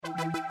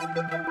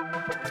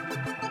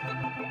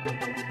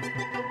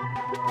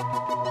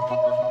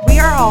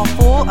all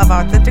full of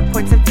authentic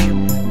points of view.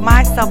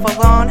 Myself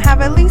alone have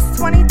at least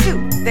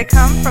 22. They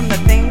come from the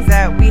things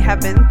that we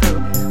have been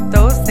through.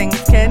 Those things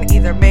can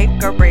either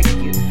make or break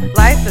you.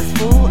 Life is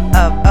full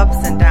of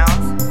ups and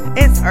downs.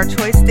 It's our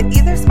choice to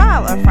either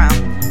smile or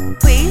frown.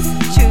 Please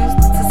choose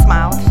to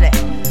smile today,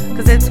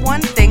 because it's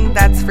one thing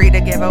that's free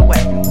to give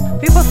away.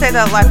 People say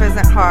that life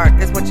isn't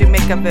hard, it's what you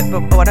make of it.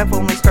 But what if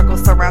only struggle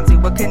surrounds you?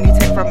 What can you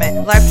take from it?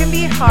 Life can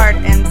be hard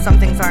and some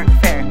things aren't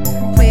fair.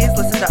 Please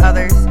listen to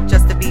others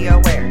just to be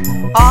aware.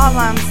 All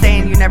I'm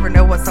saying, you never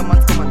know what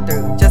someone's going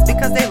through. Just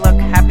because they look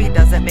happy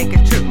doesn't make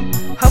it true.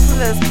 Hopefully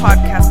this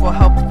podcast will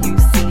help you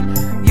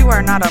see you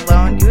are not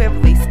alone, you have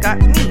at least got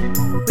me.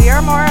 We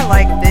are more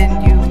alike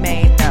than you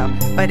may know,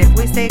 but if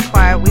we stay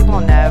quiet, we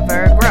will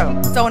never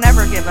grow. Don't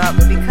ever give up,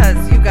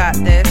 because you got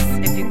this.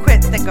 If you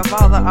quit, think of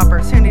all the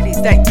opportunities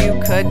that you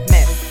could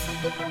miss.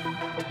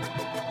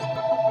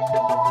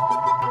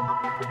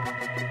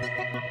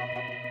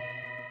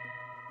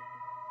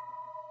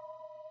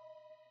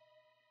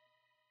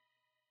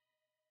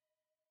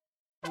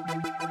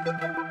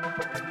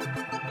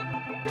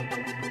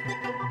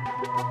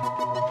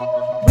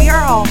 We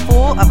are all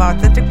full of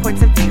authentic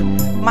points of view.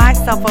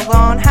 Myself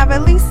alone have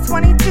at least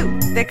 22.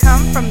 They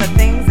come from the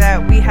things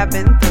that we have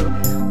been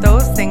through.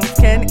 Those things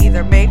can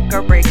either make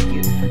or break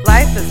you.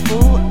 Life is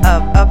full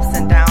of ups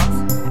and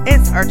downs.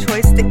 It's our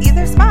choice to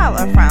either smile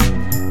or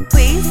frown.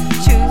 Please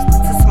choose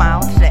to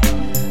smile today,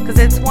 because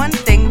it's one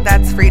thing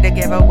that's free to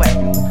give away.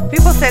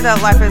 People say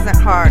that life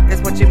isn't hard,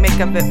 it's what you make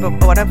of it.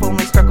 But what if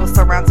only struggle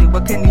surrounds you?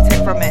 What can you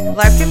take from it?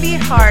 Life can be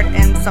hard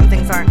and some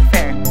things aren't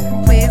fair.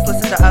 Please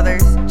listen to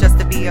others just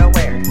to be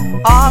aware.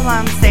 All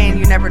I'm saying,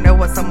 you never know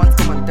what someone's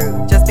going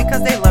through. Just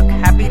because they look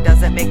happy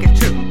doesn't make it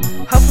true.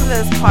 Hopefully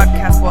this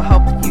podcast will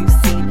help you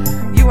see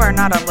you are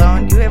not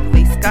alone, you have at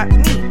least got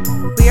me.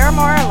 We are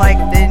more alike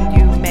than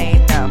you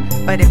may know,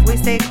 but if we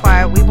stay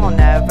quiet, we will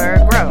never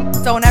grow.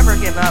 Don't ever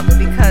give up,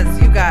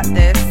 because you got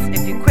this.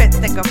 If you quit,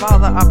 think of all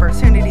the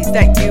opportunities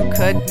that you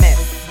could miss.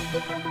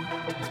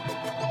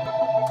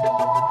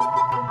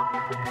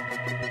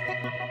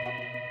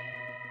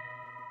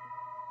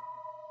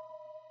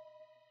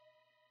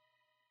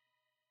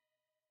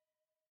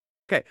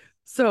 Okay,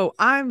 so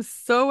I'm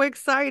so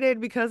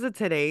excited because of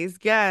today's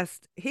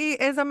guest. He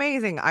is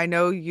amazing. I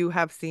know you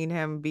have seen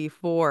him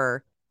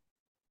before.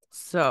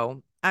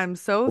 So I'm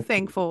so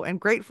thankful and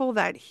grateful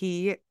that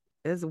he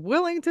is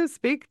willing to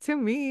speak to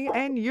me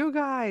and you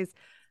guys.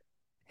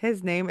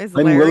 His name is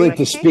I'm Larry willing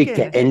to speak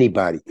to Hankin.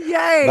 anybody.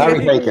 Yay!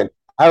 Larry Hankin.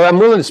 I'm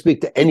willing to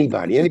speak to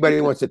anybody. Anybody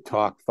who wants to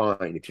talk,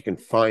 fine. If you can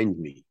find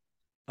me.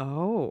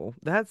 Oh,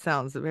 that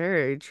sounds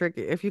very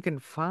tricky. If you can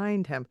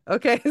find him.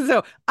 Okay,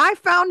 so I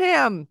found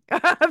him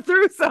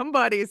through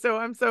somebody. So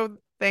I'm so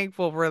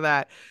thankful for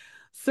that.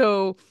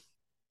 So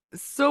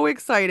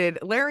excited.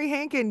 Larry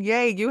Hankin,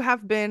 yay, you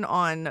have been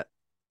on,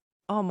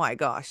 oh my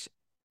gosh,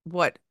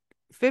 what,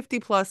 50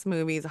 plus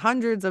movies,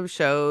 hundreds of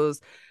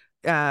shows,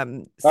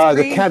 The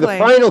screenplay.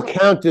 final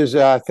count is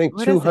I think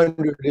What is it?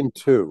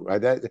 202.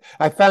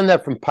 I found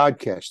that from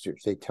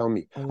podcasters. They tell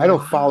me. I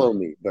don't follow Wow.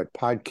 me, but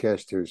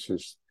podcasters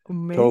has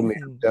told me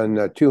Amazing. I've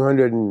done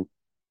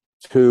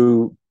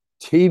 202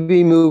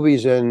 TV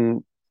movies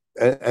and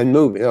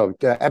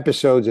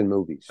episodes and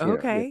movies. Yeah.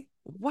 Okay.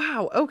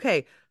 Wow.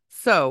 Okay.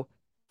 So,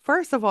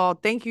 first of all,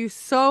 thank you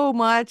so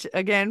much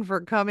again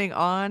for coming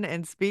on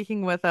and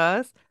speaking with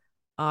us.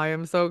 I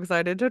am so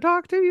excited to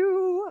talk to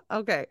you.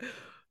 Okay.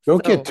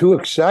 Don't So, get too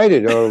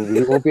excited, or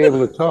we won't be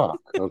able to talk.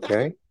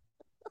 Okay.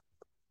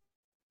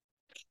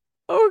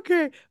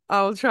 okay.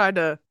 I'll try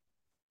to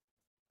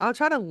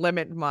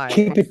limit my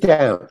Keep it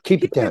down.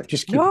 Keep it keep down. it.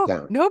 Just keep it No,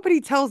 down. nobody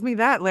tells me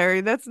that,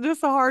 Larry. That's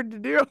just hard to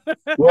do.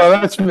 Well,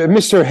 that's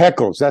Mr.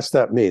 Heckles. That's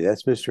not me.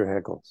 That's Mr.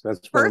 Heckles. That's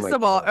one of First my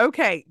of all, cars.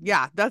 okay,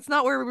 yeah, that's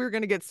not where we were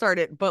going to get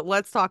started, but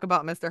let's talk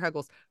about Mr.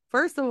 Heckles.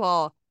 First of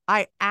all,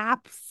 I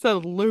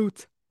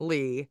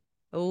absolutely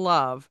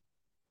love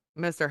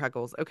Mr.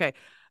 Heckles. Okay.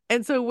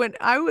 And so when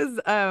I was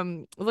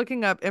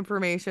looking up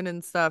information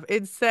and stuff,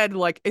 it said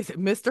like, is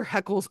Mr.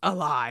 Heckles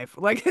alive?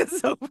 Like it's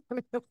so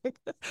funny.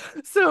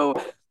 So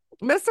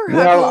Mr.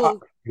 Well, Heckles,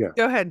 yeah.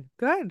 go ahead.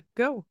 Go ahead.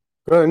 Go.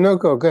 No,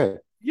 go ahead.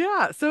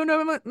 Yeah. So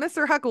no,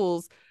 Mr.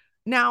 Heckles.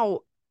 Now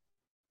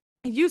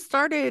you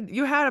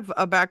had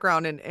a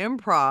background in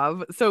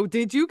improv. So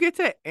did you get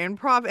to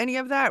improv any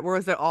of that? Or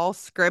was it all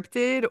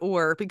scripted?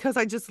 Or because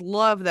I just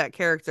love that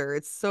character.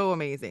 It's so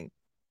amazing.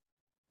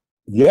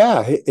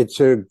 Yeah, it's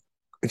a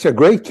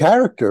great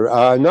character.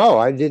 No,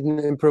 I didn't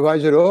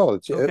improvise at all.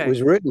 It Okay.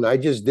 was written. I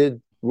just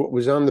did what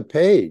was on the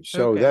page.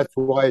 So Okay. that's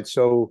why it's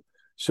so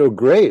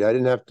great. I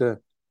didn't have to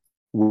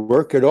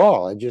work at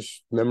all. I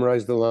just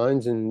memorized the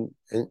lines and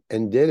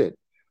did it.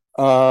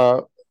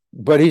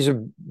 But he's a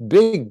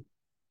big,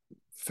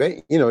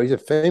 he's a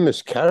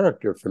famous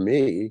character for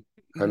me.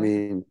 I Yeah.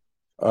 mean,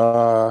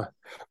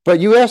 but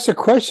you asked a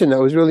question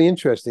that was really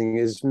interesting.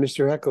 Is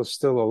Mr. Heckles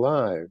still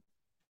alive?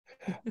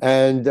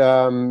 And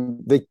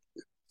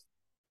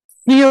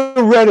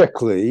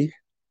theoretically,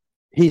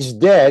 he's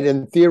dead,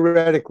 and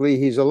theoretically,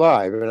 he's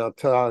alive. And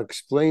I'll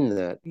explain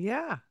that.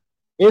 Yeah.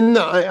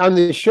 On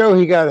the show,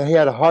 he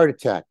had a heart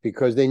attack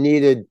because they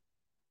needed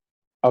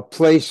a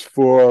place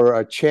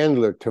for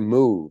Chandler to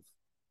move.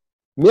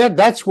 Yeah,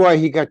 that's why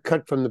he got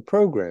cut from the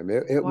program.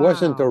 It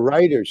wasn't a Wow.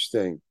 writer's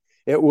thing.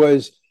 It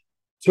was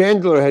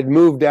Chandler had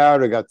moved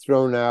out or got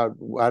thrown out.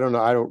 I don't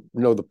know. I don't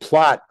know the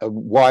plot of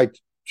why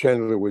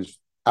Chandler was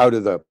out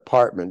of the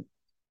apartment.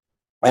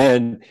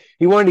 And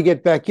he wanted to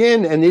get back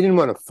in, and they didn't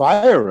want to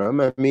fire him.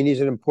 I mean,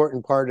 he's an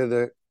important part of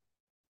the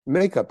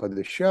makeup of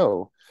the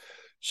show.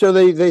 So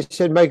they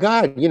said, my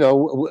God,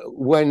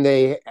 when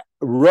they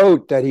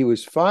wrote that he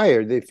was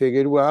fired, they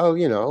figured, well,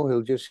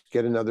 he'll just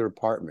get another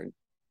apartment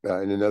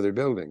in another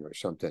building or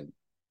something.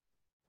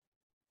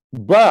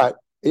 But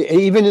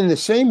even in the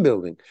same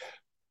building,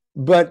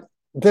 but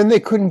then they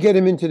couldn't get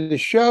him into the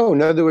show.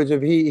 In other words,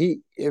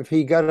 if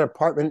he got an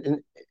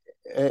apartment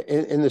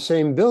in the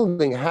same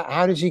building,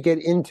 how does he get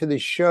into the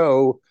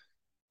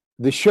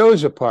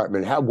show's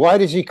apartment? Why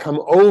does he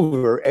come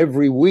over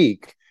every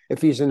week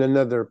if he's in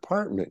another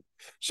apartment?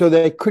 So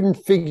they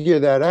couldn't figure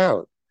that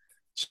out.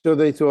 So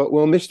they thought,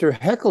 well, Mr.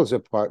 Heckle's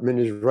apartment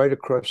is right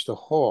across the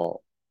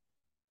hall.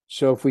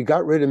 So if we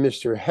got rid of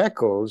Mr.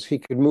 Heckle's, he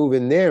could move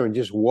in there and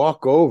just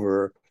walk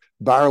over,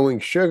 borrowing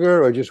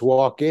sugar, or just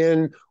walk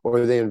in,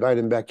 or they invite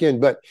him back in.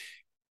 But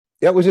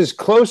that was as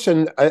close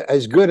and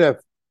as good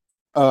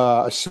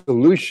a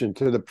solution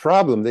to the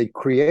problem they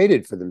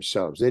created for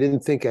themselves. They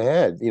didn't think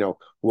ahead.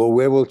 Well,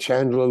 where will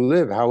Chandler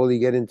live? How will he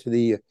get into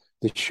the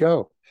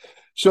show?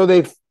 So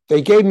they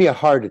gave me a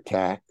heart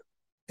attack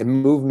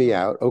and moved me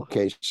out.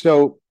 Okay,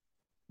 so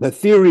the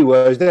theory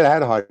was that I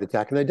had a heart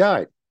attack and I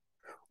died.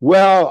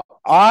 Well,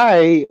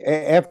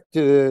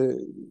 after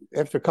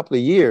a couple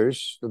of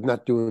years of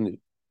not doing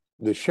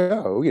the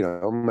show,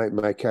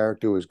 my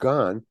character was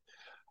gone.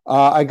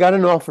 I got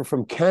an offer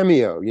from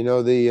Cameo,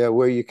 the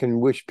where you can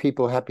wish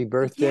people happy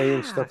birthday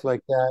and Yeah. stuff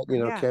like that,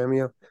 Yeah.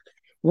 Cameo.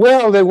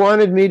 Well, they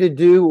wanted me to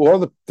do all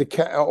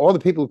the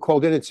people who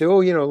called in and say, "Oh,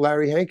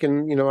 Larry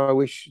Hankin, I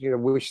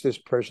wish this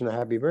person a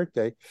happy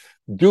birthday."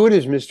 Do it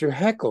as Mr.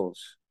 Heckles.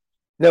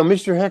 Now,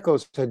 Mr.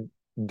 Heckles had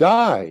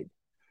died,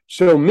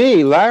 so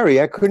me, Larry,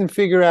 I couldn't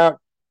figure out.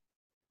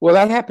 Well,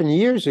 that happened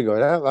years ago.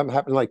 That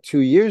happened like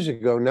 2 years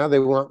ago. Now they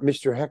want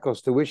Mr.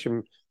 Heckles to wish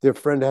their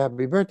friend a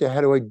happy birthday.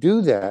 How do I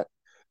do that?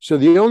 So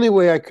the only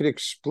way I could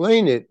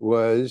explain it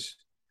was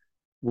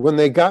when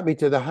they got me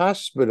to the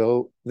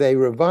hospital, they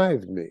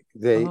revived me.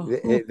 They Oh, they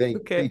they, they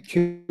okay.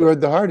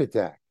 cured the heart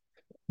attack.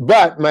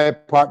 But my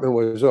apartment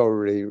was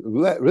already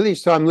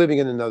released, so I'm living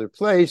in another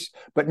place.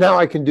 But now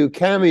I can do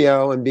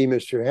Cameo and be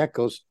Mr.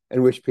 Heckles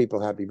and wish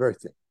people happy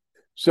birthday.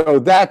 So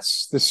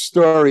that's the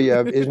story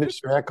of, is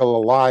Mr. Heckle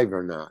alive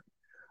or not?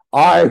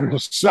 I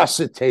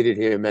resuscitated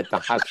him at the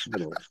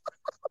hospital.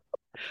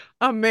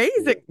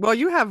 Amazing. Well,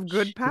 you have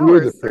good We're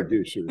the powers, sir.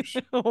 producers.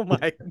 Oh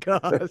my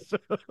gosh.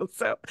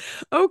 So,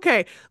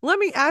 okay, let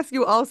me ask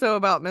you also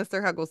about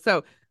Mr. Huckle.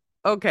 So,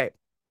 okay,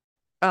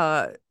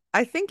 uh,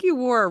 I think you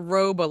wore a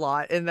robe a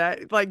lot in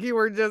that, like you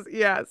were just,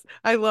 yes,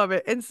 I love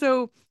it. And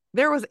so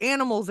there was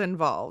animals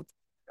involved.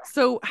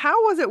 So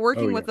how was it Oh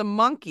working yeah. with the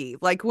monkey?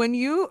 Like when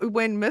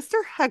Mr.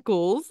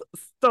 Heckles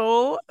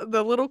stole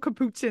the little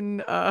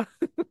capuchin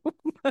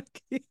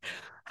monkey,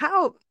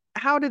 how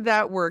how did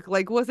that work?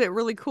 Like, was it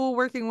really cool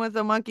working with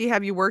a monkey?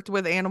 Have you worked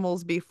with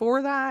animals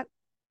before that?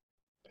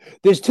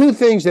 There's two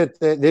things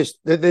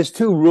there's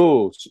two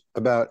rules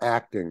about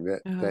acting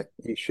that Uh, that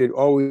you should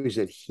always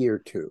adhere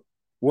to.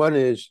 One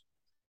is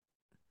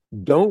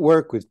don't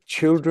work with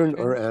children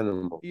or children.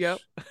 animals. Yep.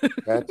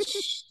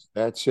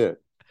 That's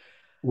it.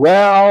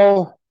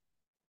 Well,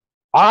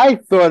 I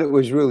thought it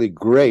was really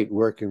great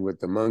working with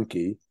the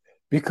monkey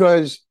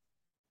because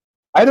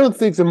I don't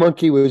think the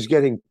monkey was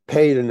getting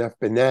paid enough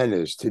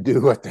bananas to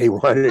do what they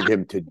wanted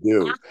him to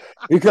do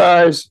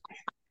because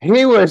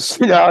he was,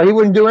 he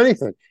wouldn't do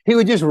anything. He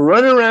would just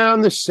run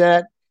around the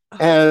set.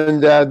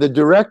 And the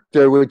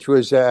director, which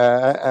was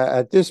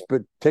at this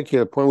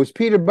particular point, was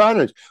Peter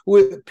Bonners,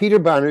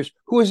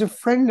 who was a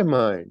friend of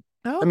mine.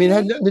 I mean, it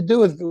had Okay. nothing to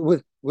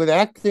do with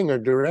acting or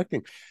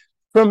directing.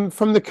 From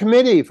the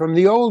committee, from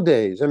the old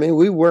days. I mean,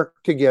 we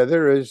worked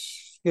together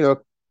as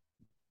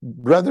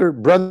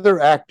brother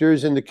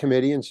actors in the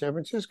committee in San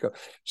Francisco.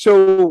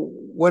 So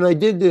when I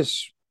did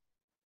this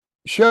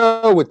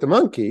show with the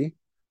monkey,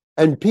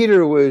 and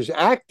Peter was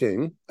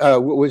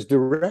was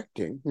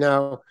directing.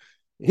 Now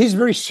he's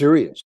very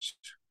serious.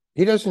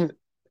 He doesn't.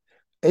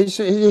 He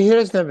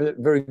doesn't have a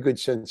very good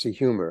sense of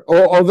humor.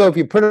 Although if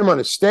you put him on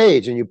a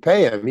stage and you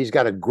pay him, he's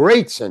got a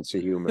great sense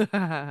of humor.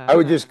 I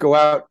would just go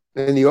out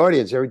in the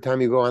audience every time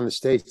you go on the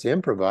stage to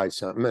improvise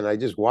something, and I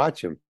just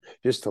watch him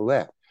just to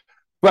laugh.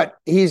 But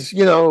he's,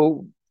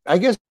 I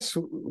guess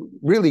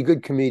really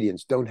good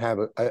comedians don't have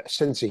a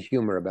sense of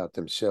humor about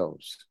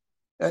themselves,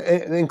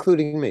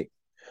 including me.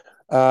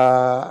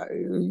 Uh,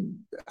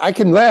 I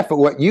can laugh at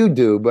what you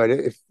do, but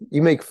if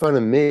you make fun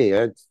of me,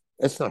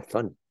 it's not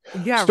funny.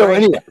 Yeah, So right.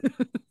 anyway,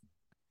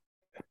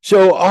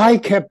 so I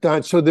kept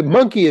on. So the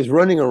monkey is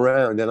running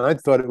around, and I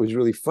thought it was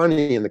really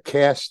funny. And the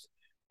cast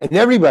and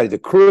everybody, the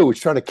crew, was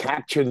trying to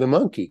capture the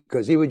monkey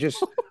because he would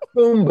just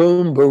boom,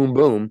 boom, boom,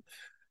 boom.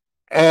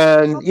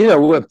 And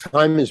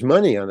time is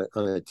money on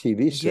a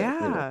TV set,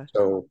 Yeah.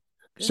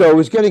 So it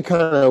was getting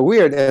kind of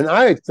weird. And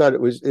I thought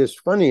it's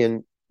funny.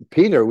 And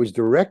Peter was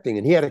directing,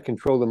 and he had to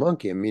control the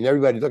monkey. I mean,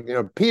 everybody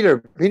looked,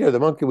 Peter, the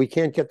monkey, we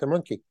can't get the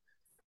monkey.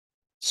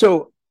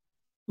 So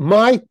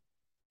my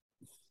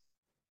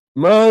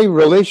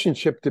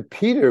relationship to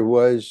Peter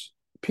was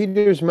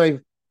Peter's my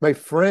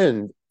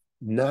friend,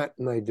 not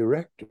my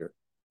director.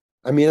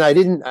 I mean, I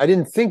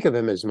didn't think of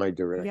him as my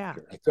director. Yeah.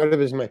 I thought of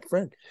him as my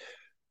friend.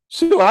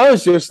 So I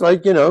was just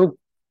like, giving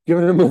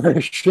him a lot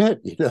of shit,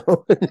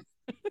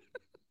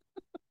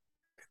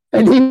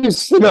 And he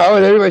was, and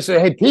everybody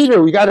said, "Hey,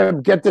 Peter, we got to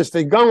get this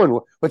thing going.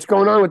 What's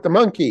going on with the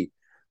monkey?"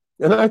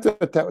 And I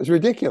thought that was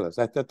ridiculous.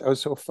 I thought that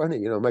was so funny.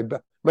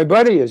 My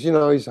buddy is,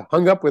 he's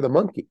hung up with a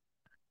monkey.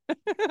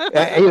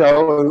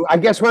 I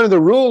guess one of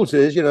the rules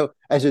is,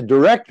 as a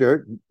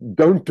director,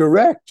 don't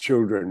direct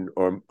children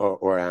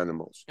or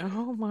animals.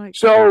 Oh my!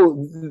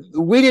 So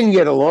we didn't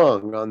get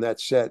along on that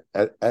set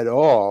at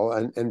all,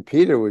 and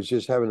Peter was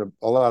just having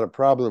a lot of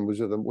problems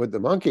with the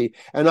monkey.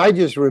 And I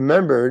just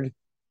remembered.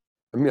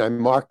 I mean, I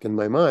marked in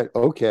my mind.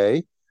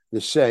 Okay,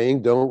 the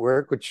saying "don't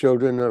work with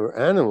children or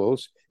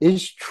animals"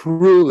 is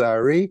true,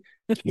 Larry.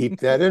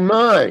 Keep that in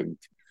mind.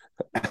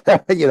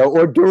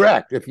 Or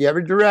direct. If you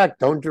ever direct,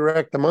 don't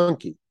direct the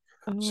monkey.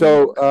 Oh.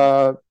 So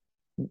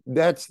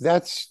that's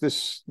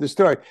the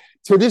story.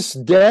 To this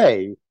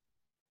day,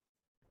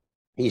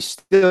 he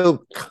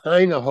still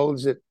kind of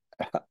holds a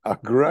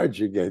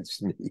grudge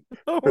against me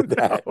for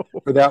that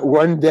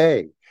one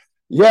day.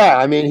 Yeah,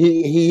 I mean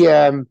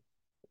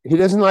he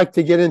doesn't like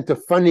to get into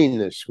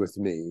funniness with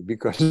me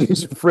because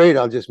he's afraid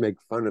I'll just make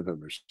fun of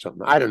him or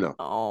something. I don't know.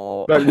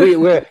 Oh. But we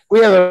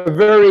have a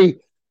very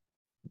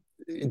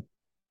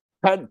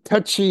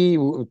touchy,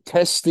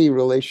 testy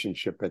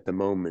relationship at the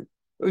moment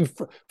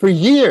for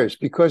years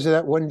because of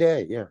that one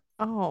day. Yeah.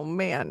 Oh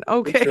man.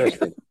 Okay.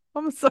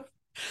 I'm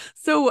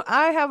so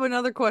I have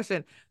another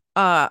question.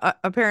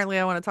 Apparently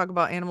I want to talk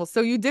about animals. So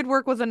you did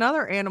work with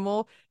another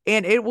animal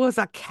and it was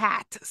a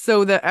cat.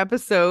 So the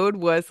episode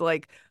was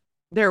like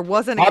there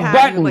wasn't a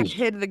cat. You like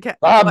hid the cat.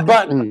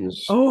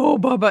 Buttons. Oh,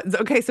 buttons.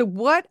 Okay, so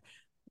what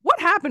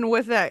happened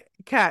with that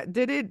cat?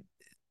 Did it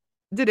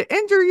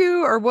injure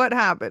you or what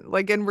happened?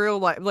 Like in real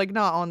life, like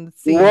not on the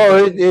scene.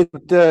 Well, it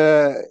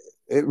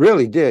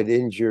really did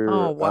injure.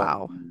 Oh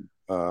wow.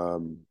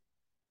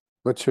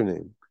 What's her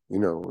name?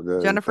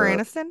 Jennifer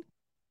Aniston?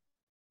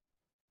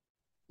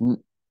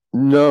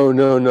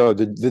 No.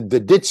 The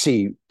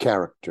ditzy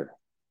character.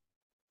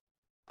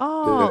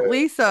 Oh,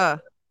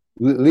 Lisa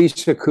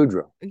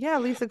Kudrow. Yeah,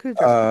 Lisa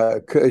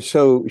Kudrow.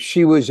 So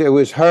it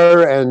was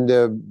her and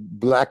the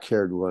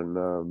black-haired one.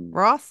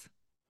 Ross?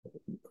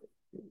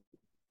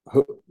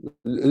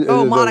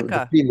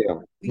 Monica. The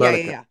female.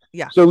 Monica.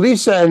 Yeah. So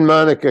Lisa and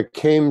Monica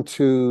came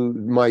to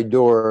my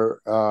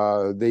door.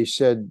 They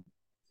said,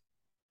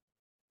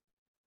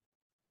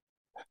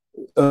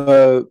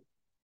 I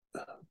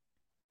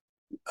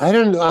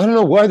don't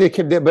know why they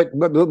came there, but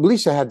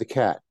Lisa had the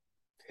cat.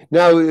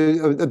 Now,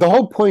 the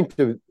whole point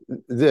of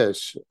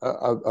this,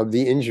 of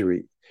the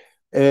injury,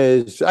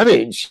 is, I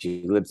mean,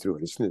 she lived through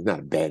it. It's not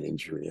a bad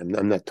injury.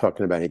 I'm not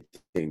talking about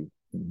anything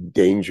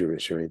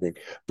dangerous or anything,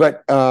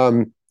 but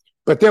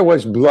there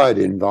was blood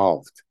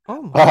involved.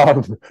 Oh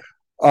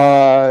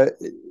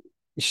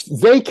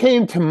they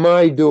came to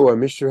my door,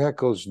 Mr.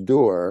 Heckle's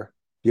door,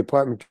 the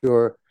apartment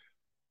door,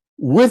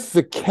 with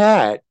the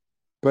cat,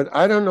 but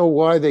I don't know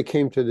why they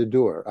came to the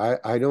door.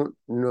 I don't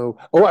know.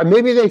 Oh,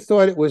 maybe they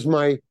thought it was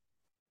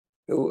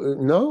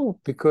no,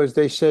 because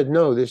they said,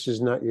 no, this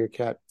is not your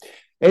cat.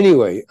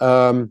 Anyway,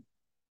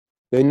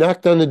 they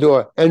knocked on the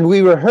door, and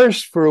we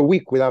rehearsed for a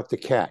week without the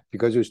cat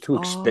because it was too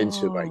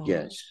expensive, I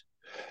guess.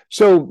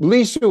 So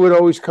Lisa would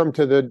always come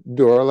to the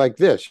door like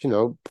this,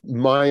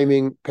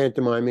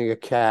 pantomiming a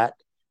cat,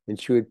 and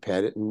she would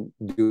pet it and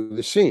do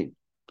the scene.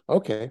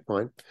 Okay,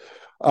 fine.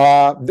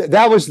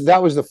 That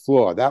was the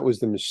flaw. That was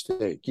the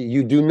mistake.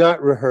 You do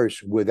not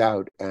rehearse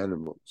without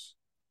animals.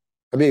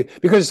 I mean,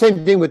 because the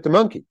same thing with the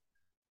monkey.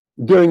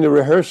 During the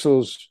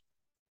rehearsals,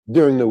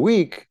 during the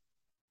week,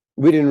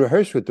 we didn't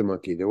rehearse with the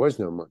monkey. There was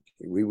no monkey.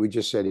 We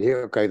just said,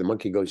 here, okay, the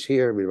monkey goes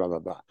here, blah, blah,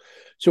 blah.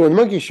 So when the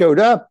monkey showed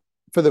up,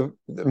 the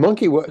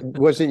monkey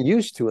wasn't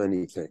used to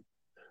anything,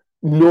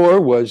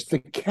 nor was the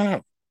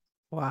cat.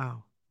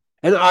 Wow.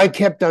 And I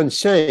kept on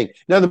saying,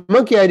 now the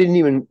monkey, I didn't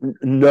even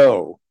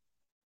know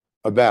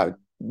about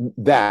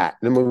that.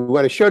 And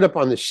when I showed up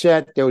on the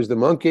set, there was the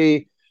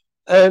monkey.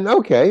 And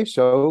okay,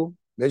 so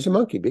there's a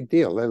monkey, big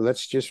deal.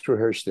 Let's just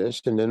rehearse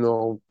this. And then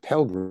all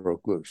hell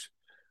broke loose.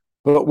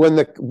 But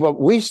when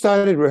we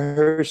started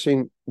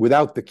rehearsing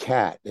without the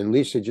cat and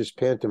Lisa just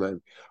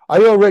pantomimed,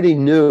 I already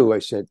knew. I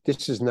said,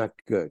 this is not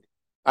good.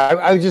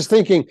 I was just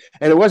thinking,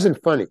 and it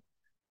wasn't funny.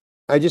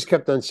 I just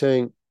kept on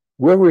saying,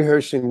 we're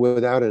rehearsing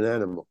without an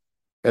animal.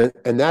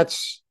 And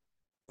that's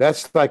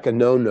like a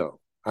no-no.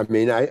 I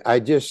mean, I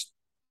said,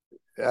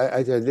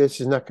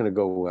 this is not going to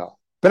go well.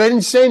 But I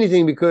didn't say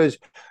anything because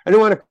I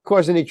didn't want to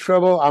cause any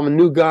trouble. I'm a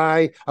new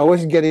guy. I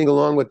wasn't getting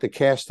along with the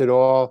cast at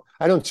all.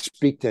 I don't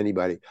speak to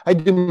anybody. I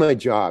do my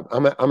job.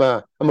 I'm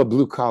a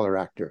blue collar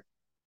actor.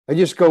 I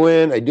just go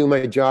in, I do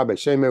my job, I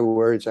say my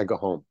words, I go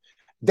home.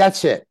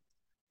 That's it.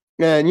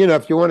 And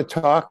if you want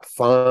to talk,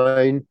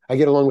 fine. I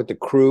get along with the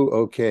crew,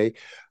 okay.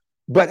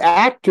 But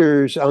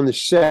actors on the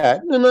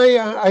set, and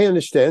I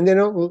understand they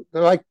don't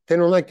like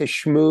to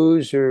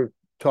schmooze or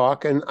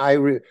talk, and I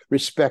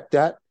respect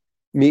that.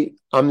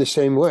 I'm the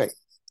same way.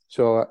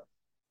 So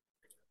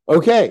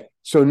okay,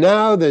 so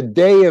now the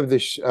day of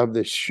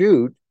the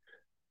shoot,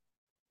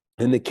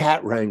 and the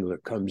cat wrangler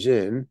comes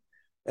in,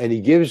 and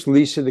he gives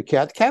Lisa the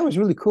cat. The cat was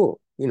really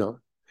cool,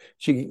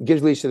 She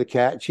gives Lisa the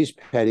cat. She's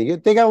petting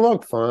it. They got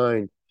along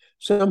fine.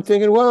 So I'm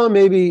thinking, well,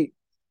 maybe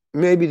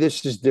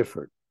this is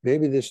different.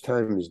 Maybe this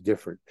time is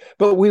different.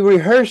 But we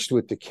rehearsed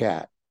with the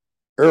cat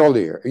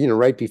earlier,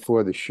 right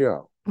before the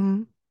show.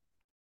 Mm-hmm.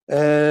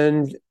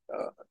 And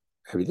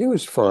everything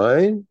was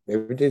fine.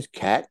 Everything's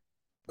cat.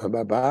 Blah,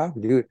 blah, blah.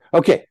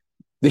 Okay.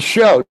 The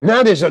show.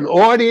 Now there's an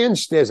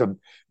audience. There's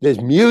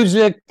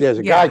music. There's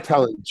a guy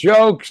telling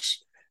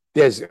jokes.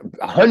 There's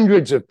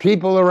hundreds of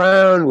people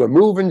around. We're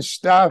moving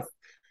stuff.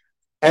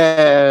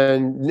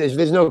 And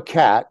there's no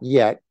cat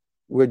yet.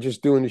 We're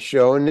just doing the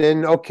show. And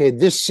then, okay,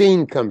 this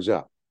scene comes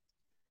up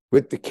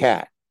with the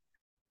cat.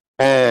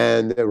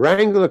 And the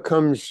wrangler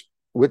comes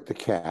with the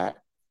cat.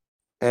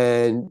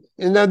 And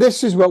now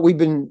this is what we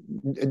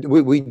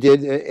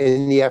did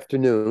in the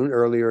afternoon,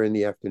 earlier in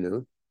the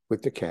afternoon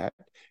with the cat.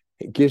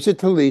 He gives it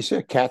to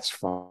Lisa. Cat's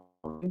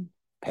fine,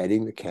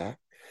 petting the cat.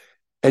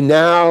 And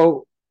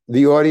now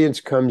the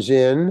audience comes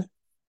in,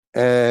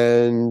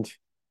 and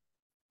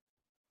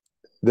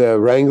the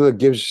wrangler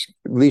gives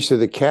Lisa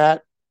the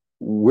cat.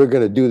 We're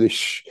going to do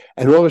this.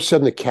 And all of a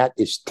sudden, the cat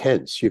is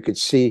tense. You could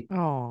see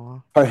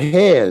her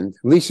hand,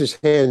 Lisa's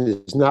hand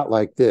is not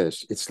like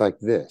this. It's like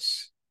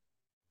this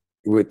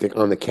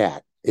on the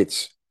cat.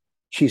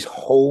 She's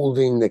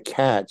holding the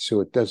cat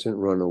so it doesn't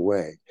run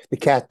away. The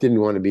cat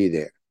didn't want to be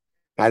there.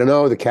 I don't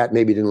know. The cat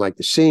maybe didn't like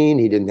the scene.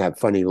 He didn't have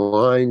funny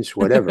lines,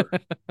 whatever.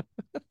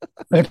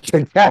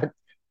 The cat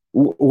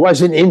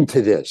wasn't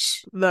into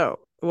this. No,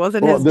 it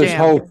wasn't his this jam.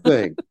 whole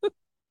thing.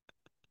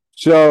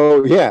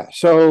 So yeah,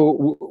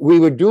 so we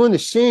were doing the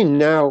scene.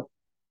 Now,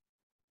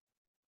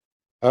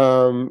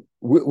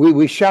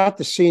 we shot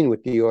the scene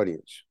with the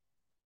audience,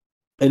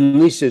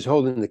 and Lisa's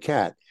holding the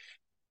cat,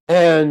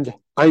 and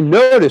I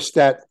noticed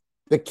that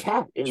the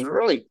cat is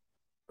really,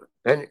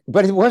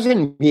 but it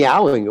wasn't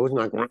meowing. It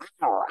wasn't like,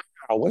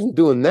 I wasn't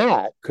doing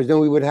that, because then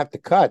we would have to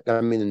cut.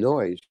 I mean, the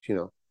noise,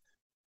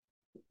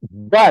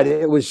 but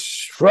it was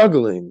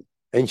struggling.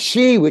 And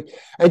she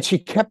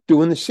kept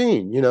doing the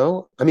scene,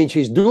 I mean,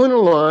 she's doing the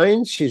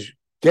lines, she's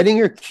getting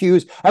her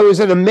cues. It was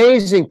an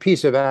amazing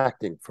piece of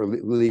acting for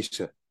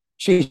Lisa.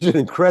 She's an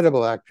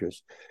incredible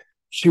actress.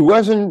 She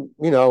wasn't,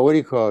 what do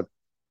you call it,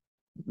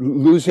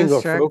 losing her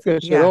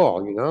focus at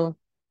all,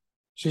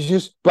 She's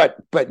just,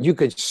 but you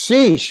could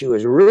see she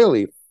was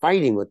really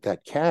fighting with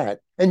that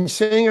cat and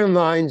saying her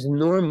lines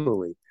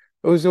normally.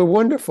 It was a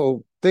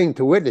wonderful thing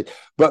to witness.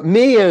 But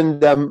me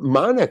and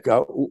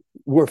Monica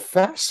were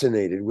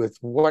fascinated with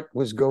what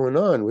was going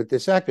on with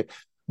this actor,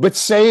 but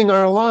saying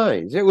our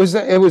lines. It was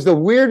the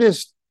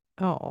weirdest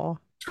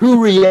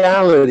two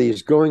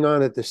realities going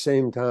on at the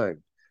same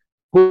time.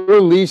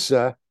 Poor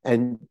Lisa,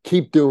 and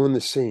keep doing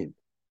the scene.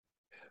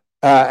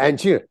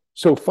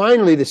 So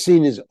finally the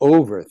scene is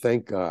over,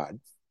 thank God.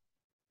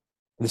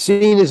 The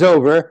scene is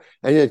over,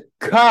 and it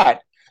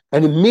cut,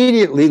 and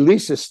immediately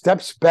Lisa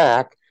steps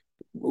back,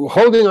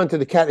 holding onto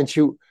the cat, and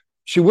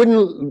she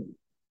wouldn't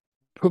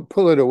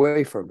pull it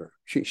away from her.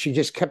 She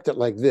just kept it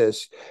like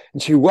this,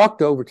 and she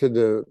walked over to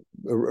the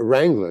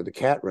wrangler, the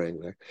cat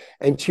wrangler,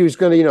 and she was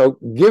going to,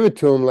 give it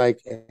to him like,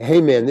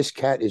 "Hey man, this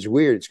cat is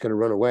weird. It's going to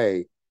run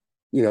away.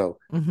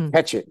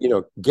 Catch it.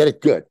 Get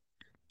it good."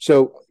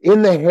 So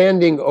in the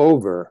handing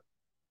over,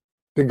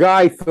 the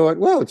guy thought,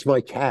 "Well, it's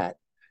my cat,"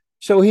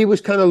 so he was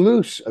kind of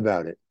loose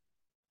about it,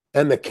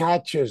 and the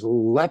cat just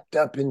leapt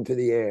up into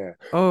the air.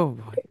 Oh,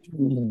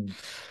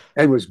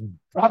 and was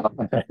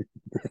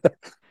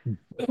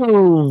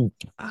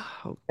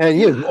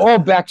and all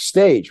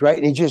backstage,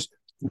 right?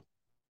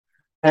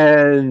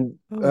 And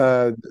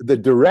the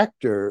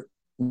director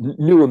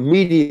knew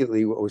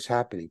immediately what was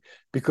happening,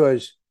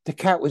 because the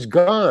cat was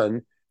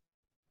gone.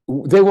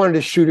 They wanted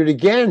to shoot it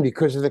again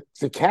because of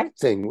the cat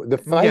thing, the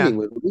fighting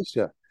with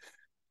Lisa,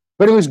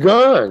 but it was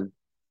gone.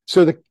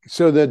 So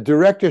the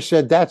director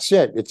said, "That's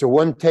it. It's a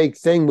one-take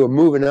thing. We're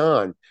moving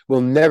on.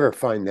 We'll never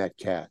find that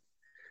cat,"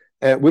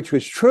 which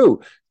was true.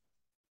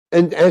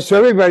 And so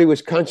everybody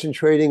was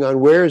concentrating on,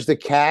 where's the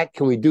cat?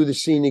 Can we do the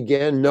scene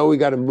again? No, we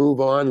got to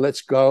move on.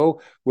 Let's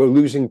go. We're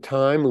losing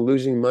time. We're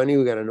losing money.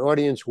 We got an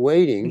audience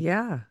waiting.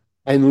 Yeah.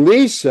 And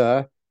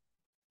Lisa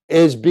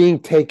is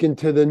being taken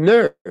to the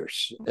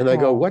nurse. And I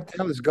go, what the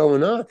hell is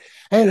going on?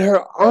 And her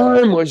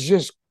arm was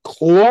just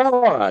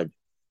clawed.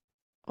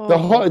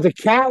 The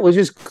cat was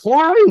just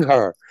clawing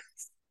her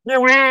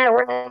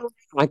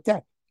like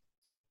that.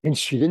 And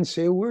she didn't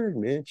say a word,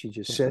 man. She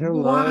just said her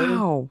line.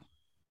 Wow.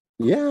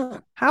 Yeah.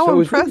 How So it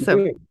was really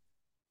impressive.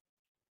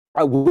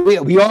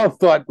 great. We all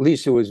thought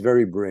Lisa was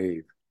very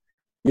brave,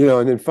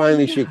 and then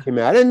finally she Yeah. came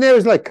out, and there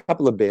was like a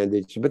couple of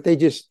bandages, but they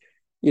just,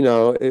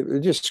 it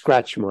was just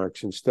scratch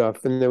marks and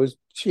stuff. And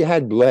she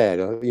had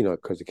bled,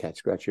 because the cat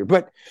scratched her.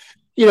 But,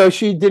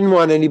 she didn't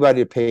want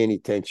anybody to pay any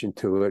attention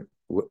to it,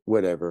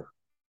 whatever.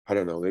 I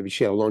don't know. Maybe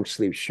she had a long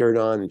sleeve shirt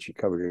on and she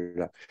covered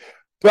it up.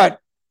 But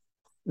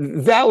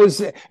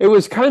it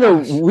was kind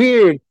of Gosh.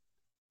 weird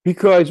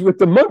because with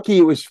the monkey,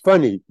 it was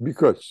funny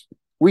because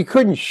we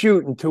couldn't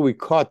shoot until we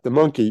caught the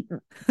monkey.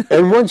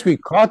 And once we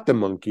caught the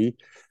monkey,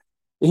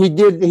 he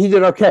did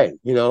okay.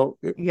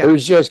 It Yeah.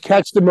 was just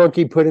catch the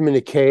monkey, put him in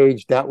a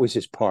cage. That was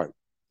his part.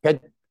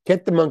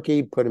 Get the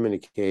monkey, put him in a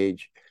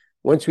cage.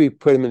 Once we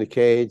put him in the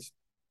cage,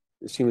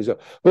 the scene was over.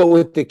 But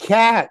with the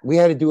cat, we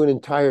had to do an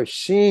entire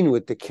scene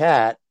with the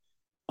cat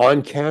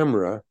on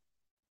camera,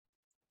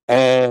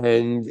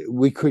 and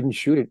we couldn't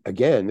shoot it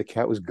again. The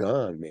cat was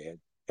gone, man.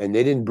 And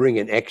they didn't bring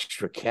an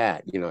extra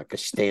cat, like a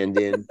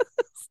stand-in,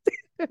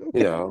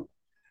 you know.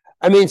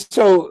 I mean,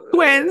 so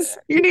Twins.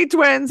 You need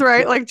twins,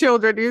 right? Like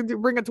children. You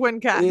bring a twin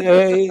cat.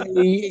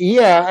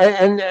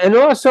 yeah, and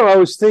also I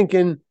was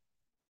thinking,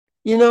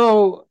 you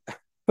know,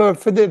 for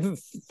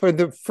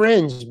the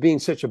Friends being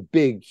such a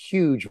big,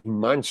 huge,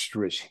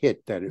 monstrous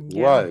hit that it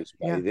Yeah. was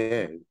by Yeah.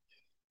 then,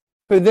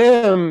 for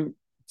them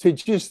to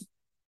just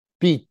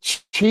be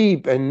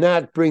cheap and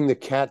not bring the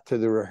cat to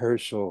the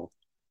rehearsal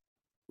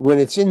when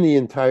it's in the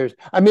entire.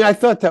 I mean, I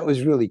thought that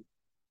was really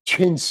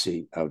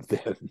chintzy of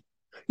them,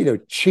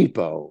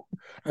 cheapo.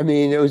 I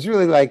mean, it was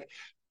really like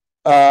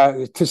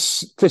to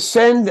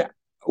send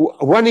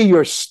one of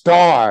your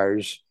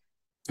stars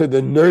to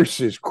the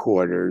nurses'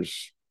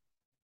 quarters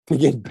to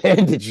get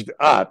bandaged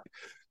up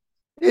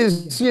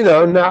is,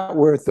 Yeah. not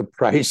worth the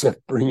price of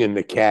bringing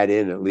the cat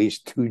in at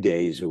least 2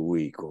 days a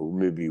week, or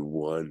maybe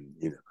one,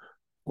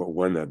 or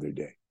one other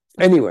day.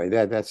 Anyway,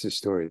 that's the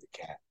story of the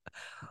cat.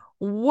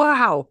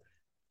 Wow.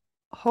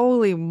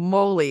 Holy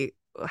moly.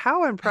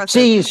 How impressive.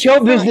 See, show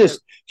So business,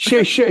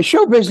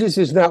 show business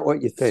is not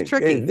what you it's think.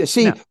 tricky.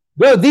 See, No.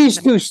 well, these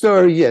two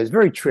stories, yeah, it's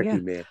very Yeah. tricky,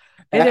 man.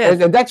 It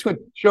is. And that's what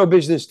show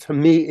business to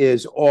me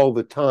is all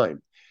the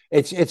time.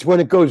 It's when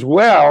it goes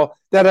well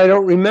that I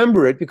don't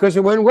remember it because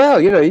it went well.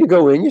 You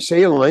go in, you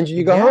say your lines, and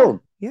you go Yeah.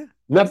 home. Yeah.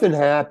 Nothing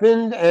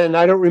happened, and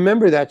I don't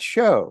remember that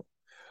show.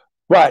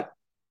 But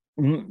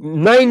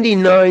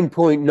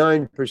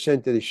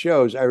 99.9% of the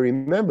shows I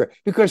remember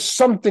because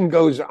something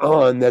goes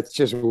on that's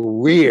just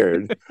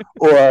weird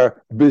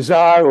or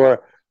bizarre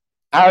or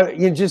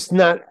you're just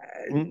not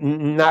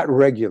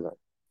regular. Yeah.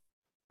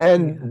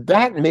 And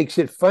that makes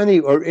it funny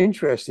or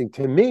interesting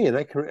to me. And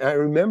I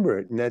remember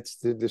it. And that's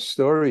the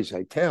stories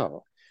I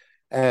tell.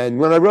 And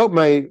when I wrote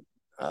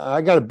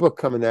I got a book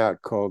coming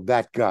out called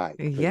That Guy,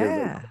 because everybody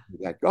Yeah. calls me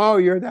that. Oh,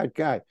 you're that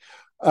guy.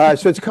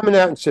 So it's coming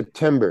out in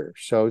September.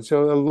 So it's a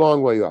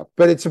long way off,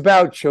 but it's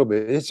about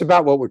showbiz. It's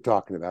about what we're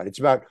talking about. It's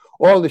about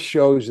all the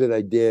shows that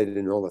I did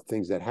and all the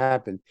things that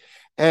happened.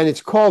 And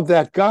it's called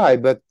That Guy,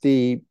 but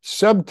the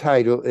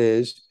subtitle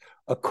is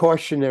A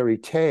Cautionary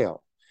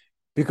Tale,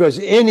 because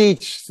in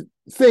each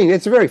thing,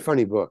 it's a very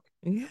funny book,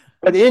 Yeah.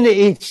 but in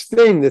each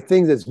thing, the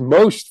thing that's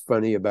most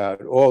funny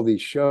about all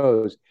these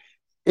shows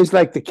is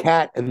like the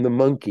cat and the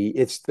monkey.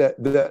 It's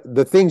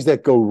the things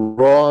that go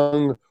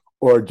wrong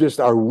or just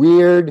are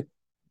weird,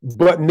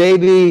 but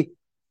maybe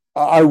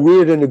are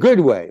weird in a good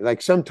way.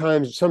 Like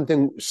sometimes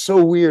something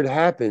so weird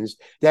happens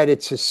that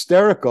it's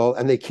hysterical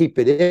and they keep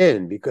it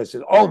in because,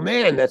 oh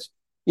man, it's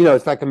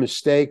like a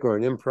mistake or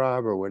an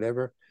improv or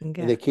whatever, and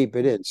Yeah. they keep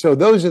it in. So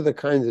those are the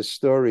kinds of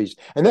stories.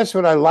 And that's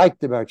what I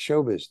liked about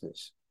show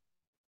business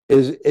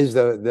is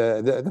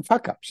the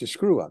fuck ups, the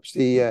screw ups,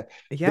 the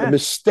Yeah.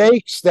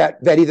 mistakes that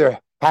either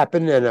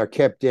happen and are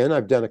kept in.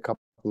 I've done a couple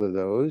of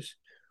those,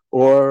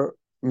 or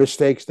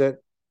mistakes that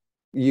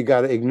you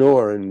got to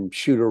ignore and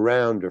shoot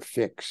around or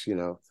fix.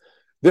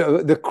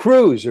 The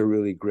crews are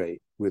really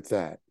great with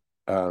that.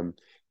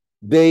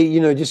 They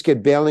just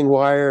get baling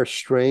wire,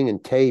 string,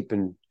 and tape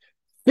and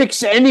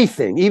fix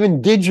anything,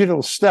 even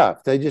digital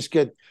stuff. They just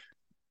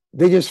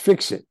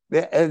fix it.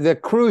 The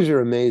crews are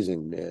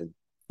amazing, man.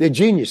 They're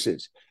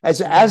geniuses.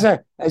 Yeah.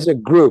 As a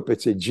group,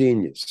 it's a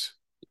genius.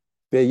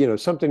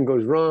 Something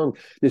goes wrong.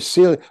 The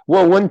ceiling.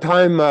 Well, one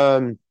time,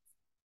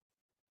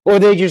 or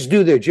they just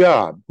do their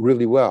job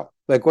really well.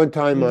 Like one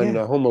time on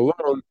Yeah. Home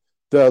Alone,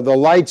 the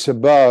lights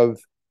above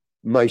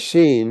my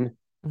scene,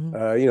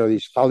 Mhm.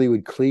 these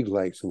Hollywood Klieg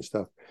lights and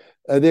stuff.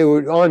 They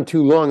were on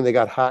too long. They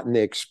got hot and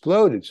they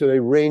exploded. So they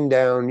rained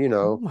down,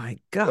 Oh my a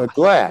gosh.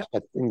 glass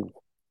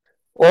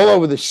all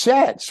over the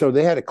set. So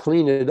they had to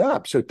clean it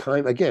up. So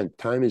time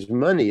is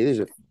money. It is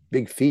a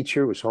big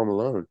feature. It was Home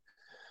Alone.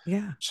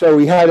 Yeah. So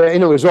we had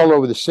it was all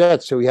over the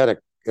set. So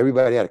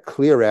everybody had to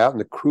clear out, and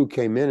the crew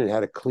came in and had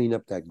to clean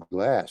up that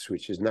glass,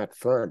 which is not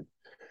fun.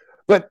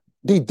 But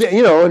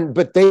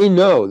but they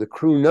know, the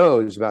crew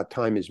knows about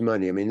time is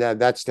money. I mean,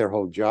 that's their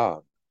whole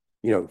job.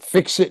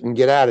 Fix it and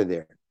get out of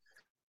there.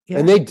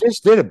 And Yeah. they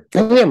just did it,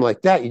 bam,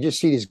 like that. You just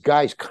see these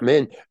guys come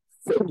in,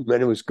 boom,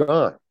 and it was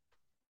gone.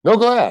 No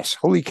glass.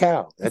 Holy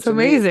cow. It's That's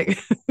amazing.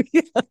 amazing.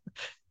 Yeah,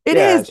 it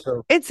Yeah. is.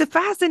 So, It's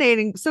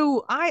fascinating.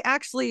 So I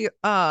actually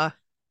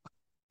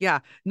yeah,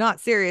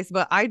 not serious,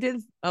 but I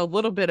did a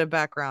little bit of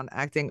background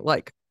acting,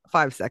 like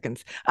 5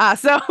 seconds.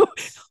 So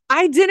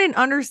I didn't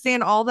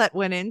understand all that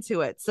went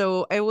into it.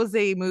 So it was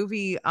a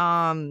movie,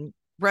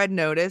 Red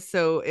Notice.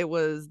 So it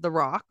was The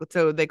Rock.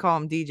 So they call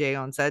him DJ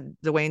on set,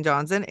 Dwayne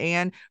Johnson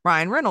and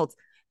Ryan Reynolds.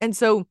 And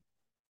so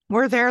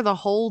we're there the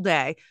whole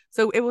day.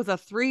 So it was a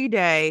 3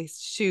 day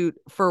shoot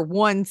for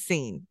one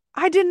scene.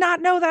 I did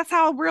not know that's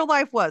how real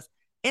life was.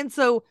 And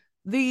so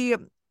the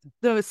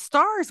the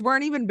stars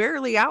weren't even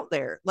barely out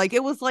there. Like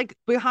it was like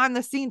behind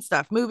the scenes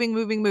stuff, moving,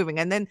 moving, moving.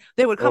 And then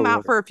they would come oh,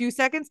 out for a few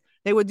seconds.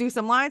 They would do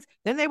some lines,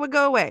 then they would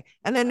go away.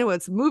 And then it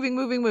was moving,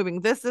 moving,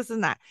 moving, this,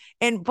 and that.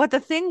 And but the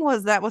thing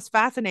was that was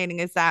fascinating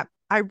is that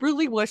I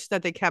really wish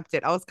that they kept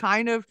it. I was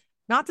kind of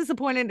not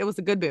disappointed. It was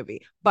a good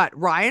movie. But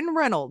Ryan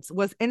Reynolds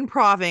was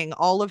improving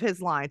all of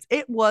his lines.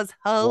 It was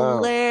wow.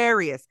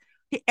 hilarious.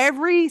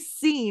 Every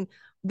scene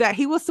that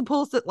he was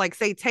supposed to, like,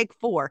 say take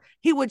 4,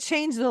 he would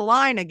change the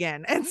line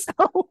again. And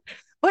so,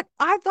 but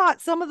I thought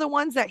some of the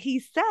ones that he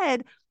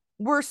said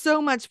were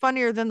so much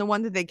funnier than the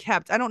one that they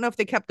kept. I don't know if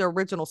they kept the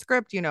original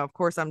script. Of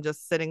course, I'm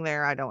just sitting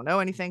there. I don't know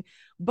anything,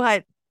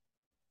 but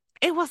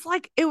it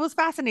was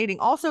fascinating.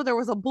 Also, there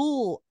was a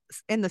bull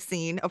in the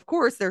scene. Of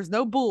course, there's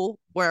no bull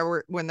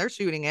when they're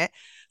shooting it.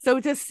 So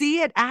to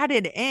see it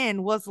added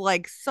in was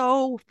like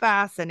so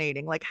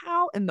fascinating. Like,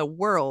 how in the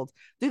world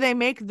do they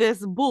make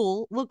this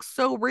bull look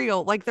so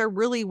real? Like they're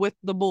really with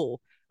the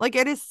bull. Like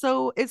it's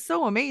so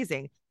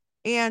amazing.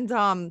 And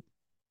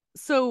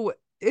so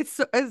it's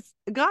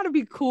got to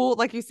be cool,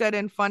 like you said,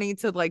 and funny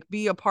to like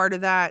be a part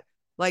of that,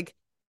 like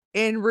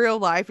in real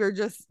life.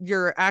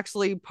 You're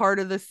actually part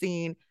of the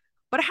scene.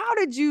 But how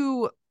did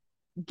you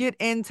get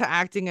into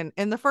acting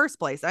in the first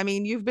place? I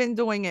mean, you've been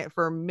doing it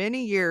for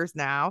many years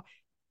now,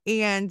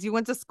 and you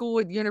went to school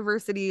at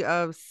University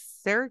of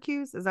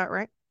Syracuse, is that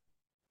right?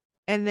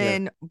 And Yeah.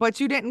 then, but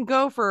you didn't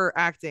go for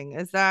acting.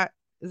 Is that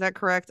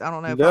correct? I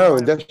don't know if I No,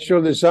 might have.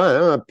 industrial design.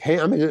 I'm a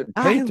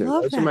I painter.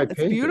 love Those are that. my It's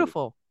paintings.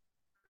 beautiful.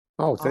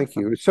 Oh, thank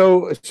Awesome. you.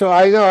 So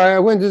I know I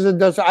went as a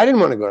does. I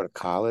didn't want to go to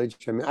college.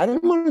 I mean, I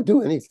didn't want to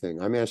do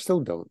anything. I mean, I still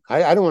don't.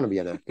 I don't want to be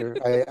an actor.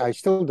 I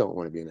still don't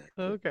want to be an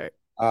actor. Okay.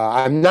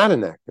 I'm not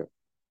an actor.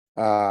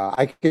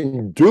 I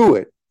can do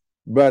it,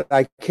 but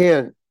I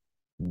can't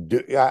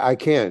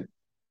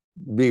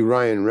be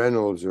Ryan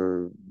Reynolds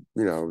or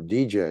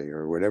DJ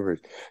or whatever.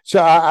 So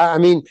I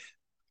mean,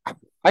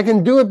 I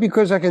can do it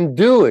because I can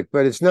do it,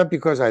 but it's not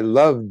because I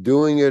love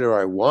doing it or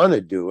I want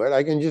to do it.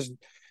 I can just,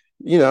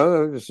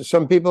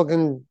 some people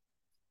can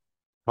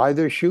tie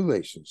their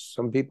shoelaces.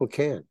 Some people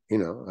can't.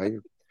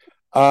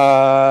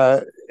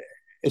 Uh,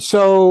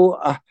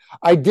 so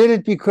I did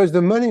it because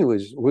the money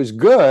was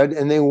good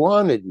and they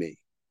wanted me.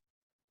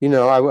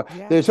 Yeah.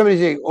 There's somebody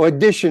say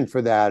audition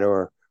for that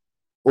or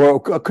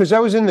because I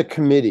was in the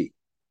committee.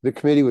 The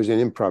committee was an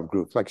improv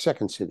group like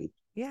Second City.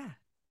 Yeah.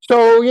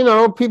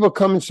 So, people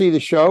come and see the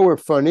show. We're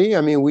funny.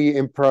 I mean, we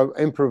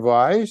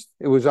improvised.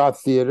 It was our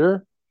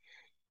theater.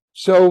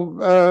 So,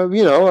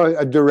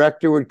 a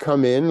director would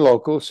come in,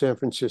 local San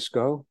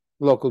Francisco,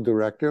 local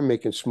director,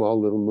 making small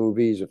little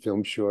movies or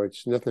film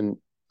shorts, nothing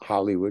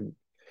Hollywood.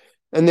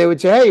 And they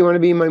would say, "Hey, you want to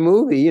be in my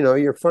movie?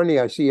 You're funny.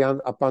 I see you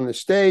up on the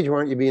stage. Why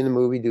don't you be in the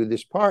movie, do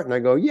this part?" And I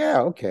go,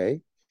 "Yeah,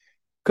 okay."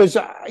 Because,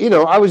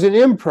 I was an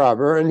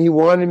improver and he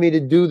wanted me to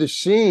do the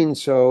scene.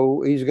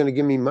 So he's going to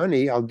give me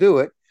money. I'll do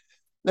it.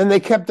 And they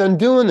kept on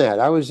doing that.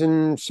 I was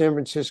in San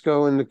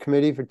Francisco in the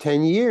committee for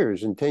 10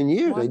 years. In 10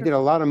 years, I did a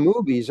Wonderful. lot of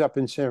movies up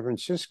in San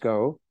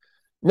Francisco,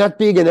 not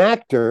being an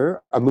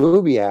actor, a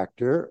movie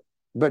actor,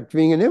 but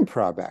being an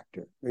improv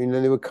actor. And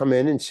then they would come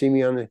in and see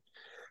me on the.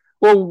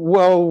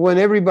 Well, when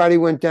everybody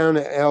went down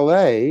to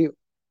LA,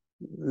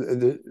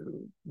 the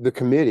the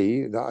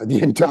committee, the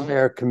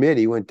entire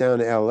committee went down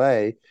to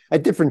LA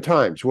at different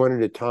times, one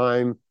at a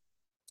time,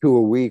 two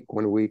a week,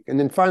 one a week. And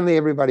then finally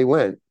everybody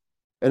went.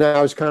 And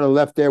I was kind of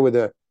left there with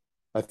a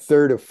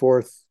third or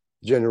fourth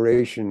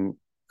generation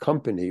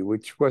company,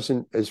 which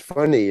wasn't as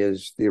funny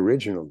as the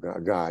original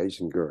guys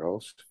and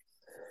girls.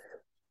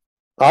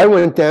 I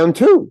went down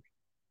too,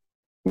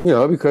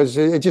 because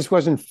it just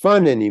wasn't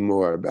fun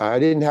anymore. I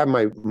didn't have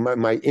my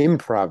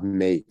improv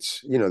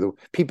mates, the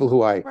people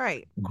who I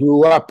Right.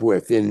 grew up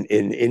with in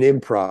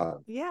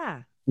improv.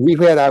 Yeah. We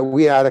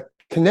had a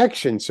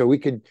connection, so we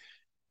could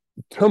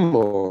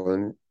tumble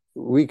and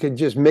we could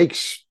just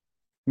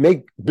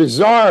make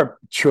bizarre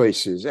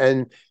choices,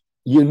 and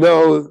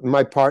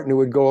my partner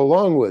would go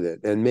along with it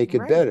and make it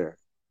Right. better.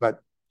 But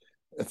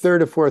a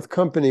third or fourth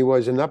company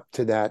wasn't up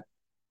to that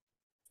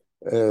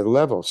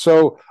level.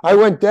 So I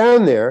went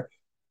down there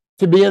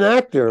to be an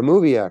actor, a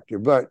movie actor,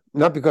 but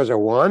not because I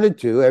wanted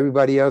to.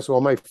 Everybody else,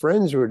 all my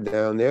friends were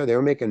down there. They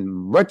were making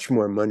much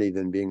more money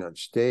than being on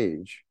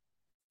stage,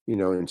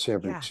 in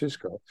San Yeah.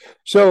 Francisco.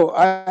 So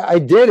I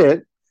did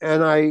it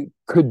and I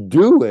could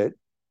do it.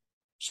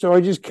 So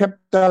I just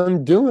kept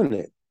on doing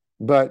it.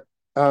 but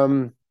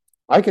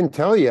I can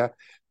tell you,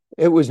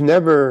 it was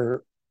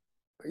never,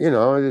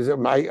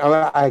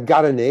 I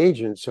got an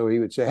agent, so he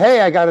would say,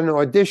 "Hey, I got an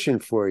audition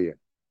for you."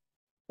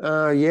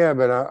 Yeah,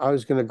 but I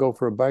was going to go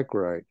for a bike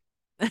ride.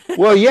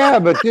 Well, yeah,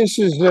 but this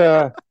is,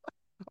 yeah,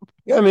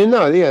 I mean,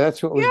 no, yeah,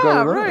 that's what was Yeah, going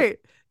on. right.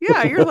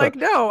 Yeah, you're like,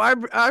 no,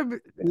 I'm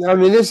I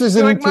mean, this is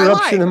an doing my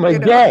interruption life, of my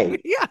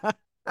day. Yeah.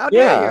 How dare you?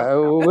 Yeah,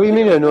 what do you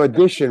mean an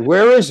audition?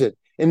 Where is it?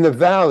 In the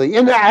valley.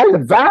 In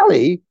the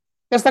valley?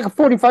 That's like a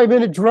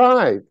 45-minute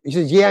drive. He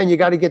says, yeah, and you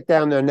got to get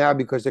down there now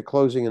because they're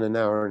closing in an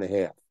hour and a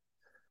half.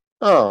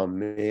 Oh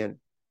man.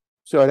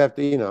 So I'd have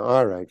to,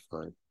 all right,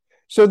 fine.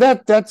 So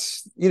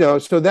that's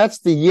the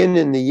yin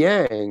and the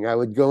yang. I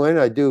would go in,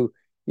 I do,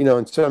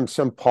 in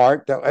some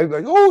part that I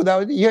go,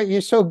 oh, yeah,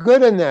 you're so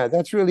good in that.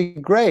 That's really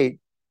great.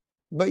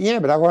 But yeah,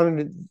 but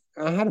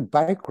I had a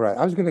bike ride.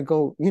 I was gonna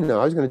go, I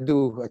was gonna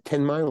do a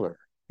 10 miler.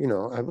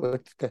 I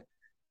looked at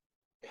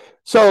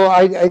so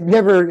it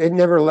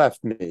never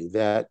left me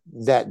that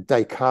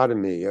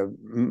dichotomy of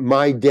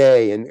my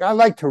day. And I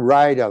like to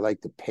write, I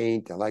like to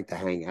paint, I like to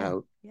hang Yeah,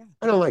 out. yeah.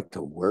 I don't like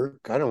to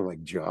work. I don't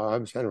like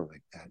jobs. I don't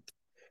like that.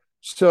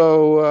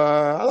 So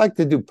I like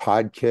to do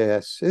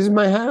podcasts. This is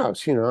my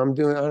house. I don't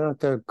have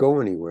to go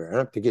anywhere. I don't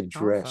have to get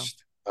Awesome.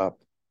 dressed up.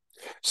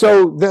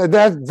 So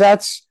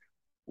that's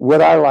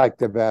what I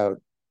liked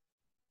about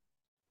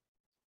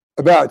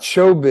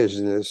show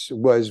business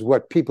was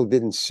what people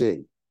didn't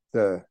see.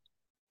 The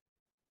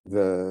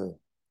the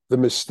the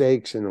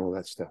mistakes and all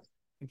that stuff.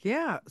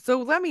 Yeah.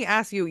 So let me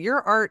ask you,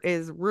 your art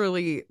is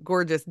really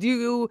gorgeous. Do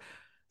you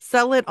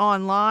sell it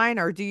online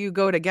or do you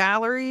go to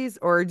galleries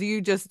or do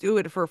you just do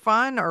it for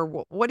fun or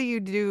what do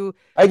you do?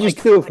 I Like,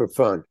 just do it for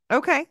fun.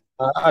 okay.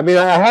 I mean,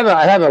 I have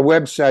a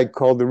website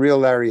called the Real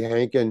Larry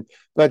Hankin,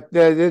 but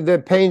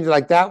the paint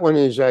like that one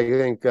is I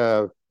think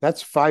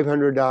that's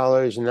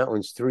 $500 and that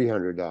one's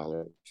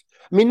 $300.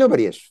 I mean,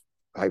 nobody has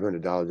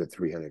 $500 or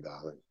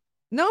 $300.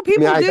 No, I mean,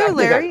 people I do, think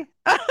Larry.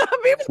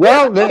 People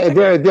well, do. Some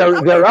they're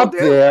people up do.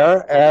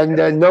 there,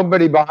 and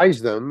nobody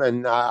buys them,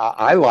 and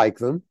I like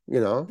them,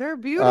 They're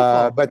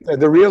beautiful. But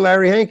the real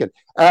Larry Hankin,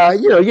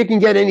 you can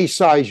get any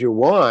size you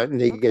want,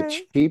 and they get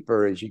Okay.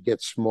 cheaper as you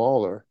get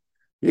smaller.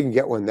 You can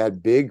get one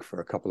that big for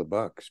a couple of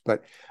bucks,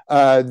 but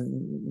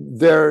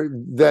they're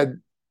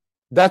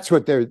that's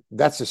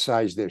the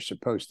size they're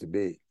supposed to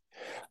be.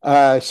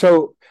 By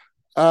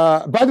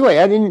the way,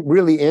 I didn't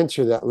really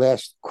answer that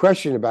last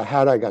question about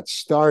how I got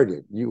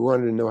started. You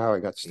wanted to know how I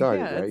got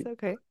started, Yeah, it's right?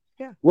 okay.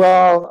 Yeah.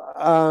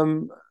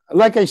 Well,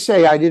 like I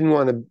say, I didn't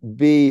want to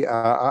be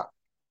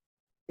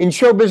in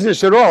show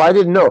business at all. I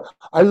didn't know.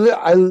 I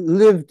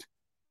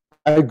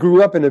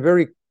grew up in a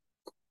very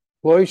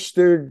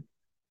cloistered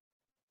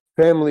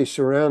family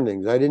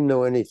surroundings. I didn't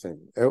know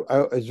anything.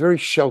 I was very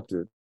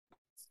sheltered.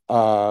 We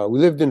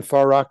lived in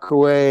Far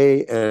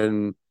Rockaway,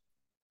 and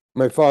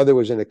my father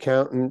was an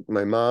accountant.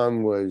 My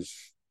mom was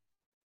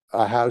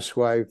a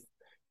housewife.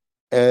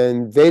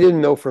 And they didn't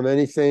know from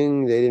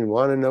anything. They didn't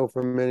want to know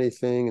from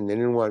anything, and they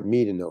didn't want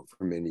me to know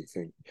from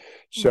anything.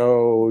 Hmm.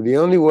 So the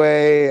only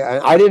way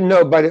I didn't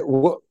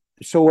know,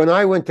 so when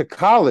I went to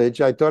college,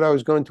 I thought I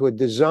was going to a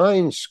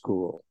design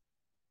school,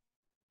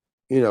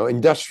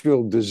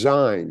 industrial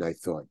design. I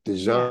thought Yeah.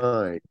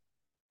 design.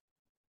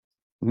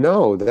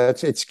 No,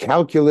 it's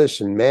calculus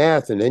and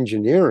math and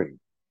engineering,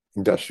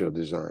 industrial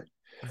design.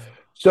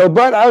 So,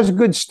 but I was a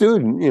good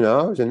student,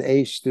 I was an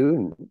A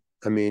student.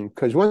 I mean,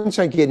 because once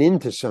I get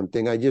into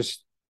something, I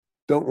just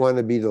don't want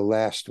to be the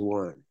last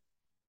one,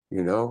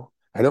 you know?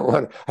 I don't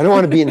want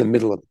to be in the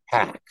middle of the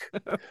pack.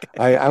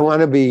 Okay. I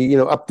want to be,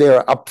 up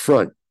there up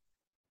front.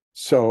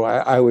 So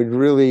I would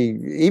really,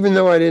 even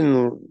though I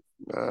didn't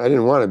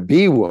want to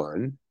be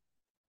one,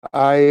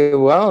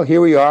 well, here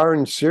we are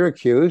in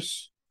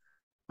Syracuse.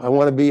 I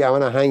want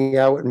to hang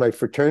out with my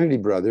fraternity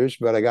brothers,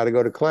 but I got to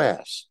go to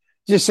class.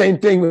 Just same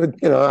thing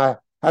with, I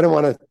don't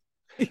want to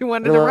You I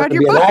wanted don't to want ride to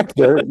your be an bike.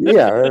 actor.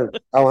 Yeah,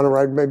 I want to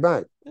ride my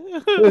bike.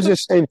 It was the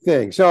same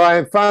thing. So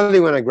I finally,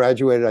 when I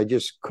graduated, I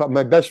just called,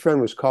 my best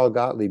friend was Carl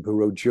Gottlieb, who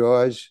wrote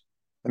Jaws.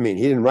 I mean,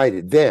 he didn't write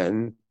it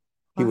then.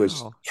 He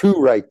was Wow. to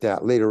write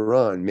that later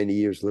on, many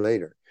years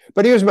later.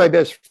 But he was my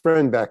best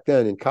friend back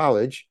then in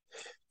college.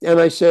 And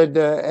I said,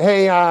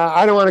 hey,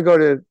 I don't want to go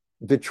to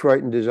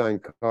Detroit and design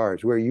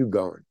cars. Where are you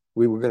going?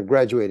 We were going to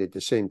graduate at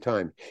the same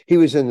time. He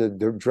was in the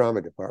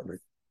drama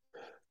department.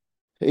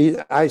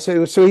 I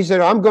said, so he said,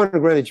 I'm going to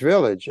Greenwich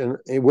Village. And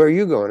where are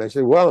you going? I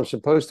said, well, I'm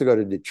supposed to go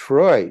to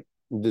Detroit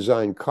and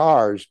design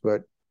cars,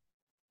 but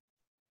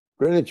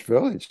Greenwich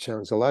Village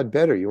sounds a lot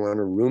better. You want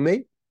a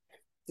roommate?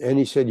 And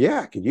he said, yeah,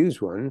 I could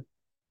use one.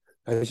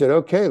 I said,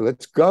 okay,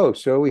 let's go.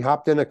 So we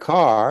hopped in a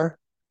car.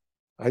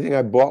 I think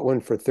I bought one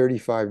for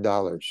 $35,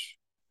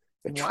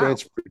 a Wow.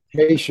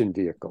 transportation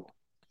vehicle.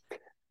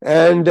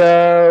 And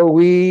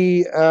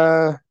we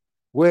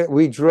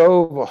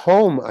drove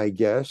home, I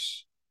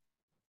guess,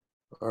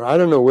 or I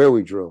don't know where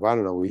we drove. I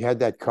don't know. We had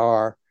that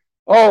car.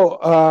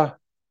 Oh,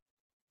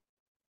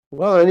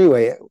 well,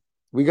 anyway,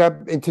 we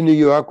got into New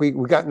York. We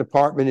got an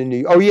apartment in New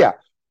York. Oh, yeah.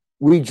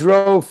 We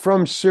drove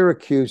from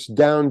Syracuse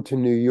down to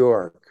New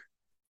York.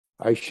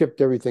 I shipped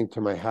everything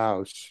to my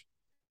house,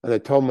 and I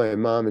told my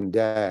mom and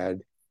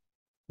dad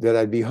that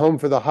I'd be home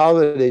for the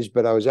holidays,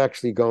 but I was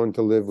actually going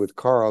to live with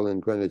Carl in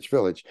Greenwich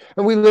Village.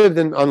 And we lived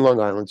on Long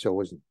Island, so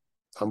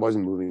I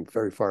wasn't moving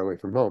very far away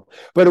from home.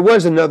 But it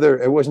was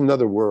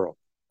another world.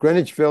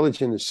 Greenwich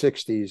Village in the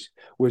 60s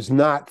was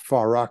not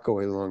Far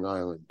Rockaway, Long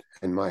Island,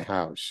 and my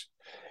house.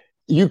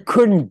 You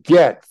couldn't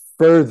get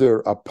further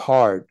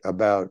apart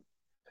about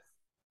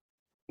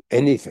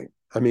anything.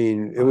 I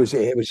mean, it was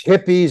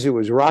hippies, it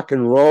was rock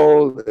and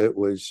roll, it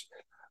was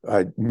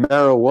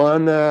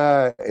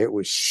marijuana, it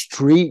was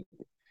street.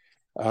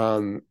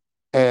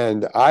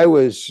 And I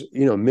was,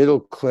 middle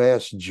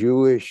class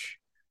Jewish,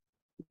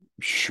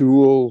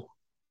 shul,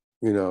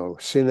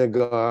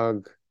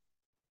 synagogue,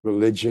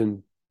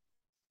 religion.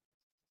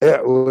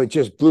 It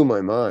just blew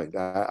my mind.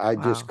 I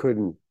just Wow.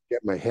 couldn't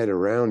get my head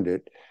around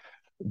it,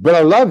 but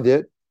I loved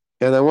it,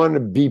 and I wanted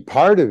to be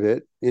part of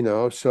it.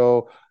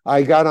 So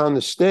I got on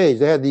the stage.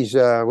 They had these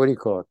what do you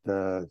call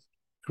it?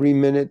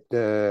 3-minute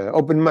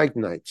open mic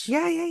nights.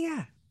 Yeah, yeah,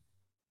 yeah.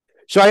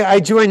 So I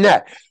joined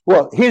that.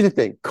 Well, here's the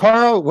thing,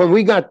 Carl. When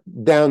we got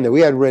down there,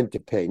 we had rent to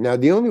pay. Now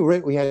the only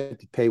rent we had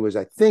to pay was,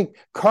 I think,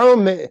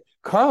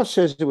 Carl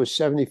says it was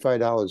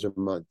 $75 a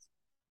month,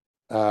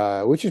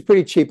 which is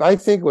pretty cheap. I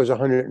think it was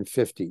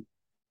 150.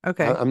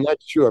 Okay. I'm not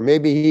sure.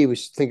 Maybe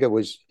think it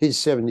was his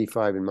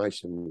 75 and my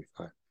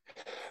 75.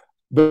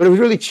 But it was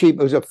really cheap.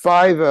 It was a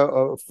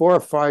 4 or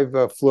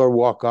 5 floor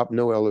walk up,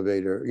 no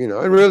elevator.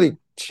 A really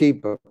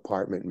cheap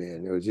apartment,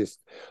 man. It was just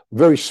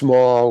very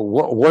small,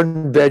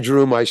 one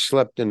bedroom. I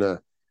slept in an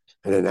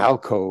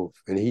alcove,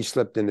 and he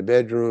slept in the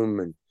bedroom,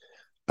 and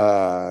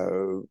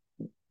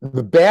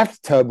the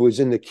bathtub was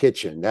in the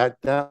kitchen. That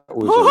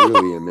was a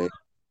really amazing.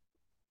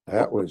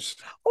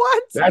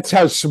 What? That's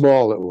how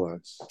small it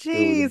was. It was a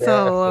Jeez,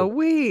 bathroom.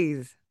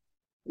 Louise.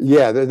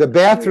 Yeah, the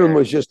bathroom Yeah.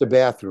 was just a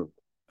bathroom.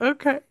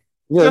 Okay.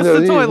 No, Just no,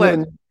 the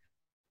toilet.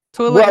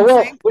 Toilet well, and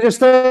well, sink. we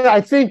just I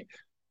think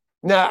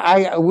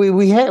now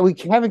we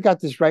haven't got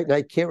this right, and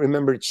I can't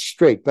remember it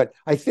straight, but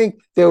I think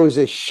there was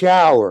a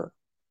shower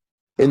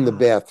in the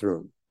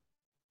bathroom,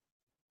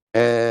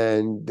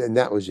 and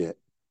that was it.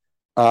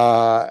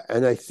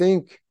 And I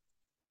think,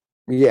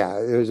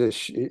 yeah, there was a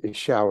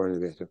shower in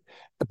the bathroom,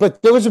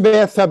 but there was a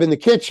bathtub in the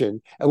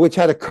kitchen, which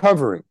had a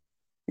covering,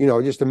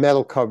 just a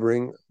metal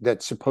covering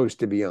that's supposed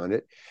to be on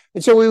it.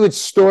 And so we would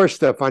store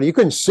stuff on it. You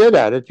couldn't sit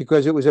at it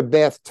because it was a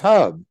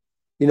bathtub,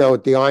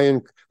 with the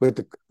iron, with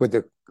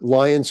the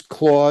lion's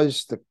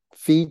claws, the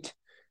feet.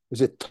 It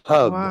was a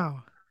tub,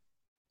 Wow.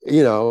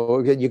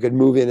 you could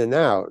move in and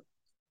out.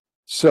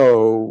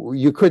 So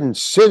you couldn't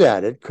sit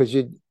at it because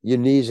your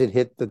knees had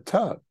hit the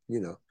tub.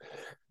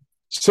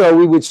 So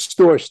we would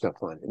store stuff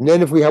on it. And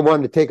then if we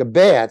wanted to take a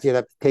bath, you'd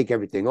have to take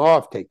everything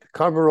off, take the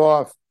cover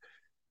off,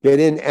 get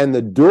in. And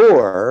the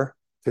door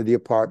to the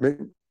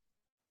apartment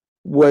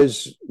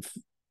was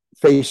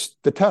faced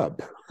the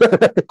tub.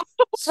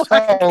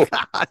 Oh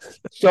my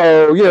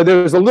so, God.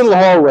 there was a little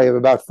hallway of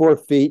about 4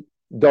 feet.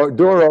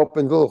 Door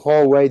opened, little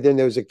hallway. Then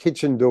there was a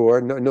kitchen door,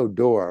 no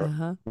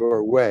Uh-huh.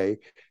 doorway,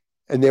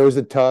 and there was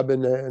a tub.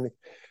 And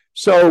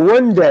so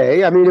one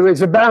day, I mean, it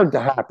was bound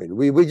to happen.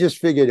 We just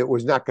figured it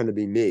was not going to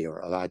be me,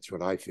 or that's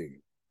what I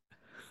figured.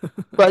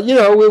 But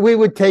we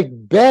would take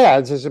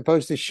baths as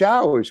opposed to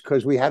showers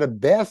because we had a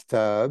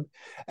bathtub,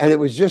 and it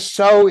was just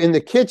so in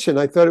the kitchen.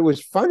 I thought it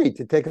was funny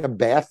to take a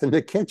bath in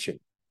the kitchen.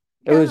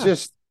 It was Yeah.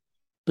 just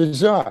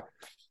bizarre.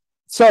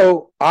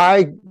 So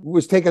I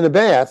was taking a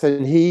bath,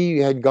 and he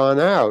had gone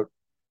out,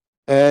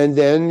 and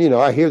then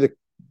I hear the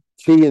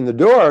key in the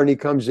door, and he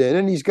comes in,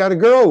 and he's got a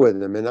girl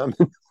with him, and I'm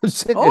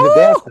sitting in the Oh,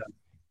 bathtub.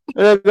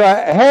 And I go,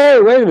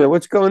 hey, wait a minute,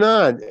 what's going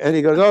on? And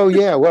he goes, oh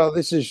yeah, well,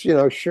 this is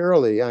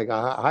Shirley. I go,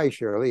 hi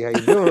Shirley, how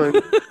you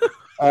doing?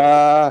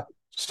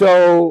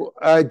 So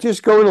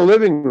just go in the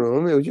living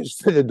room. It was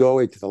just the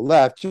doorway to the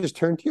left. Just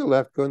turn to your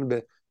left, go in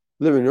the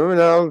living room,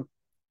 and I'll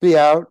be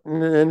out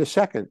in a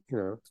second.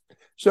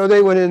 So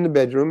they went in the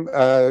bedroom,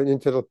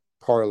 into the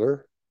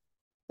parlor,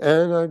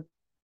 and I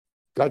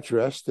got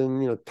dressed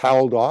and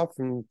toweled off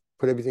and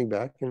put everything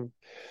back. And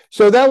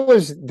so that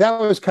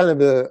was kind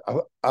of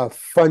a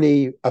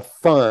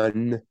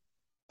fun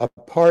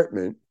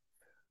apartment.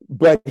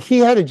 But he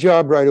had a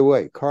job right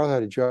away. Carl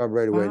had a job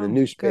right away in a wow. Good.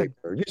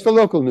 newspaper, just a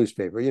local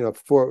newspaper,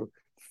 4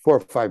 or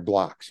 5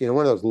 blocks,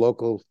 one of those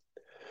local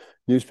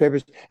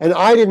newspapers. And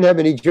I didn't have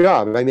any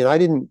job. I mean,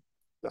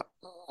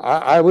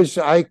 I was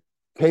bar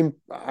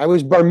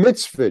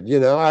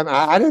mitzvahed,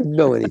 I didn't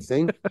know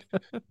anything.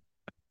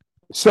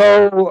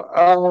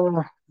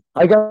 So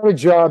I got a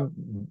job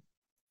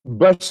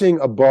bussing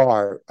a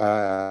bar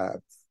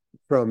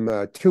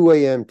from 2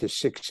 a.m. to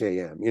 6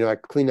 a.m. I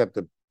clean up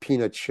the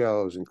peanut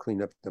shells and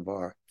clean up the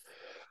bar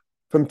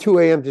from 2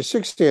 a.m. to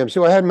 6 a.m.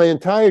 So I had my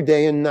entire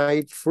day and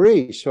night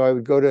free. So I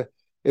would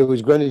it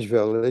was Greenwich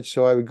Village.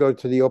 So I would go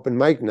to the open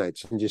mic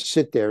nights and just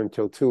sit there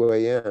until 2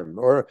 a.m.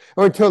 or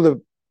until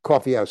the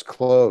coffee house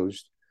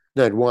closed.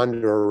 And I'd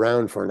wander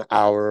around for an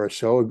hour or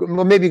so,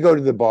 or maybe go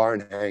to the bar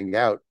and hang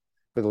out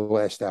for the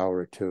last hour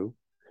or two.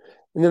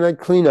 And then I'd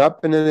clean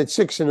up. And then at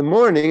 6 in the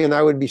morning, and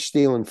I would be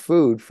stealing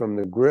food from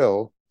the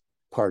grill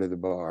part of the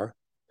bar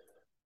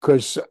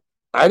because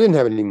I didn't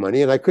have any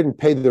money and I couldn't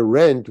pay the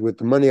rent with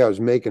the money I was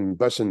making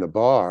bussing the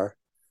bar.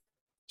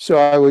 So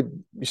I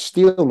would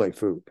steal my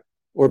food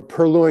or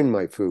purloin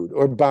my food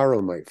or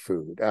borrow my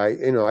food. I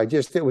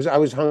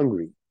was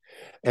hungry.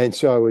 And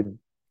so I would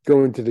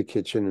go into the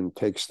kitchen and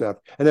take stuff.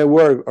 And I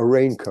wore a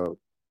raincoat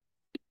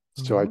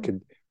so I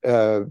could,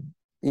 Harpo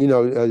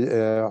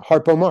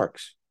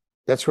Marx.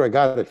 That's where I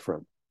got it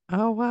from.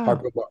 Oh, wow.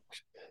 Harpo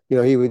Marx.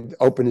 He would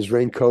open his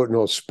raincoat and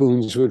all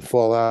spoons would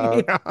fall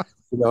out, Yeah.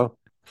 you know.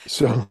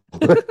 So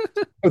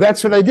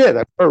that's what I did.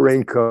 I wore a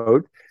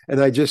raincoat and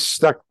I just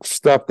stuck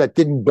stuff that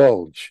didn't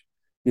bulge,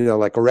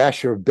 like a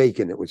rasher of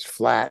bacon. It was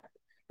flat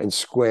and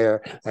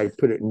square. I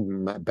put it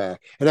in my bag.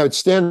 And I would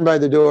stand by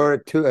the door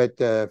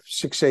at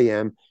 6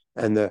 a.m.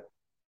 and the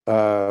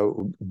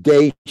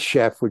day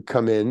chef would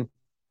come in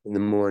the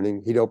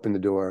morning. He'd open the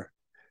door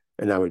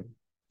and I would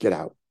get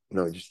out.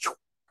 Just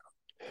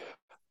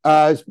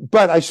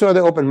but I saw the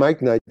open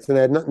mic nights and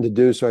I had nothing to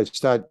do. So I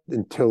started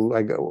until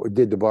I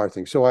did the bar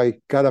thing. So I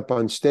got up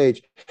on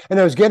stage and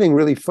I was getting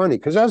really funny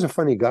because I was a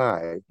funny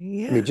guy.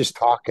 Yeah. I mean, just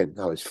talking,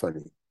 I was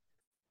funny.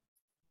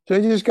 So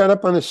I just got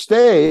up on the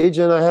stage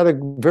and I had a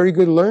very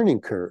good learning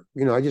curve.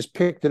 I just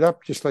picked it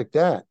up just like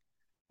that.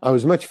 I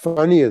was much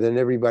funnier than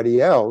everybody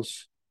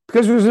else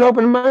because it was an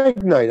open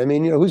mic night. I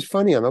mean, who's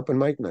funny on open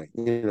mic night?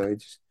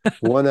 It's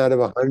one out of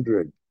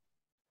 100,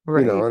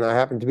 Right. and I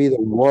happened to be the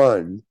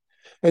one.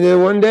 And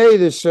then one day,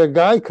 this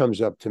guy comes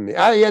up to me.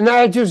 I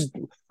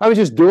was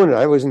just doing it.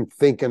 I wasn't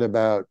thinking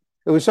about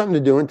it. Was something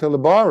to do until the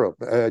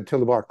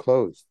bar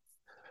closed.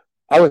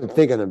 I wasn't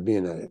thinking of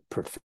being a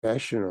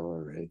professional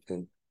or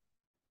anything.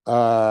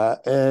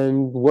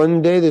 And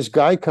one day, this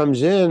guy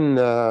comes in.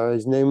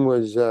 His name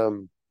was I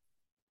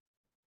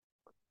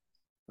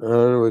don't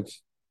know.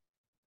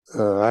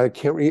 I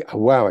can't.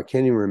 I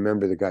can't even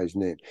remember the guy's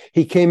name.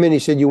 He came in. He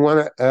said, "You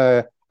want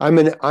to?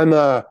 I'm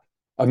a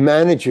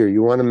manager.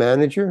 You want a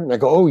manager?" And I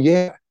go, "Oh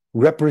yeah,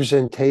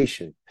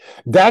 representation."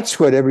 That's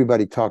what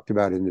everybody talked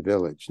about in the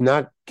village,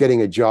 not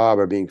getting a job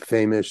or being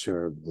famous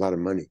or a lot of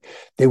money.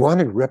 They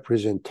wanted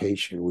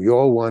representation. We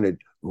all wanted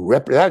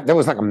that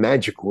was like a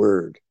magic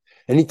word.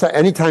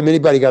 Anytime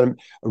anybody got a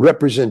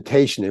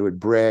representation, they would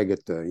brag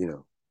at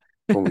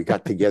when we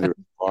got together at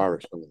the bar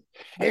or something.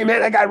 Hey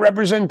man, I got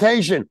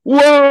representation.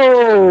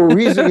 Whoa!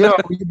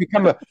 You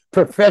become a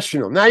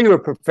professional. Now you're a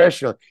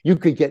professional. You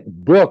could get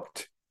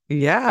booked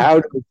Yeah.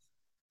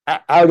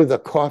 out of the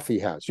coffee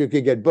house. You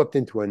could get booked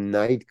into a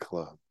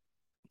nightclub.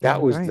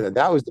 That was Right.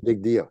 that was the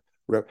big deal.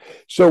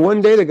 So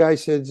one day the guy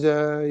said,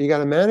 "You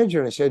got a manager?"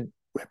 And I said,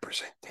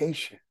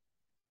 "Representation."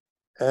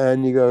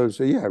 And he goes,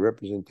 "So yeah,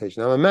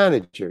 representation. I'm a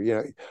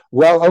manager.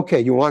 Well,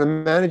 okay. You want a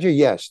manager?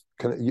 Yes.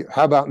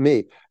 How about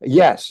me?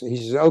 Yes." He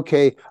says,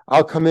 "Okay,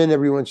 I'll come in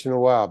every once in a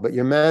while, but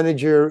your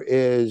manager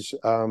is,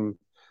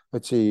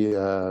 let's see.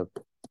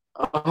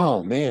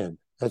 Oh man,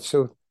 that's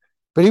so."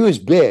 But he was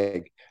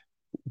big.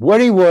 What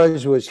he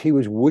was he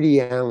was Woody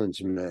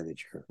Allen's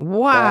manager. That's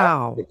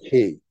Wow. the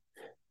key.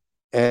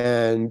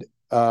 And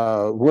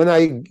when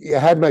I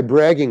had my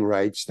bragging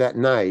rights that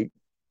night,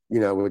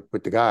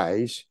 with the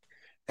guys.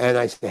 And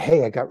I said,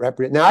 "Hey, I got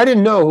represented." Now, I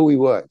didn't know who he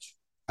was.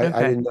 I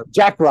Okay. didn't know.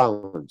 Jack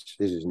Rollins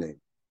is his name.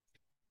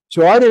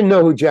 So I didn't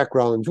know who Jack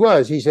Rollins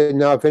was. He said,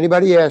 "Now, if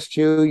anybody asks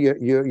you,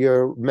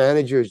 your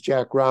manager is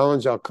Jack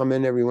Rollins. I'll come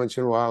in every once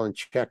in a while and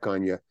check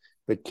on you,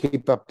 but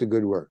keep up the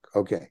good work."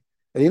 Okay.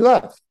 And he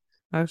left.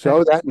 Okay.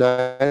 So that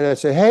night I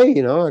said, "Hey,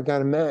 I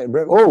got a man."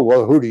 "Oh,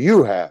 well, who do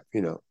you have?"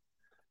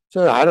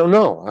 So I don't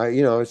know.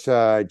 It's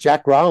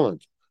Jack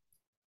Rollins.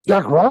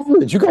 "Jack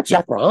Rollins? You got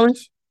Jack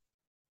Rollins?"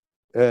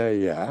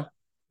 Yeah.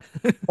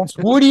 That's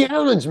Woody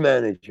Allen's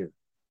manager.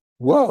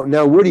 Whoa.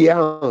 Now, Woody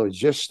Allen was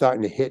just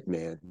starting to hit,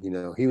 man.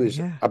 He was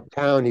Yeah.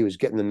 uptown. He was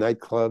getting the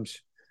nightclubs.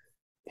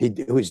 He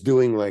was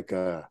doing like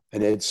an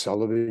Ed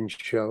Sullivan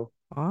show.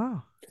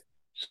 Wow.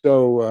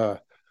 So,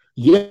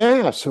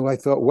 yeah. So I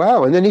thought,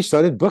 wow. And then he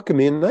started booking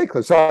me in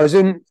nightclubs. So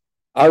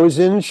I was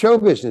in show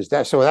business.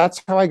 That's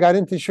how I got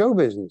into show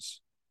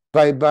business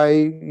by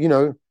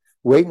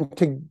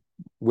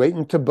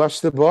waiting to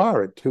bust the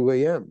bar at 2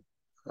 a.m.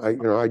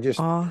 I just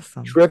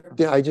Awesome. tripped.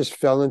 I just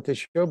fell into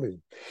show business.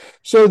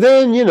 So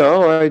then,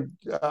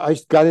 I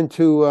got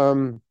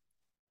into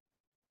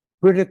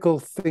critical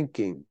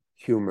thinking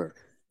humor.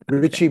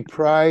 Richie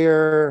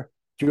Pryor,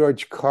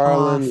 George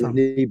Carlin, Awesome.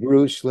 Lenny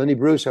Bruce. Lenny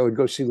Bruce, I would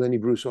go see Lenny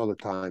Bruce all the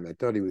time. I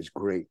thought he was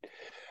great.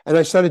 And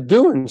I started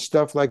doing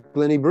stuff like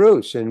Lenny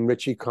Bruce and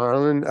Richie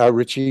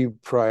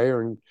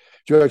Pryor and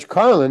George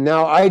Carlin.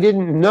 Now, I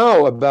didn't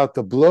know about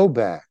the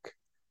blowback.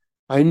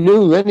 I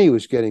knew Lenny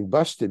was getting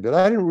busted, but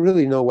I didn't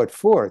really know what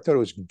for. I thought it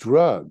was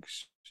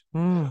drugs.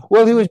 Mm.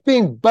 Well, he was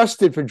being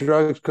busted for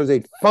drugs because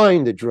they'd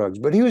find the drugs,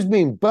 but he was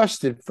being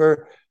busted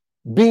for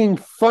being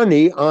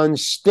funny on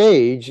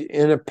stage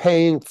in a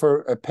paying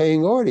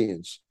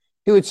audience.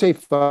 He would say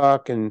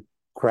fuck and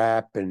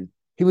crap, and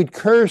he would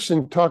curse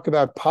and talk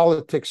about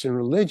politics and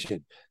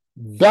religion.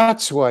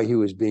 That's why he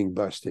was being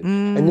busted.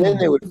 And then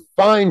they Mm. would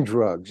find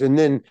drugs. And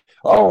then,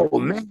 oh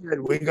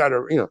man, we got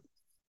to,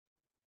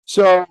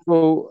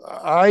 So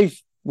I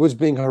was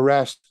being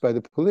harassed by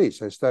the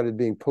police. I started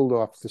being pulled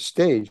off the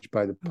stage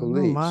by the Oh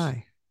police.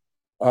 my.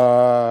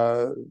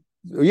 Uh,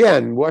 yeah,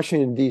 in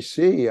Washington,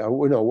 D.C.,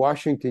 no,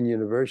 Washington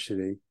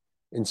University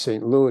in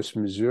St. Louis,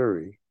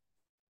 Missouri,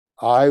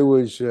 I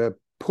was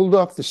pulled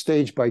off the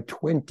stage by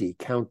 20,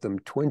 count them,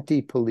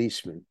 20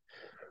 policemen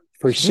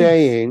for Jeez.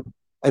 saying,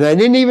 and I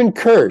didn't even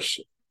curse.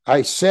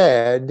 I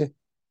said,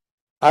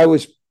 I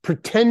was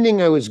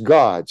pretending I was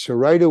God. So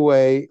right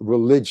away,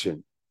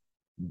 religion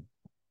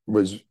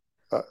was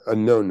a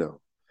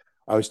no-no.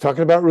 I was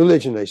talking about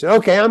religion. I said,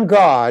 okay, I'm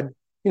God,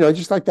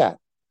 just like that.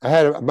 I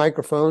had a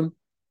microphone,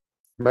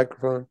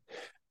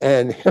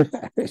 and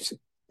here's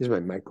my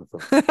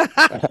microphone.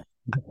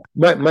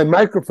 My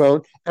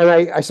microphone, and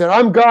I said,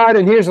 I'm God,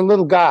 and here's a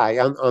little guy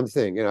on the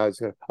thing. I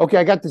said, okay,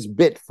 I got this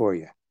bit for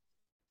you.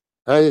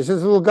 There's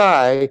this little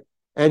guy,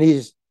 and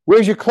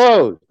where's your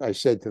clothes? I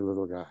said to the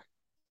little guy,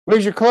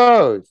 where's your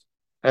clothes?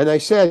 And I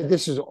said,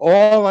 this is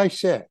all I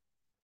said.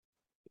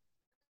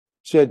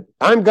 Said,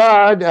 I'm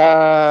God.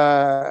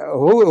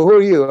 Who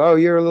are you? Oh,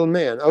 you're a little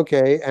man.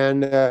 Okay.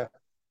 And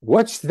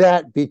what's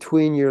that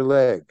between your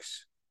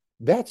legs?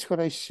 That's what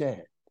I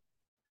said.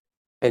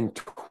 And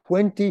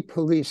 20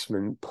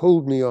 policemen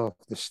pulled me off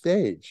the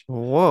stage.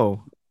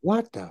 Whoa.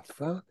 What the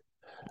fuck?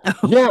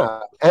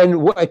 Yeah.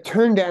 And it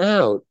turned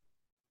out,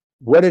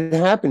 what had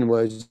happened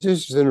was,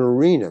 this is an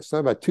arena. It's not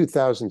about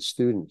 2,000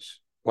 students,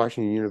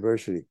 Washington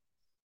University.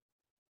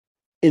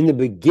 In the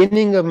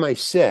beginning of my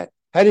set,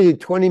 I had to do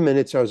 20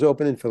 minutes. I was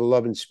opening for the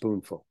Love and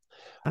Spoonful.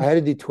 I had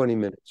to do 20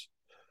 minutes.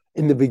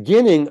 In the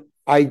beginning,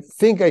 I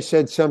think I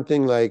said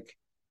something like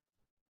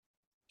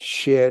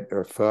shit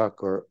or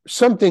fuck or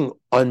something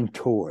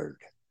untoward.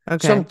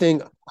 Okay.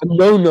 Something, a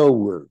no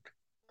word.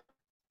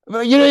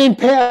 But, in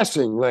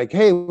passing, like,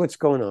 hey, what's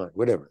going on?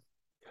 Whatever.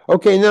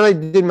 Okay, and then I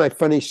did my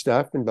funny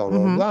stuff and blah,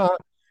 blah, blah.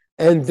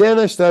 And then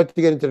I started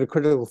to get into the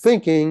critical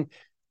thinking,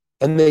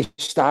 and they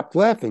stopped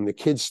laughing. The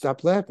kids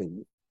stopped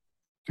laughing.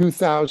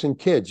 2,000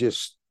 kids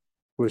just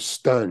were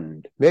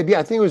stunned. Maybe,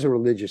 I think it was a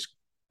religious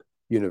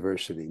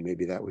university.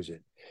 Maybe that was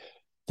it.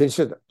 They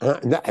said,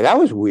 that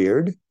was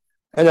weird.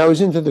 And I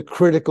was into the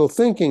critical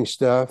thinking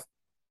stuff.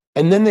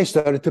 And then they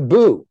started to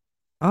boo.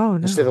 Oh, no.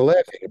 Instead of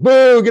laughing.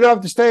 Boo, get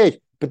off the stage.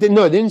 But they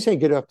didn't say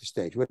get off the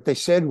stage. What they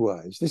said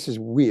was, this is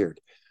weird.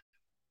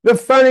 The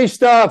funny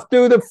stuff,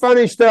 do the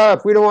funny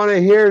stuff. We don't want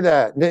to hear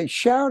that. And they're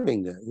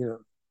shouting that,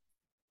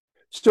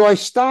 So I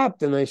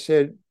stopped and I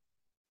said,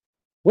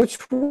 what's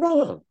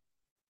wrong?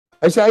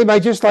 I said,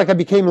 I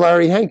became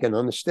Larry Hankin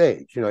on the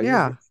stage.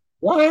 Yeah.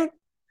 What?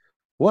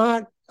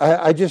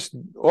 I just,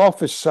 all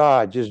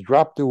facade just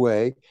dropped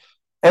away.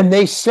 And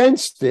they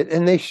sensed it,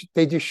 and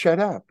they just shut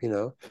up,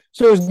 So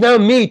it was now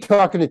me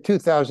talking to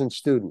 2,000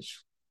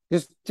 students,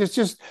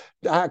 just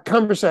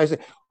conversing.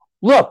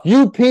 Look,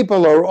 you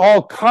people are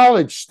all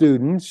college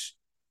students.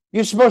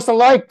 You're supposed to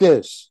like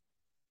this.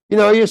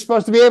 You're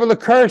supposed to be able to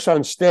curse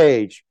on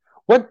stage.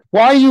 Why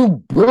are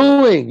you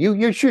booing?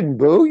 You shouldn't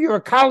boo. You're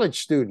a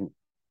college student,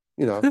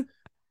 And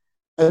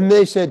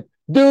they said,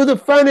 do the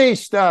funny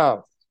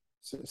stuff.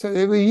 So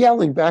they were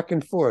yelling back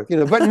and forth,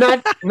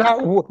 but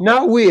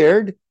not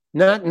weird.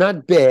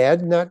 Not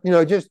bad,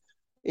 just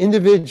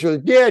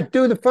individual. Yeah,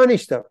 do the funny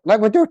stuff. Like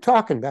what they're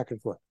talking back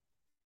and forth.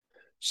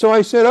 So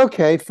I said,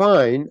 okay,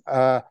 fine.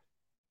 And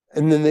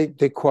then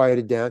they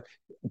quieted down.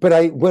 But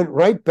I went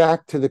right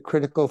back to the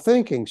critical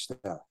thinking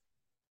stuff.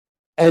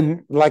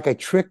 And like I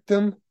tricked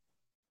them.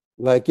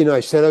 Like, I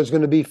said I was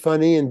going to be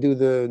funny and do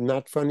the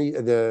not funny,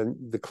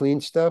 the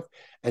clean stuff.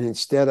 And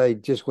instead I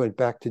just went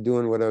back to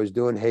doing what I was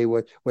doing. Hey,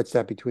 what's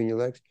that between your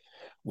legs?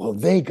 Well,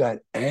 they got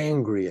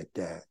angry at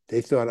that.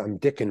 They thought I'm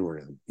dicking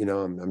with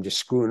them. I'm just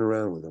screwing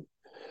around with them.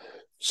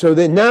 So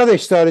now they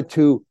started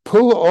to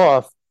pull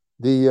off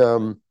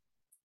the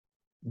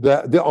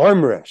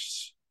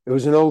armrests. It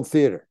was an old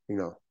theater,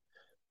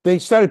 They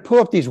started to pull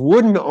up these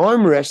wooden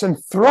armrests and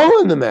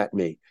throwing them at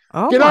me.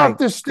 Oh, get off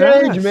the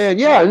stage, man.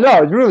 Yeah,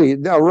 no, really,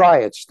 a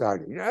riot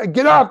started.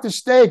 Get off the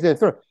stage. And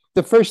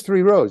the first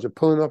 3 rows are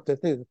pulling up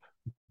that thing.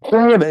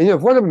 And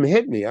if one of them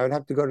hit me, I would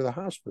have to go to the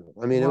hospital.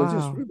 I mean, It was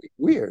just really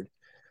weird.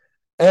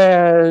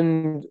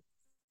 And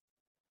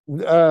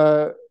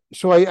so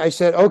I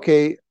said,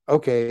 okay,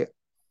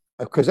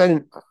 because I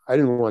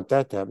didn't want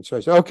that to happen. So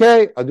I said,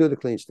 okay, I'll do the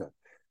clean stuff.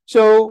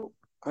 So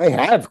I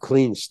have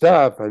clean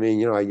stuff. I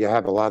mean, you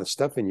have a lot of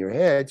stuff in your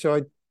head. So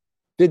I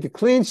did the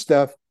clean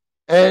stuff,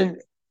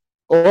 and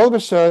all of a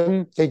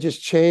sudden they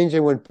just changed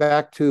and went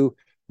back to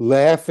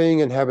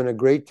laughing and having a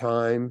great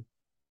time.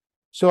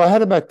 So I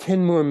had about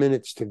 10 more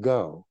minutes to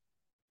go,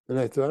 and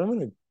I thought, I'm going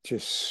to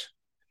just.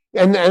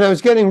 And I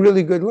was getting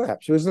really good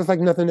laughs. It was like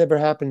nothing ever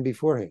happened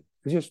beforehand.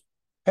 It was just,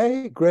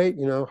 hey, great,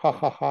 ha,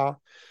 ha, ha.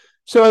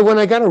 So when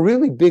I got a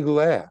really big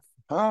laugh,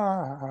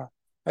 I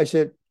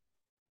said,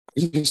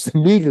 he just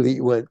immediately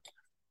went,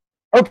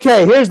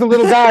 okay, here's the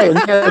little guy.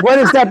 And what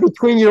is that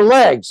between your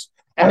legs?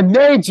 And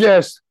they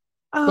just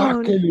Oh,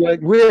 fucking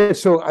like weird.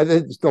 So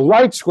the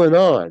lights went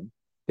on.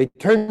 They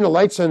turned the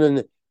lights on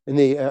in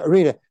the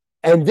arena,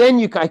 and then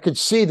I could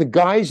see the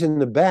guys in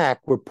the back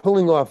were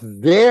pulling off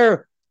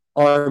their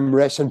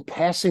armrests and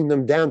passing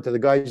them down to the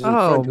guys in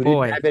oh front who didn't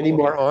boy. have any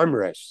more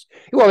armrests.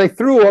 Well, they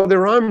threw all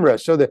their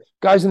armrests, so the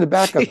guys in the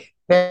back are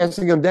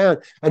passing them down,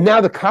 and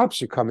now the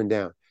cops are coming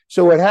down.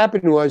 So what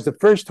happened was the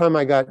first time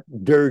I got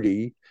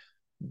dirty,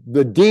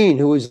 the dean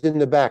who was in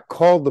the back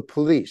called the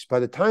police. By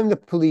the time the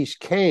police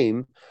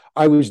came,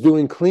 I was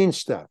doing clean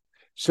stuff.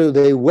 So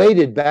they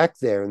waited back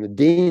there, and the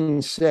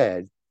dean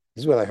said,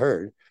 this is what I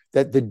heard,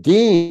 that the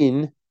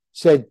dean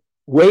said,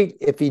 wait,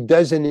 if he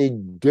does any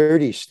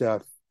dirty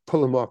stuff,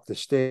 pull him off the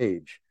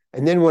stage.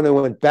 And then when I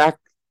went back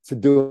to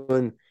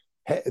doing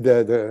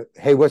the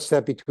hey, what's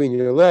that between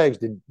your legs?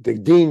 The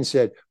dean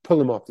said, pull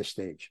him off the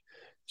stage.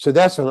 So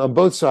that's on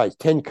both sides.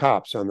 10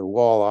 cops on the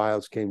wall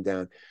aisles came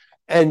down,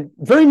 and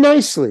very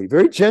nicely,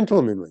 very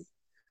gentlemanly,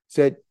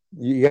 said,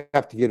 you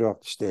have to get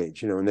off the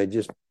stage, and they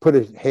just put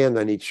a hand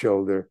on each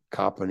shoulder,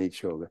 cop on each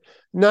shoulder.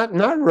 Not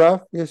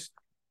rough, just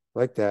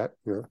like that,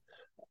 you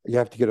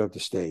have to get off the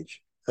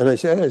stage. And I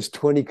said, there's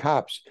 20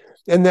 cops.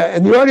 And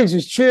the audience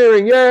is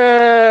cheering,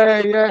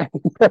 yay, yay.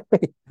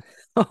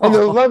 And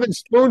the Lovin'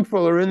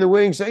 Spoonful are in the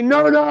wings saying,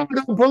 no, don't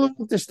pull him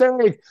off the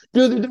stage.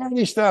 Do the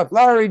dirty stuff.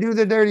 Larry, do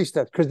the dirty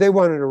stuff. Because they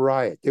wanted a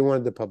riot. They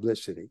wanted the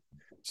publicity.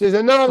 She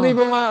said, no, leave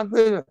him out.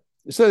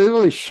 So they're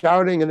really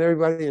shouting and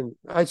everybody.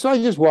 So I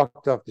just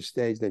walked off the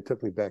stage. They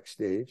took me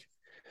backstage.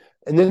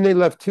 And then they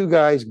left two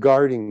guys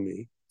guarding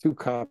me, two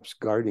cops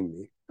guarding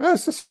me.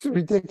 That's just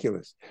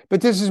ridiculous.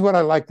 But this is what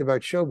I liked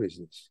about show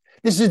business.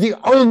 This is the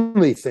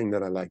only thing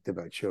that I liked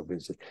about show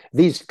business.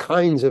 These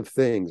kinds of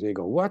things. And you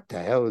go, what the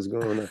hell is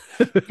going on?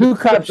 Two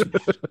cops.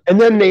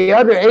 And then the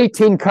other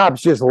 18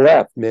 cops just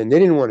left, man. They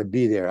didn't want to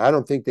be there. I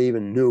don't think they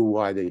even knew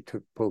why they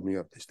pulled me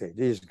up the stage.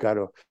 They just got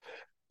off.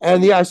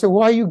 And I said,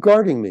 why are you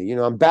guarding me?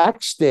 I'm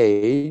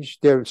backstage.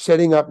 They're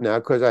setting up now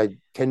because I had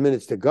 10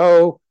 minutes to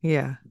go.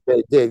 Yeah.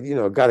 They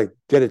got to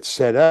get it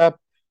set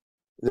up.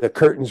 The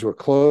curtains were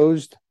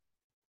closed.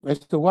 I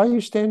said, why are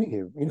you standing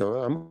here?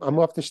 I'm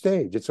off the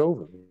stage. It's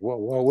over. Well,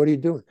 what are you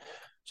doing?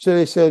 So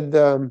they said,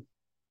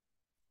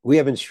 we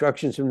have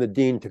instructions from the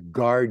dean to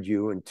guard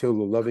you until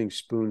the Loving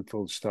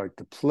Spoonfuls start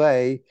to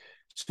play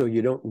so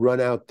you don't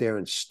run out there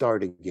and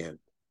start again.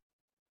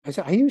 I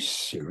said, are you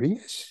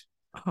serious?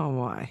 Oh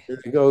my.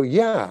 They go,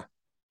 yeah,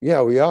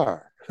 we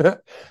are.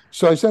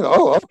 So I said,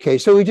 oh, okay.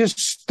 So we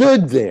just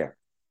stood there,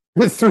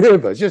 the three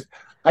of us.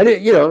 I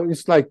didn't,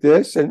 it's like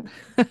this, and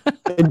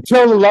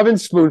until the Lovin'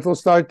 Spoonful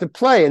started to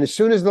play. And as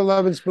soon as the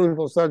Lovin'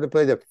 Spoonful started to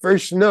play the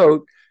first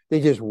note, they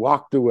just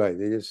walked away.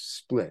 They just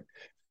split.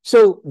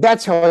 So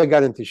that's how I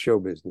got into show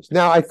business.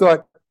 Now I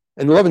thought,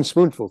 and the Lovin'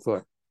 Spoonful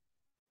thought,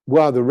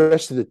 wow, the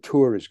rest of the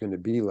tour is going to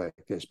be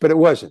like this. But it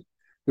wasn't.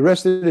 The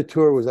rest of the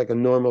tour was like a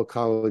normal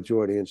college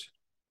audience,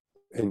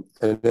 and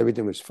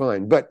everything was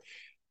fine. But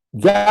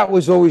that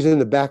was always in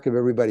the back of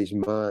everybody's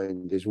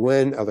mind, is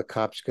when are the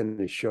cops going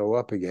to show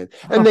up again?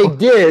 And they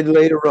did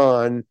later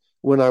on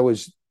when I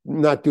was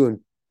not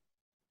doing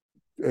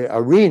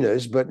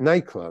arenas, but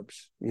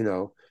nightclubs.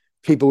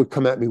 People would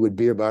come at me with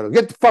beer bottles.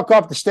 Get the fuck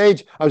off the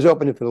stage. I was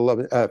opening for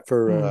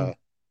the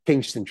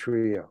Kingston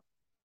Trio.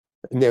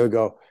 And they would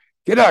go,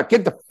 get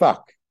the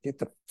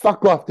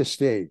fuck off the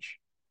stage,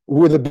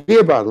 with a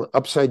beer bottle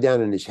upside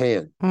down in his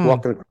hand,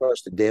 walking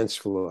across the dance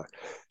floor.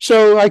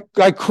 So I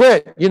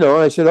quit,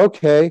 I said,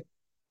 okay,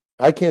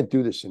 I can't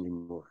do this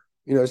anymore.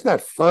 It's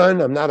not fun.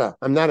 I'm not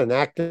an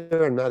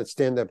actor. I'm not a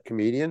stand-up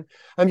comedian.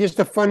 I'm just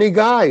a funny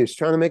guy who's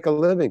trying to make a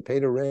living, pay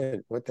the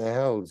rent. What the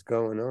hell is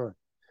going on?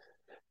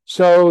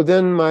 So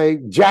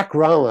then Jack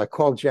Rowland, I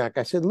called Jack.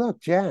 I said,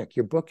 look, Jack,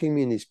 you're booking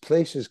me in these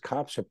places.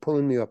 Cops are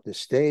pulling me off the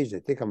stage. They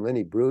think I'm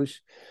Lenny Bruce.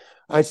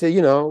 I said,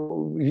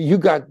 you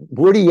got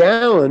Woody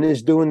Allen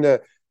is doing the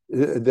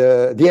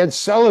Ed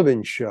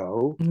Sullivan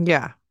show.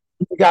 Yeah.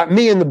 You got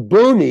me in the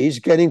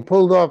boonies getting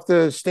pulled off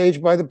the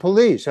stage by the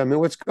police. I mean,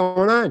 what's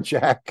going on,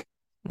 Jack?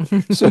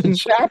 So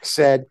Jack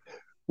said,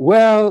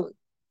 well,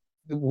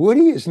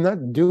 Woody is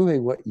not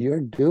doing what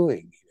you're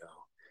doing.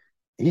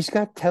 He's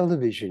got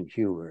television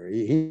humor.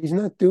 He's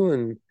not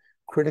doing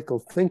critical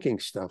thinking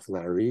stuff,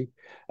 Larry.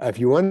 If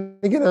you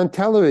want to get on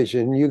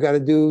television, you got to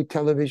do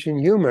television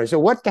humor. So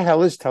what the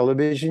hell is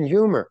television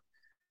humor?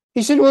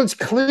 He said, well, it's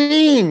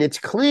clean. It's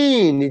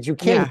clean. You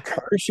can't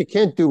curse. You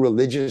can't do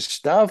religious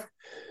stuff.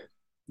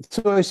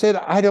 So I said,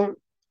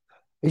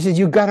 he said,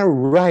 you got to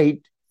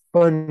write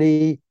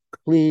funny,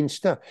 clean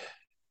stuff.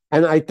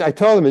 And I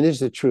told him, and this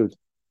is the truth,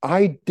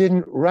 I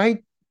don't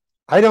write.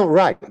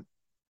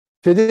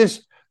 To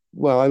this,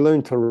 well, I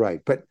learned to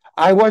write, but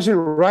I wasn't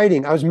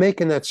writing. I was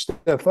making that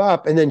stuff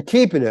up and then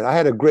keeping it. I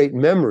had a great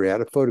memory. I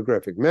had a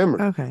photographic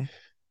memory. Okay.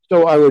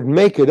 So I would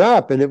make it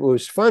up, and if it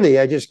was funny,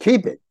 I just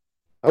keep it.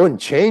 I wouldn't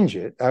change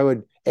it. I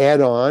would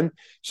add on.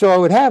 So I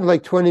would have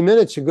like 20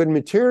 minutes of good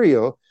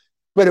material,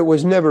 but it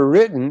was never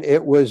written.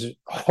 It was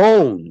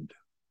honed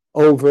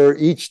over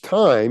each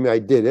time I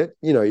did it.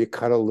 You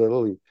cut a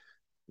little.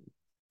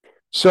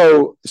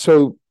 So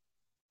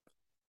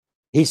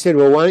he said,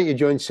 well, why don't you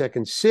join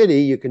Second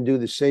City? You can do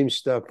the same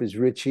stuff as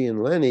Richie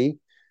and Lenny,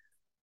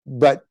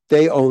 but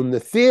they own the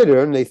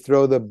theater and they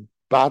throw the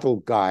bottle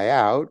guy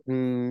out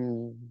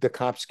and the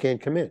cops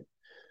can't come in.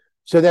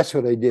 So that's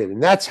what I did.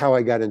 And that's how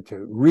I got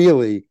into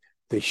really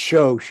the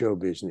show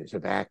business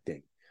of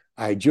acting.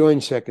 I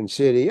joined Second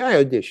City.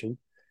 I auditioned,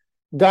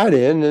 got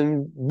in,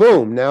 and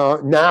boom,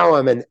 now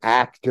I'm an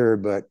actor.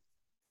 But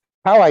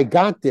how I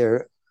got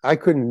there, I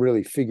couldn't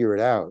really figure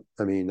it out.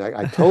 I mean,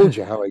 I told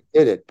you how I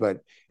did it,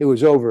 but it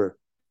was over,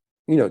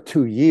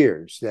 2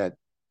 years that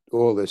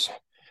all this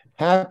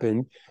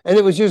happened. And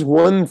it was just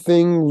one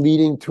thing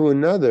leading to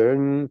another.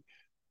 And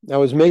I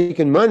was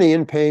making money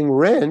and paying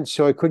rent,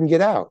 so I couldn't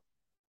get out.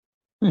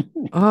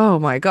 Oh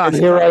my And gosh.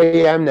 here I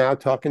am now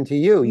talking to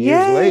you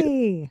years later,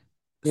 Yay.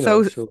 you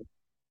know, So so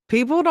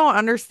people don't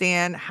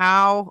understand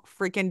how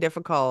freaking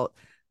difficult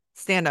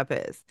stand up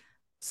is.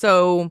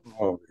 So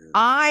oh man.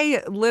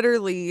 I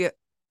literally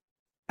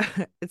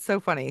it's so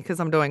funny because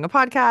I'm doing a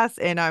podcast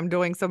and I'm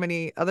doing so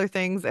many other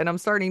things and I'm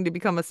starting to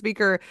become a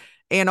speaker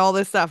and all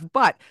this stuff.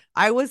 But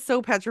I was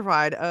so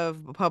petrified of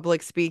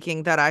public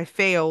speaking that I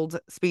failed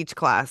speech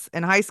class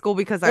in high school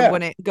because I Yeah.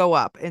 wouldn't go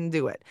up and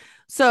do it.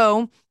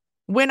 So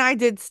when I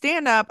did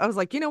stand up, I was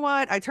like, you know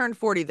what? I turned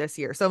 40 this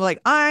year. So I'm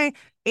like, I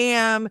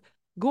am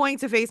going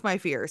to face my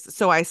fears.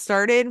 So I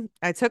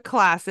took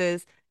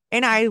classes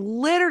and I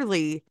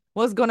literally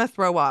was gonna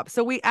throw up.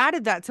 So we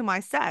added that to my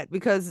set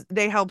because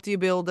they helped you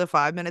build a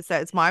 5 minute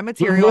set. It's my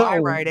material. I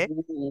No, write it.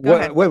 Go wait,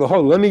 ahead. wait, hold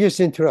on. Let me just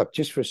interrupt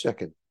just for a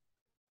second.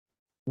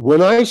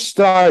 When I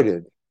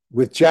started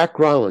with Jack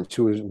Rollins,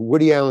 who was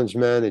Woody Allen's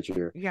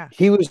manager, Yeah.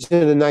 he was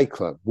in a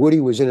nightclub. Woody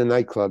was in a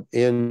nightclub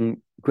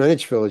in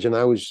Greenwich Village, and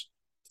I was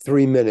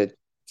 3 minute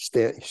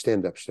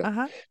stand up stuff.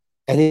 Uh-huh.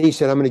 And he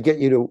said, I'm going to get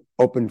you to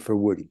open for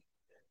Woody.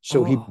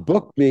 So he Oh,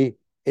 booked me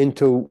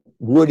into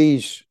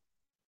Woody's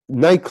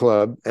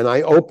nightclub, and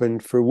I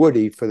opened for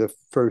Woody for the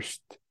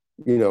first,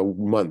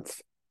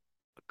 month.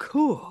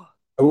 cool.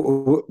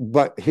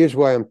 But here's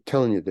why I'm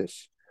telling you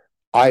this.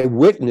 I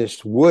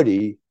witnessed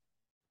Woody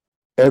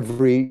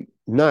every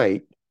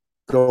night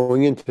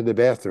going into the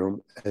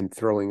bathroom and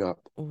throwing up.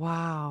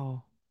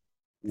 Wow.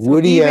 So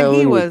Woody even he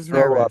Allen would was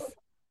throw up. nervous.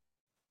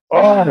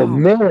 Oh Wow.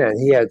 man,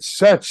 he had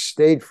such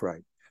stage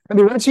fright. I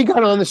mean, once he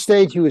got on the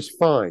stage, he was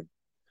fine,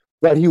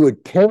 but he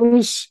would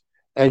pace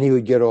and he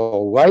would get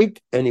all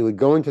white and he would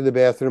go into the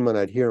bathroom and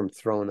I'd hear him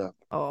throwing up.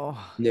 Oh,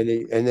 And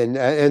then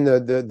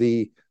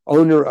the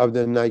owner of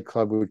the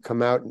nightclub would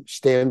come out and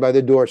stand by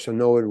the door so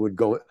no one would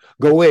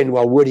go in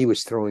while Woody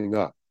was throwing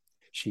up.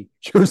 She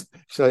was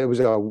so it was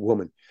a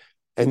woman,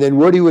 and then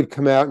Woody would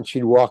come out and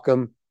she'd walk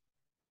him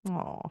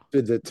oh.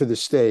 to the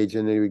stage,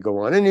 and then he would go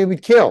on and he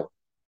would kill.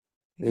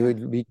 It Yeah.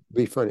 would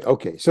be funny.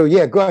 Okay, so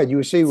yeah, go ahead. You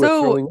were saying you were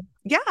So, throwing.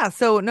 yeah,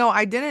 so no,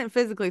 I didn't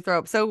physically throw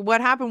up. So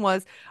what happened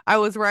was I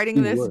was writing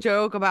You this were.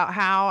 joke about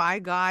how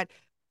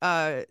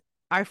uh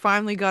I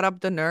finally got up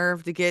the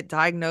nerve to get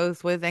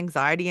diagnosed with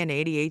anxiety and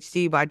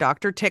ADHD by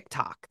Dr.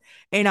 TikTok.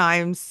 And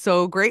I'm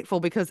so grateful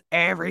because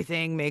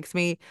everything makes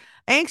me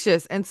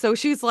anxious. And so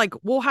she's like,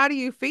 "Well, how do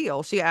you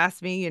feel?" She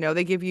asked me,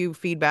 they give you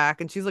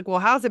feedback and she's like, "Well,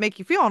 how does it make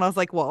you feel?" And I was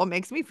like, "Well, it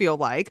makes me feel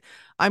like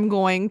I'm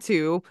going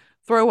to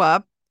throw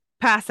up,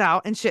 pass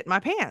out and shit my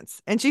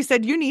pants." And she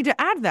said, "You need to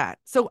add that."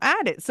 So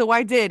add it. So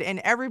I did. And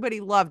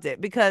everybody loved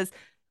it because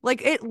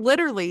like it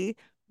literally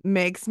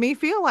makes me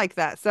feel like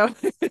that. So,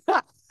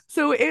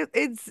 so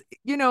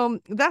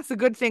that's a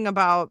good thing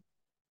about,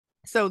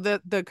 so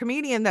the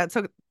comedian that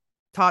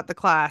taught the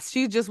class.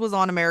 She just was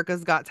on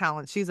America's Got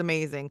Talent. She's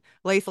amazing.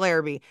 Lace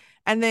Larrabee.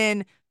 And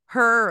then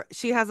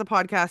she has a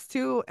podcast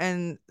too,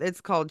 and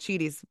it's called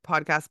Cheaty's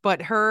podcast.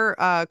 But her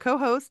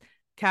co-host,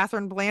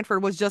 Catherine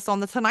Blanford, was just on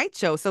the Tonight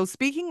Show. So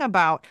speaking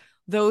about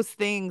those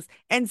things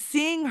and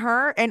seeing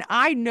her, and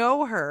I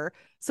know her.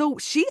 So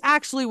she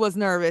actually was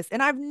nervous,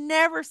 and I've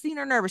never seen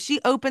her nervous. She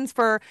opens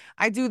for,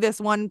 I do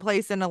this one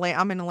place in Atlanta.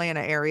 I'm in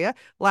Atlanta area,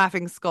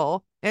 Laughing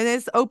Skull. And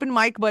it's open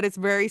mic, but it's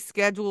very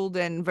scheduled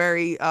and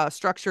very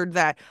structured,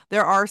 that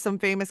there are some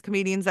famous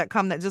comedians that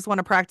come that just want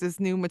to practice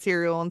new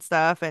material and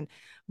stuff.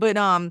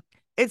 But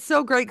it's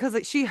so great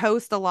because she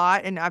hosts a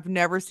lot and I've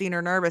never seen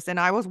her nervous. And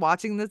I was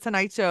watching the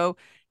Tonight Show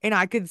and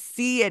I could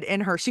see it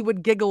in her. She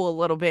would giggle a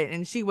little bit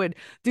and she would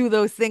do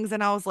those things.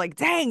 And I was like,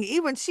 dang,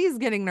 even she's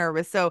getting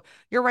nervous. So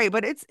you're right.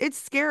 But it's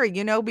scary,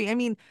 I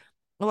mean,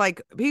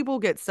 like people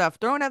get stuff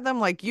thrown at them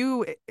like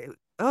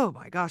oh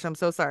my gosh, I'm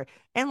so sorry.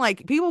 And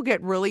like people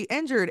get really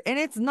injured and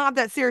it's not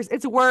that serious.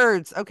 It's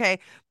words, okay?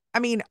 I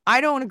mean,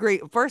 I don't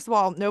agree. First of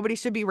all, nobody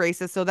should be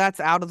racist, so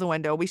that's out of the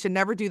window. We should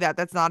never do that.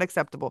 That's not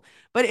acceptable.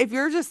 But if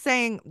you're just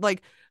saying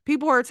like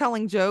people are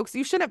telling jokes,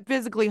 you shouldn't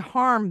physically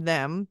harm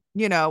them,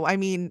 I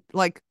mean,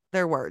 like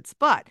their words.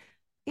 But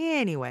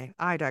anyway,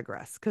 I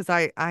digress because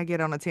I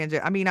get on a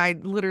tangent. I mean, I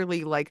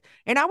literally like,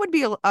 and I would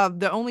be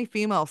the only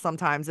female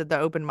sometimes at the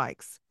open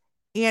mics.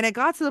 And it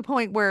got to the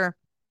point where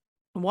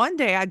one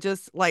day I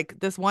just like,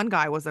 this one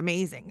guy was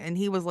amazing and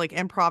he was like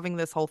improving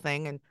this whole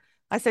thing. And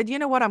I said, you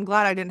know what? I'm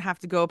glad I didn't have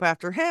to go up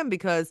after him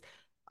because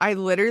I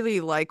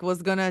literally like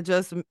was gonna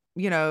just,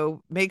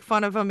 make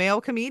fun of a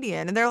male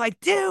comedian, and they're like,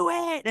 "Do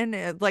it!"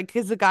 And like,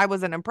 because the guy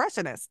was an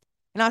impressionist,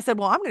 and I said,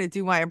 "Well, I'm gonna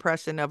do my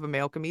impression of a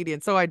male comedian,"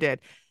 so I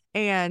did,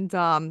 and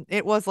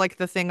it was like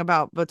the thing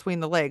about between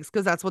the legs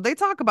because that's what they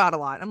talk about a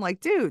lot. I'm like,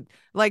 dude,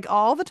 like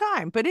all the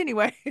time. But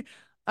anyway,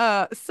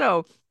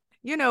 so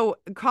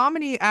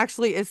comedy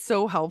actually is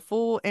so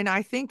helpful, and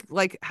I think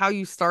like how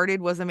you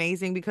started was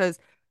amazing because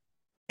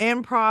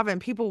improv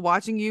and people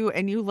watching you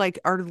and you like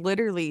are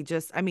literally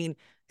just, I mean,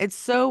 it's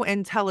so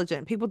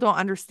intelligent. People don't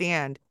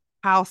understand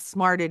how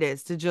smart it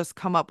is to just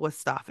come up with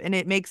stuff and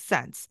it makes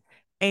sense.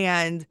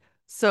 And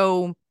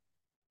so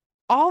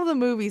all the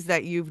movies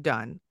that you've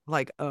done,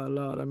 like a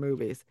lot of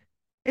movies,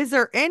 is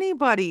there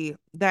anybody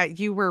that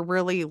you were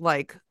really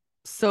like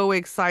so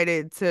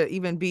excited to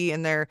even be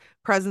in their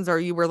presence or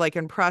you were like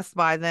impressed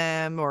by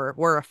them or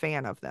were a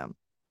fan of them?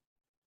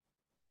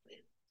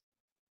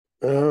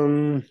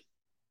 Um,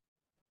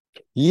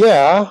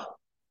 yeah,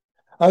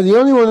 the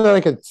only one that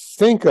I could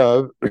think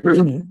of,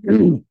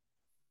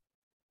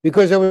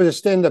 because I was a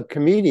stand-up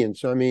comedian.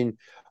 So I mean,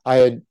 I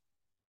had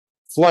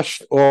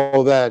flushed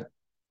all that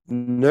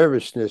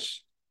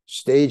nervousness,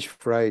 stage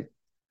fright,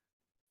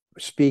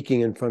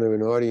 speaking in front of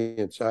an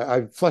audience.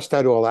 I flushed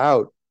that all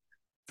out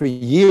for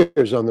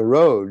years on the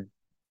road.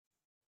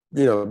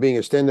 Being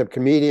a stand-up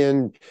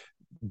comedian,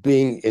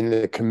 being in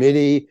the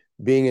committee,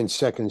 being in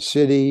Second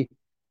City,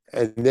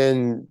 and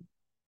then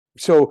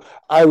so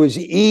I was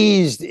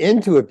eased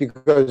into it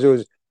because it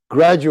was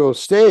gradual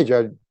stage.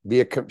 I'd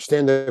be a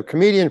stand-up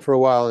comedian for a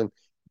while and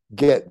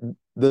get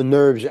the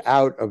nerves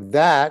out of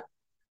that,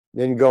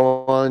 then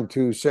go on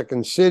to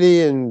Second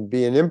City and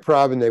be an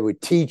improv, and they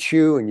would teach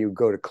you, and you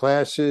go to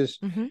classes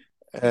Mm-hmm.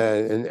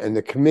 and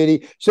the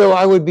committee. So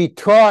I would be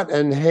taught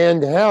and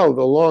handheld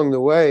along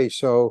the way.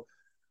 So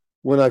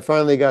when I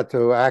finally got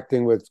to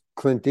acting with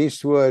Clint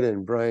Eastwood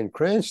and Bryan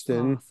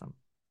Cranston,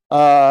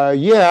 Awesome.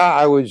 yeah,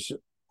 I was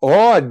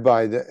awed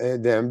by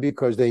them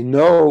because they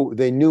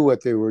knew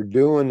what they were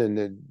doing and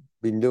they'd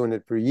been doing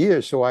it for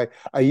years. So I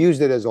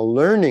used it as a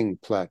learning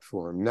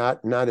platform,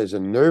 not as a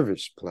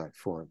nervous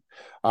platform.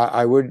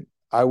 I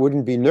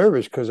wouldn't be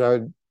nervous because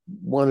I'd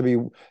want to be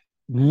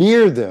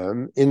near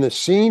them in the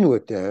scene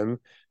with them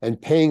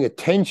and paying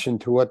attention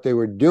to what they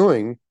were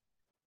doing,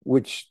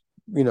 which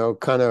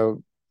kind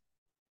of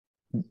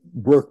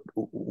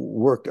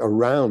worked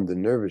around the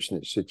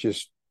nervousness. It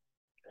just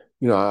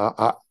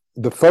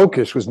the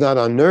focus was not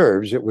on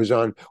nerves. It was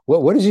on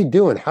what is he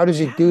doing? How does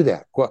he do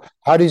Yeah. that?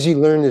 How does he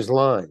learn his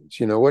lines?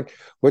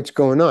 What's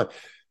going on?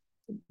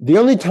 The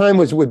only time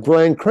was with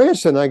Bryan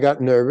Cranston. I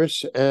got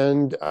nervous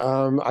and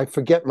I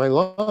forget my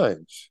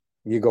lines.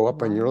 You go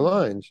up on your Wow.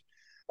 lines,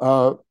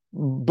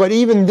 but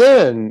even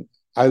then,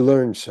 I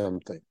learned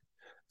something.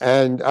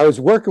 And I was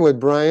working with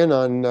Bryan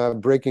on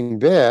Breaking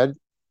Bad,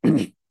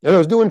 and I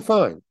was doing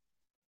fine.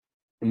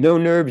 No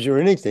nerves or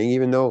anything,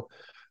 even though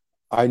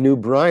I knew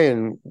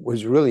Bryan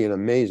was really an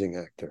amazing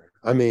actor.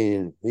 I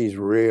mean, he's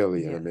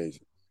really an Yes.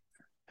 amazing.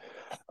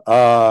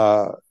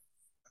 Uh,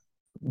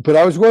 but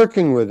I was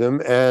working with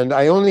him, and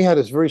I only had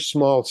a very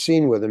small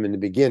scene with him in the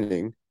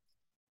beginning.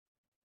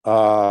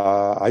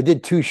 I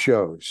did two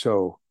shows,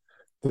 so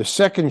the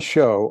second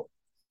show,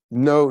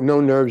 no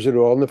nerves at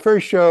all. And the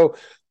first show,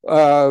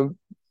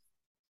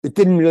 it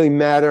didn't really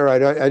matter. I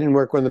didn't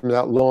work with him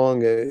that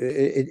long.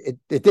 It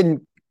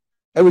didn't.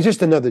 It was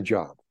just another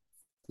job.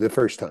 The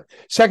first time.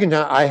 Second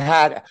time, I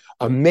had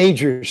a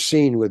major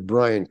scene with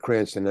Bryan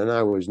Cranston, and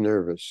I was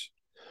nervous,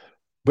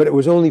 but it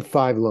was only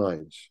 5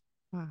 lines.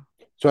 Wow.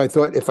 So I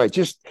thought if I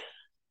just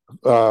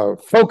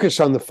focus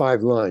on the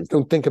 5 lines,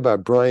 don't think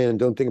about Bryan,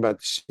 don't think about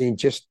the scene,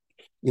 just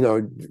you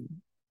know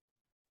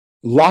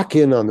lock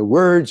in on the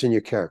words and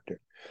your character.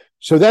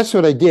 So that's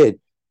what I did.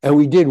 And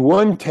we did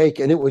one take,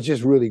 and it was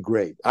just really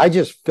great. I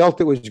just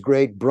felt it was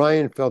great.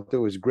 Bryan felt it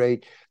was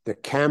great. The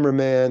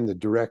cameraman, the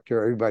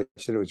director, everybody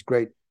said it was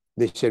great.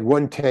 They said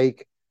one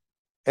take.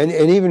 And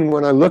even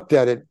when I looked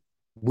at it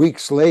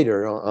weeks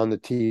later on the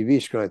TV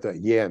screen, I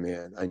thought, yeah,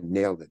 man, I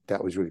nailed it.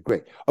 That was really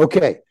great.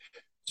 Okay.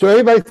 So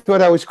everybody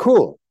thought I was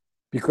cool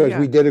because Yeah.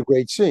 we did a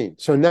great scene.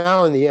 So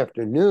now in the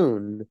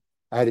afternoon,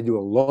 I had to do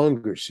a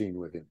longer scene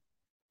with him.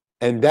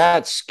 And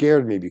that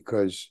scared me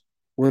because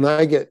when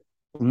I get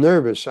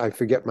nervous, I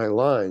forget my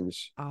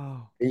lines.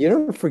 Oh, And you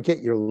don't forget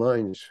your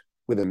lines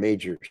with a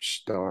major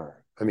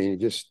star. I mean,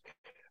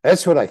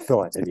 that's what I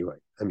thought anyway.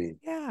 I mean,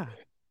 yeah.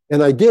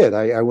 and I did.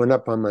 I went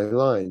up on my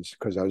lines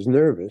because I was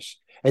nervous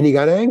and he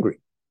got angry.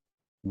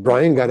 Oh,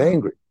 Bryan got wow.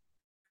 angry.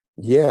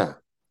 Yeah.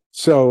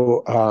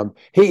 So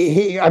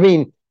I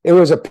mean, it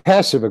was a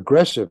passive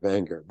aggressive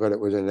anger, but it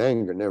was an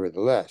anger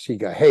nevertheless. He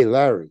got, hey,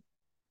 Larry,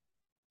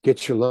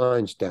 get your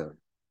lines down.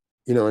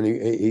 And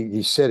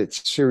he said it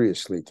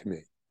seriously to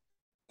me.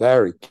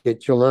 Larry,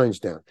 get your lines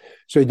down.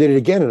 So he did it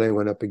again, and I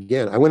went up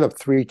again. I went up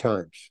 3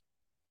 times.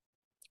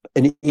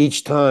 And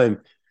each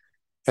time,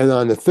 and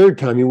on the third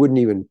time, he wouldn't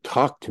even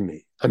talk to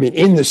me. I mean,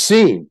 in the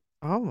scene,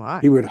 Oh my.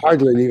 he would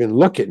hardly even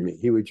look at me.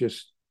 He would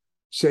just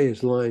say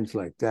his lines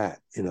like that.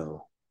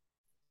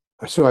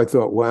 So I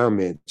thought, wow,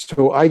 man.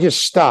 So I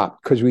just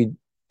stopped because we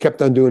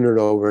kept on doing it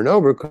over and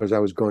over because I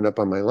was going up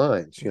on my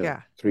lines,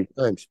 Yeah. 3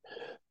 times.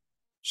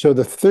 So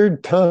the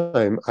third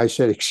time I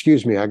said,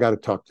 excuse me, I got to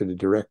talk to the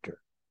director.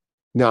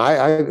 Now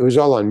it was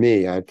all on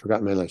me. I had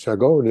forgotten my lines. So I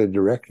go over to the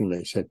director and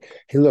I said,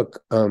 hey,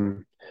 look,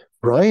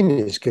 Brian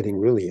is getting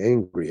really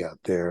angry out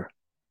there.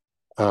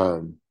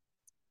 Um,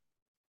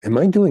 am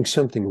I doing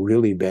something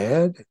really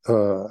bad?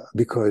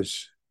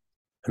 Because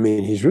I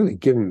mean, he's really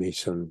giving me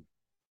some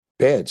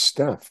bad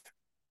stuff.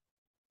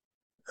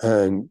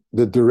 And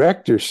the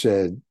director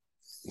said,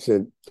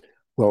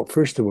 well,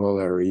 first of all,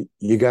 Larry,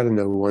 you got to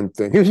know one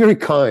thing. He was very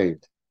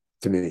kind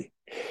to me.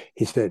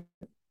 He said,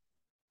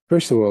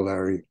 first of all,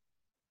 Larry,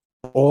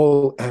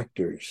 all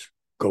actors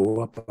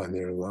go up on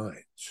their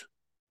lines.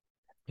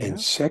 And Yeah.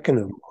 second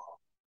of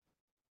all,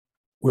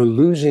 we're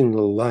losing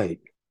the light.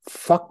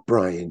 Fuck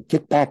Brian,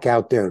 get back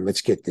out there and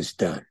let's get this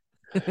done.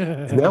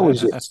 And that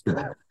was it.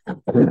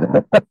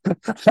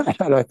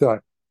 And I thought,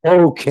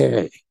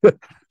 okay.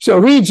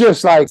 So he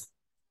just like,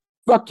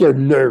 fuck your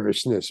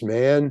nervousness,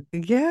 man.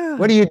 What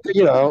Yeah.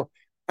 do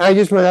I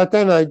just went out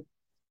there and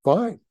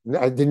fine.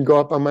 I didn't go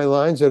up on my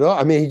lines at all.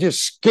 I mean, he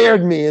just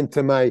scared me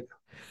into my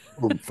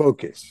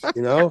focus.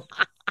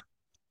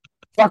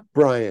 Fuck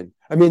Brian.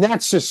 I mean,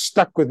 that's just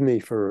stuck with me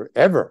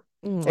forever.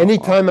 Aw.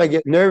 Anytime I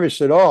get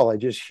nervous at all, I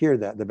just hear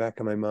that in the back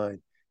of my mind.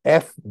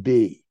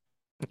 FB.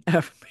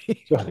 FB.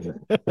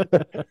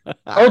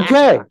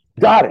 Okay,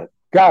 got it.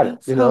 Got it.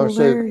 That's So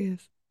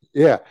hilarious.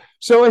 yeah.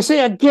 So I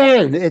say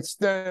again, it's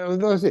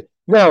those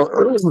now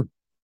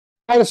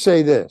I gotta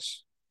say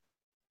this,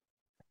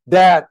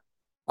 that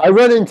I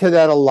run into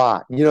that a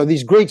lot.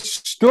 These great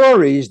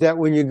stories that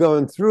when you're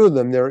going through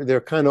them,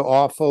 they're kind of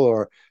awful,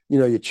 or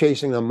you're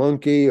chasing a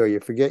monkey, or you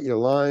forget your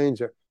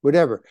lines, or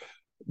whatever.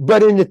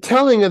 But in the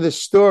telling of the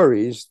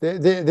stories,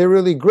 they're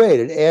really great.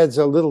 It adds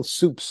a little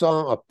soup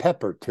song of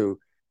pepper to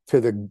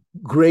the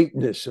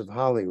greatness of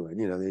Hollywood.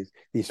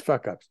 These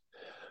fuck ups.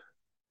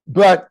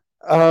 But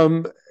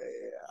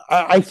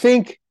I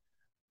think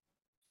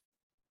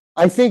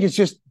it's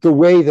just the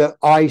way that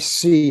I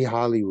see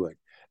Hollywood.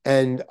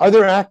 And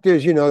other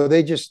actors,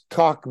 they just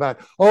talk about,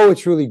 oh,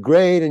 it's really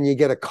great, and you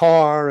get a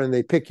car, and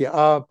they pick you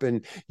up,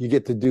 and you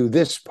get to do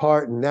this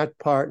part and that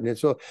part, and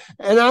it's all.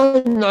 And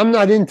I'm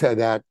not into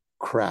that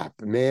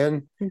crap,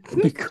 man,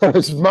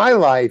 because my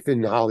life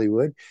in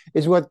Hollywood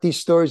is what these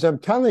stories I'm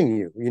telling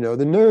you.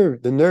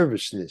 The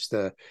nervousness,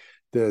 the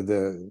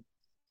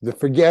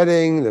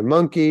forgetting, the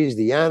monkeys,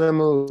 the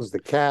animals, the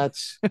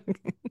cats,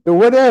 the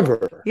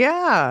whatever.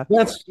 Yeah.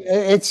 That's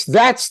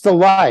the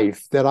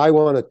life that I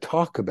want to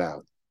talk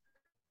about.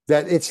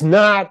 That it's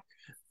not,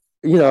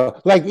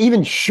 like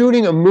even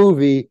shooting a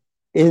movie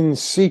in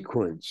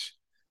sequence.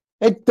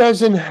 It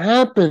doesn't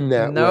happen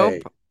that way.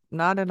 Nope.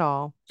 Not at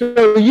all.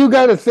 So you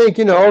got to think,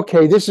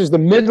 okay, this is the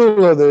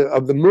middle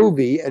of the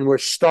movie, and we're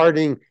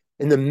starting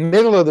in the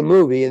middle of the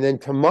movie, and then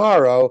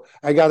tomorrow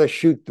I got to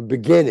shoot the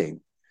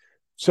beginning.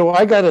 So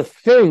I got to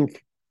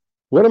think,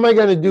 what am I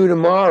going to do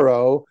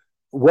tomorrow?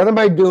 What am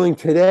I doing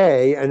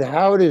today? And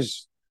how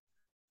does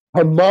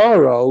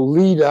tomorrow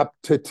lead up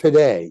to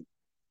today?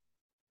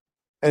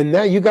 And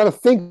now you got to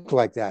think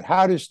like that.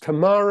 How does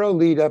tomorrow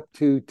lead up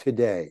to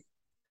today?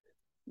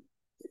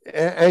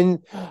 And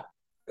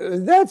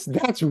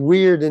that's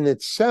weird in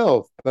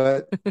itself,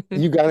 but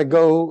you got to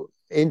go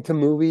into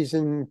movies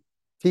and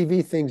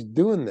TV things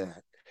doing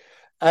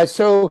that.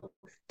 So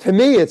to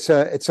me, it's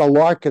a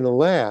lark and a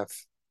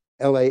laugh,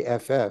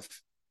 LAFF,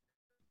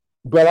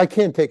 but I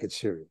can't take it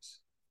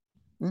serious.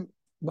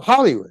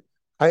 Hollywood,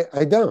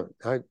 I don't.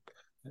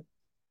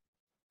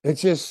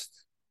 It's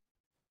just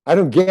I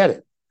don't get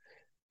it.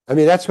 I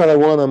mean, that's what I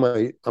want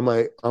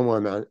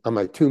on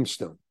my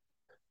tombstone.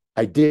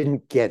 I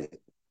didn't get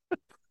it.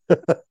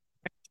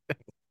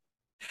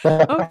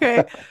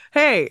 Okay.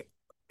 Hey,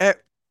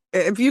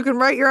 if you can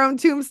write your own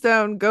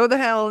tombstone, go the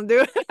hell and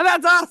do it.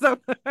 That's awesome.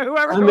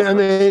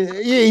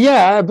 Whoever.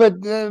 Yeah,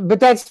 but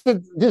that's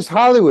just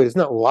Hollywood. It's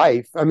not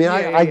life. I mean, Yeah,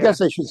 I yeah, guess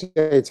I should say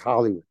it's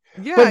Hollywood.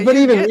 yeah. But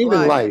You even get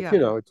life. life,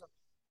 Yeah.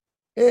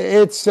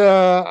 it's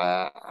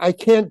I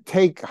can't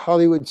take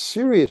Hollywood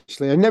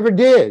seriously. I never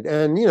did,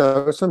 and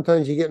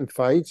sometimes you get in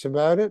fights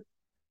about it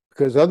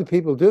because other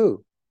people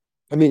do.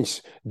 I mean,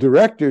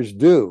 directors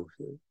do.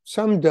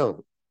 Some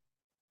don't.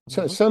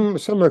 So Mhm.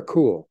 some are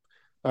cool.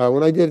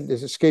 When I did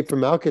this Escape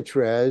from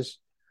Alcatraz,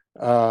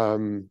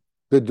 the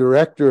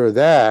director of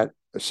that,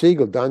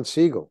 Don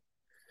Siegel.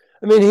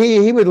 I mean,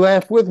 he would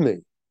laugh with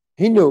me.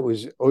 He knew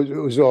it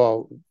was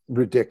all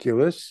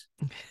ridiculous.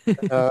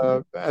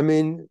 I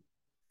mean,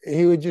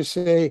 he would just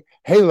say,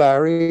 "Hey,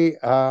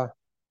 Larry, I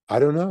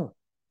don't know."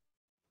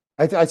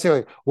 I'd say,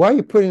 like, "Why are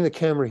you putting the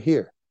camera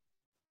here?"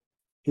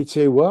 He'd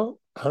say, "Well,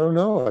 I don't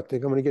know. I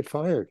think I'm going to get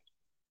fired."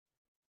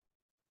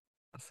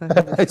 So he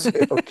just I'd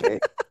say, "Okay."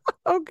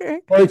 okay.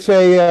 Or I'd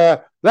say,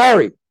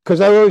 "Larry,"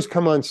 because I always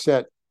come on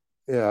set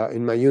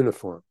in my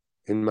uniform,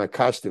 in my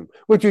costume,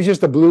 which was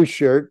just a blue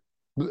shirt,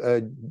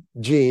 uh,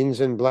 jeans,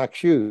 and black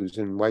shoes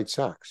and white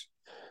socks.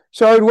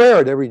 So I'd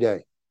wear it every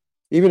day,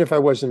 even if I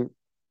wasn't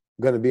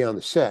going to be on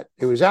the set.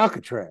 It was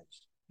Alcatraz.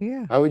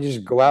 Yeah. I would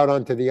just go out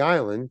onto the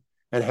island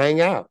and hang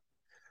out.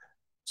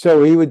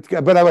 So he would,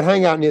 but I would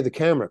hang out near the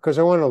camera because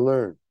I wanted to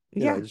learn. I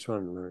Yeah. just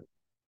wanted to learn.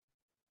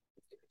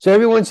 So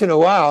every once in a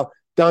while,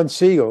 Don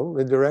Siegel,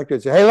 the director,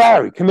 would say, "Hey,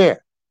 Larry, come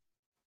here."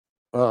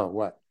 Oh,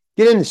 what?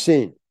 Get in the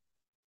scene.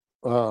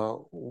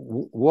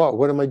 What?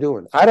 What am I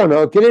doing? I don't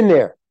know. Get in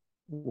there.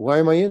 Why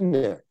am I in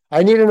there?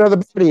 I need another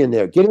body in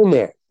there. Get in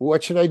there.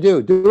 What should I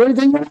do? Do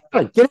anything you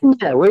want. Get in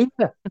there. Where you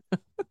at?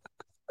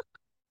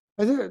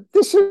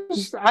 This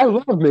is, I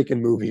love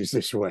making movies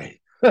this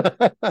way.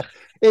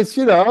 It's,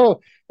 it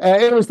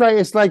was like,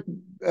 it's like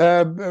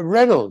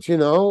Reynolds, he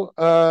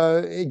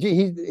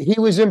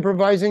was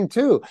improvising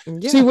too.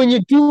 See, Yeah. when you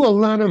do a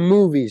lot of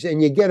movies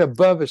and you get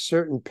above a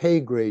certain pay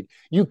grade,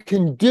 you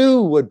can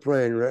do what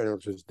Brian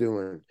Reynolds was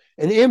doing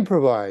and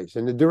improvise.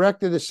 And the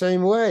director, the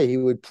same way, he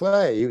would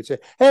play. He would say,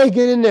 "Hey,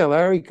 get in there,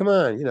 Larry, come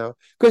on,"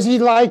 because he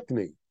liked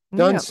me.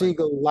 Don Yeah.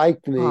 Siegel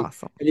liked me,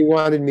 Awesome. and he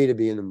wanted me to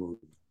be in the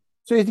movie.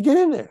 So you have to get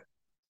in there.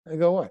 I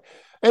go, what?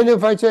 And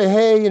if I say,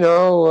 "Hey,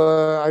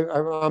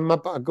 I'm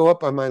up, I go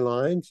up on my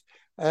lines,"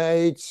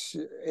 it's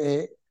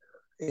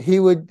he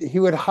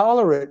would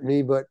holler at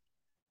me, but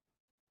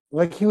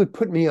like he would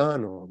put me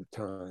on all the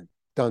time.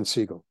 Don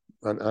Siegel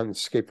on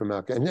Escape from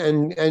Alcatraz,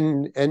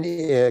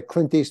 and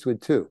Clint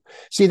Eastwood too.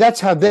 See, that's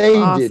how they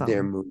did their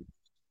Awesome. movie.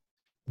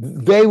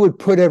 They would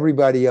put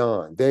everybody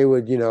on. They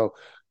would,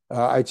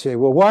 I'd say,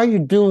 "Well, why are you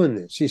doing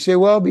this?" He'd say,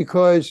 "Well,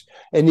 because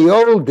in the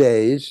old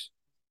days."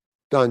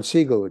 Don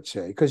Siegel would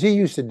say, because he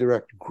used to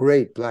direct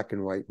great black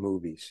and white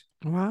movies.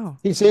 Wow.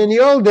 He'd say in the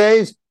old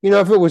days,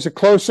 if it was a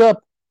close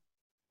up,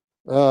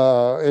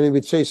 and he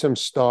would say some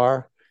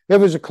star, if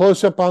it was a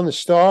close up on the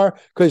star,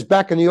 because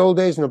back in the old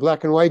days, in the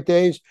black and white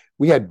days,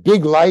 we had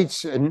big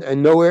lights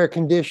and no air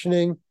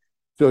conditioning.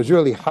 So it was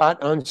really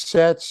hot on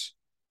sets.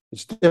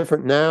 It's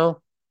different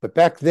now. But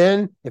back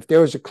then, if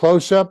there was a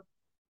close up,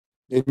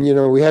 and,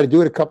 we had to do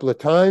it a couple of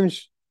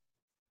times,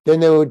 then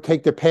they would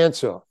take their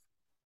pants off.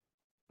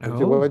 Why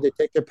would Oh, they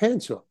take their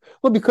pants off?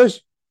 Well,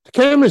 because the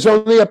camera's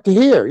only up to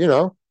here,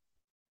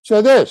 So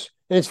and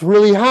it's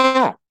really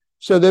hot.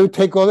 So they would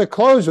take all their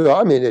clothes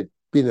off. I mean, it'd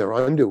be in their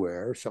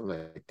underwear or something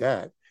like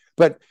that.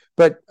 But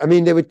I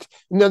mean, they would,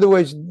 in other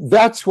words,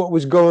 that's what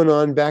was going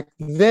on back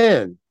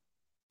then.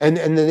 And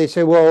then they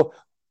say, well,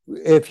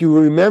 if you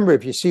remember,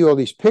 if you see all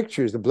these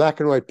pictures, the black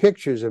and white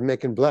pictures of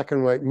making black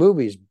and white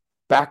movies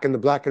back in the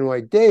black and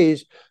white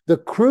days, the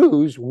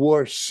crews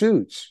wore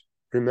suits.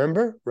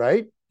 Remember,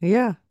 right?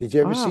 yeah. Did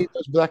you ever Wow. see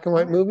those black and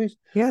white movies?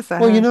 Yes,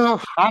 I Well, you have. know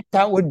how hot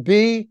that would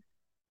be,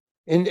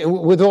 and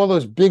with all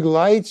those big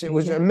lights, it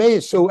was Yeah.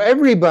 amazing. So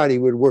everybody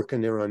would work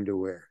in their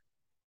underwear.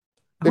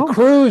 The Oh,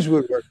 crews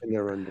would work in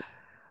their underwear.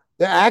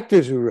 The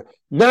actors were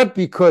not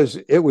because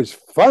it was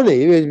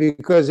funny, it was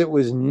because it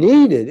was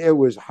needed. It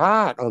was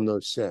hot on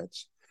those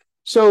sets.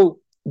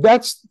 So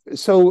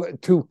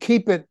to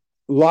keep it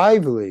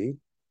lively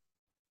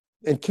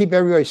and keep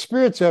everybody's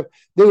spirits up,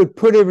 they would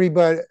put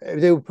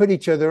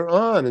each other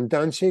on. And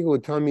Don Siegel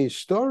would tell me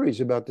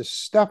stories about the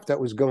stuff that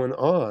was going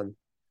on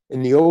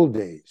in the old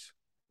days.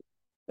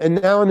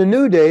 And now in the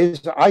new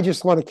days, I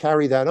just want to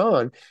carry that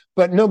on.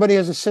 But nobody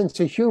has a sense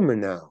of humor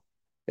now.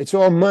 It's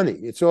all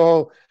money.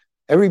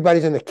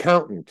 Everybody's an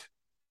accountant.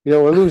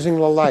 We're losing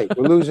the light.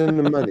 We're losing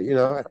the money.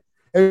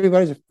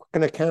 Everybody's a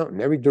fucking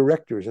accountant. Every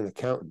director is an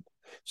accountant.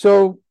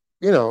 So,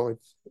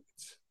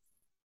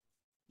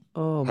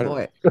 oh I don't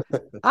boy. know.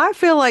 I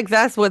feel like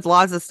that's with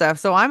lots of stuff.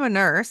 So I'm a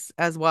nurse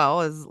as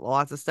well as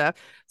lots of stuff.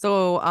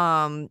 So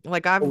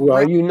like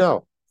Well,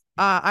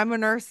 I'm a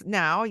nurse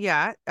now,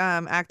 yeah,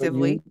 but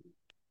actively.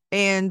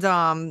 And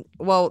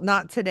well,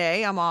 not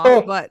today, I'm off,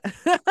 oh, but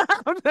the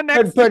But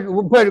next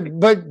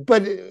but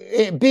but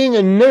being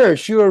a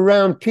nurse, you're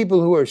around people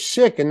who are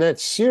sick, and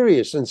that's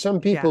serious. And some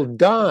people yeah.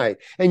 die,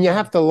 and you Yeah.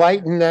 have to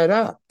lighten that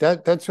up.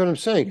 That's what I'm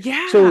saying.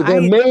 Yeah, So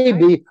there may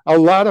be a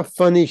lot of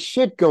funny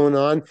shit going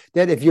on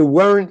that if you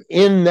weren't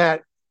in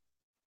that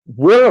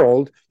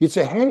world, you'd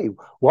say, "Hey,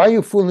 why are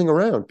you fooling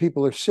around?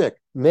 People are sick,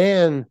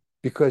 man,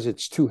 because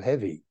it's too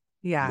heavy.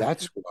 yeah.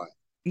 That's why."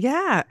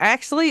 Yeah,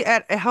 actually,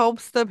 it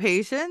helps the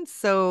patients.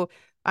 So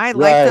I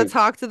like to Right,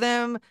 talk to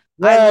them.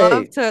 I love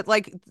right, to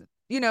like,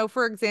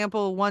 for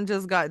example, one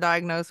just got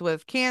diagnosed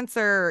with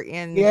cancer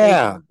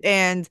yeah.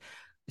 and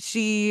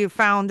she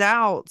found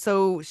out.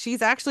 So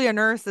she's actually a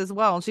nurse as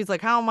well. And she's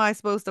like, how am I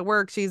supposed to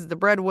work? She's the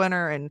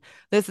breadwinner and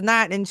this and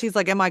that. And she's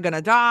like, am I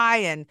gonna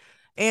die?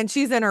 And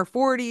she's in her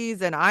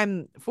 40s and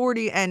I'm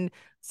 40. And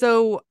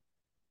so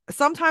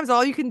sometimes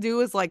all you can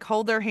do is like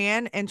hold their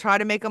hand and try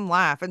to make them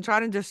laugh and try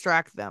to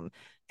distract them.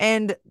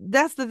 And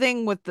that's the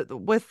thing with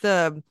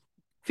the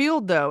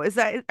field though, is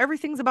that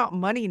everything's about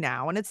money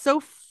now. And it's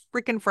so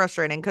freaking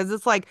frustrating because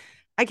it's like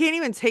I can't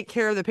even take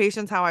care of the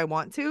patients how I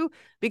want to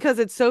because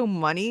it's so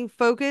money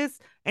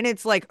focused. And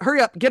it's like,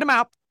 hurry up, get him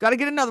out. Got to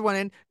get another one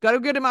in. Got to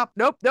get him out.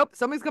 Nope, nope.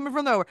 Somebody's coming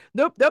from nowhere.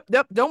 Nope, nope,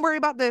 nope. Don't worry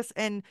about this.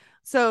 And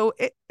so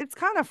it's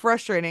kind of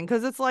frustrating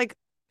because it's like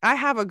I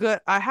have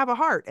a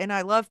heart and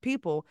I love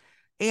people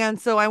and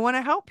so I want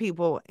to help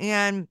people.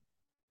 And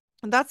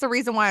that's the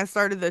reason why I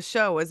started this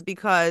show, is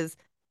because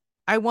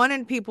I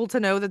wanted people to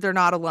know that they're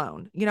not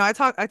alone. I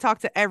talk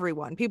to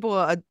everyone, people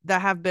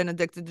that have been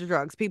addicted to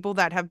drugs, people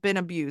that have been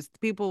abused,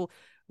 people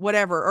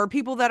whatever, or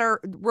people that are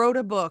wrote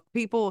a book,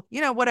 people,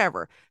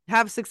 whatever,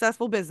 have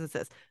successful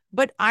businesses.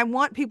 But I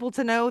want people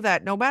to know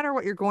that no matter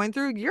what you're going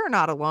through, you're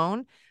not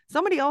alone.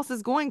 Somebody else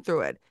is going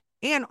through it.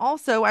 And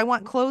also, I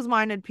want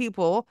closed-minded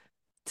people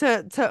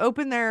to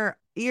open their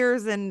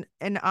ears and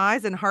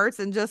eyes and hearts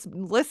and just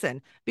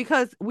listen,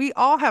 because we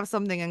all have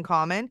something in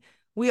common.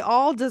 We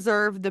all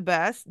deserve the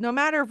best, no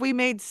matter if we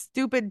made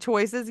stupid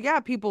choices.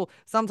 Yeah, people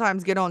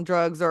sometimes get on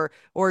drugs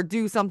or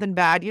do something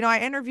bad. I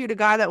interviewed a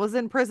guy that was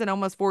in prison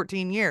almost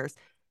 14 years,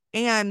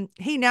 and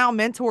he now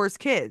mentors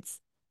kids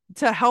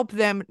to help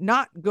them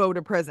not go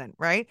to prison,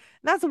 right?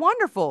 That's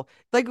wonderful.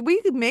 Like,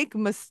 we could make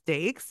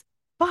mistakes,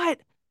 but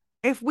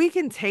if we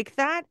can take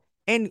that,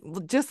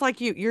 and just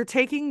like you're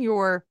taking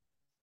your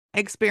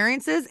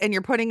experiences and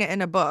you're putting it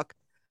in a book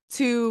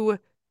to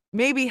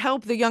maybe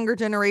help the younger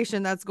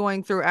generation that's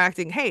going through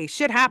acting. Hey,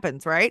 shit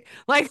happens, right?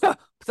 Like,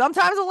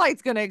 sometimes a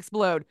light's going to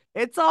explode.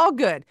 It's all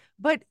good.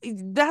 But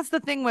that's the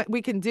thing, what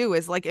we can do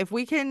is, like, if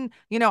we can,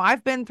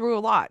 I've been through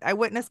a lot. I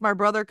witnessed my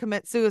brother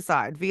commit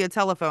suicide via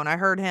telephone. I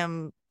heard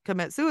him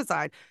commit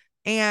suicide.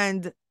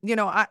 And,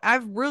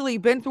 I've really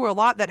been through a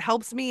lot that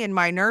helps me in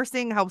my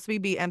nursing, helps me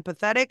be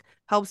empathetic,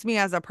 helps me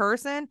as a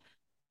person.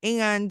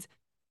 And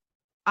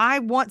I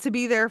want to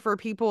be there for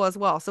people as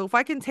well. So if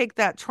I can take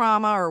that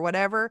trauma or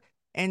whatever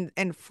and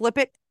flip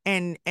it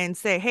and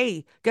say,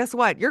 "Hey, guess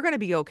what? You're going to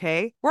be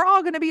okay. We're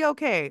all going to be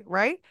okay,"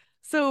 right?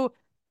 So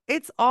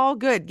it's all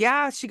good.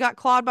 Yeah, she got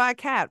clawed by a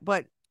cat,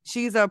 but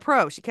she's a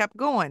pro. She kept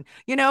going.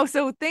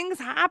 So things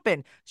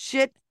happen.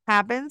 Shit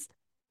happens,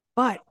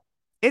 but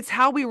it's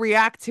how we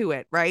react to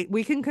it, right?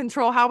 We can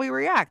control how we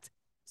react.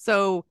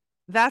 So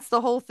that's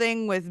the whole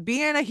thing with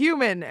being a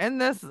human in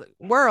this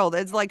world.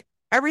 It's like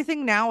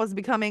everything now is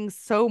becoming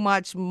so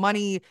much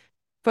money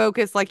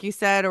focused, like you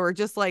said, or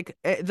just like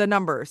the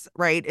numbers,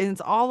 right? And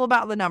it's all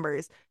about the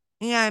numbers.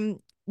 And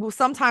well,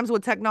 sometimes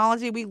with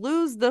technology, we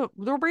lose the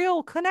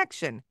real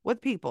connection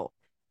with people.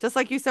 Just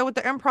like you said with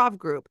the improv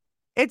group.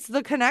 It's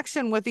the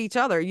connection with each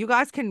other. You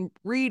guys can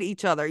read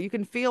each other. You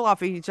can feel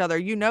off of each other.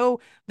 You know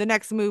the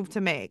next move to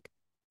make.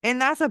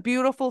 And that's a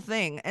beautiful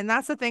thing. And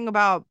that's the thing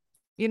about,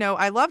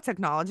 I love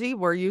technology.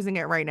 We're using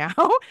it right now,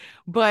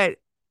 but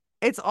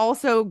it's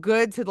also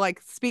good to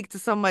like speak to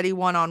somebody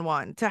one on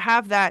one, to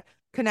have that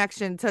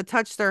connection, to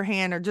touch their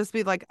hand or just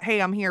be like,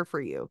 "Hey, I'm here for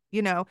you."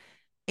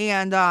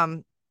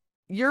 And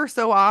you're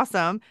so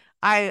awesome.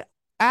 I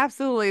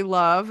absolutely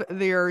love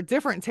your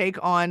different take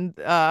on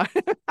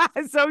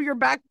so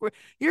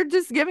you're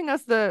just giving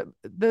us the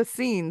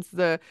scenes,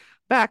 the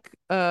back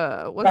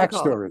what's it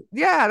called? Backstory,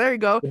 Yeah, there you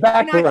go. the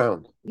And I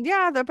background.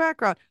 yeah, the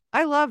background.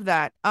 I love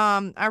that.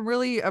 I'm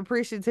really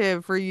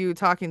appreciative for you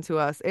talking to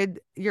us.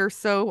 You're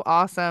so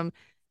awesome.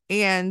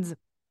 And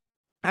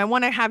I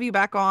want to have you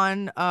back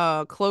on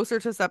closer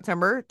to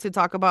September to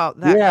talk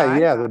about that Yeah, guy.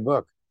 yeah, the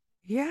book.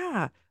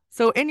 Yeah.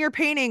 So in your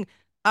painting,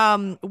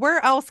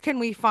 where else can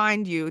we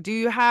find you?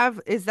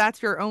 Is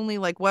that your only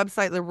like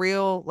website, the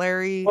real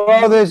Larry Well,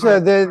 Hankin, there's a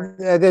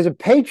or there's a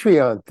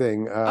Patreon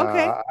thing.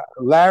 okay,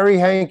 Larry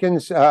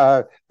Hankins,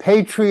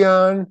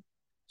 Patreon/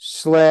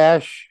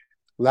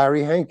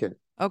 Larry Hankin.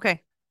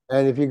 okay,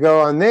 And if you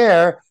go on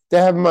there, they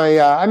have my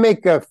I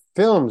make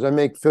films. I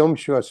make film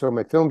shorts, so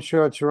my film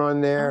shorts are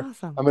on there.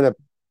 awesome. I'm gonna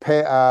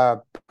pay,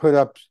 put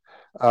up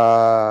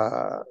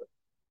uh,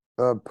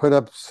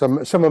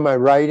 some of my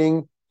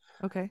writing.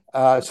 Okay,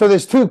 So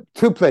there's two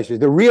places.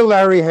 The real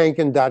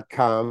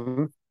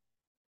LarryHankin.com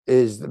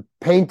is the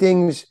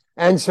paintings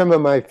and some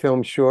of my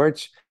film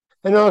shorts,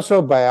 and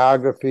also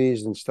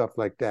biographies and stuff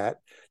like that.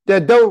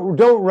 That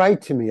don't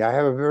write to me. I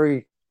have a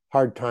very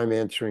hard time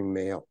answering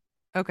mail.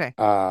 okay,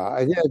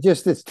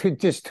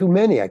 It's too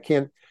many. I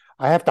can't.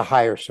 I have to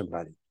hire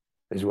somebody.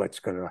 Is what's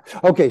going to.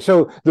 Okay,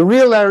 so the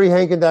real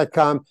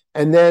LarryHankin.com,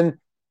 and then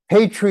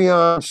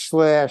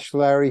Patreon /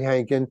 Larry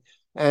Hankin,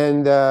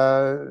 and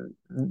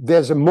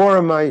there's more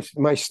of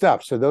my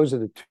stuff. So those are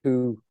the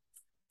two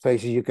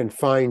places you can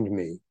find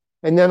me.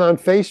 And then on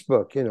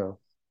Facebook,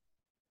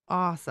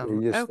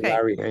 awesome. you just Okay,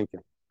 Larry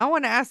Hankin. I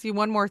want to ask you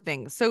one more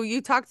thing. So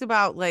you talked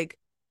about like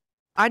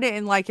I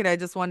didn't like it. I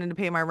just wanted to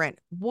pay my rent.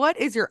 What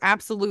is your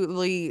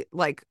absolutely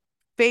like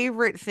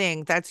favorite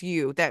thing that's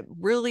you that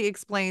really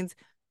explains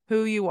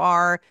who you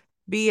are,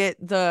 be it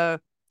the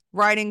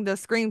writing the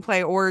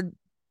screenplay or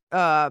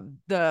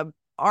the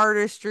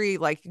artistry,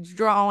 like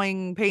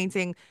drawing,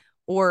 painting,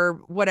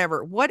 or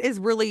whatever. What is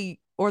really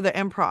or the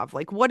improv?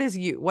 Like what is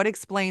you? What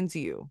explains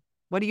you?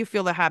 What do you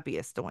feel the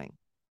happiest doing?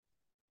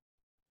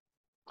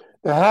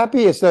 The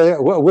happiest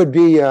what would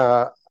be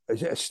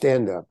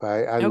stand up.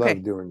 I love Okay.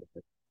 doing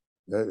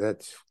that.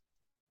 That's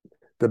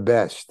the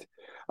best.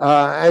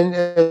 And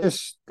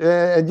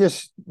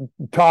just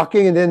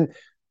talking, and then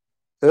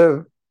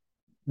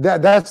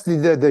that's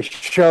the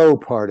show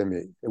part of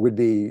me. It would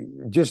be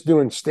just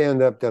doing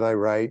stand up that I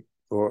write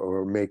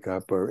or make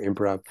up or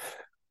improv.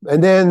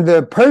 And then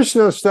the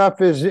personal stuff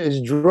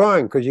is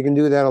drawing, because you can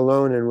do that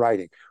alone, and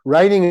writing.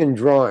 Writing and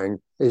drawing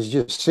is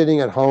just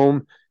sitting at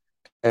home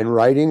and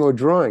writing or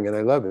drawing, and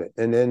I love it.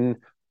 And then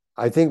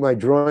I think my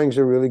drawings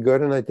are really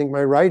good, and I think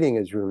my writing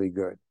is really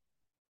good.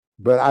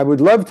 But I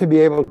would love to be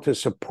able to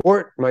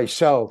support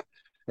myself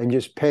and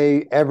just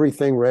pay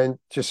everything, rent,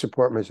 to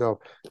support myself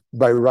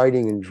by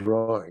writing and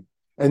drawing.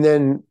 And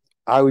then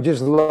I would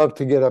just love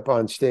to get up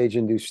on stage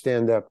and do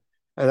stand up,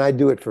 and I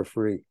do it for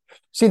free.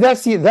 See,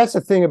 that's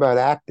the thing about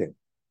acting,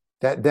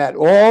 that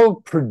all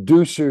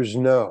producers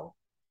know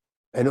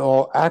and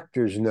all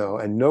actors know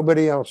and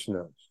nobody else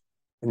knows.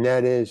 And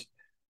that is,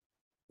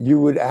 you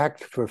would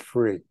act for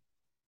free.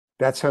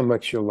 That's how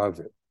much you love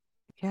it.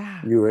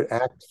 Yeah. You would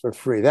act for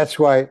free. That's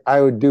why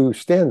I would do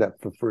stand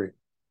up for free.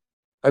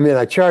 I mean,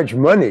 I charge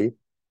money,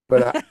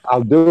 but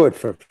I'll do it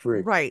for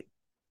free. Right.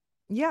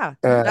 Yeah.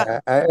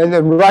 And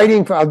then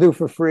writing, I'll do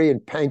for free,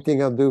 and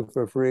painting, I'll do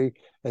for free,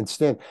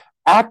 and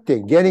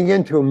acting, getting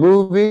into a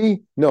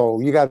movie, no,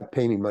 you got to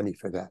pay me money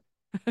for that.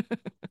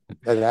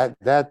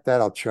 that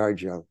I'll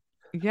charge you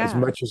as Yeah.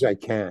 much as I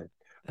can.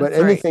 But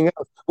That's right. anything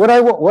else, what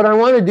I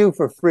want to do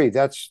for free,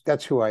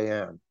 that's who I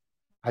am.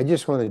 I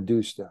just want to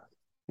do stuff,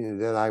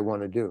 that I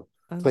want to do.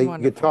 That's Play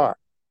wonderful. guitar.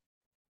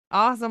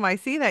 Awesome. I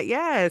see that.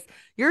 Yes.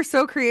 You're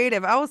so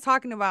creative. I was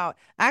talking about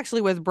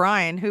actually with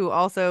Brian, who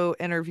also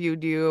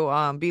interviewed you,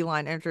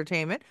 Beeline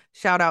Entertainment.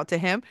 Shout out to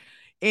him.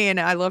 And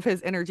I love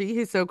his energy.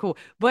 He's so cool.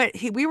 But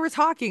we were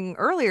talking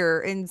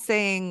earlier and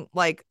saying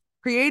like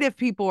creative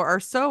people are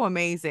so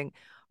amazing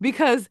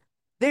because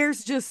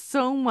there's just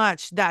so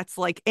much that's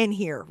like in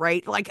here,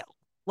 right? Like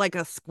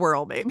a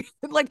squirrel maybe.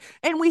 Like,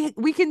 and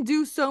we can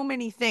do so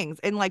many things,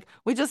 and like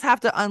we just have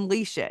to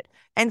unleash it.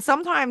 And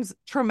sometimes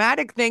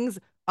traumatic things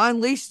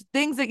unleash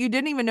things that you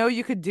didn't even know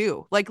you could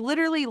do. Like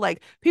literally,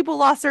 like people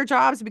lost their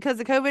jobs because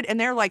of COVID, and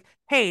they're like,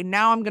 "Hey,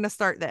 now I'm gonna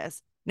start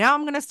this. Now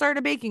I'm gonna start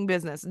a baking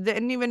business.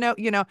 Didn't even know,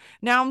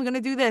 now I'm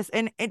gonna do this."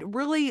 And it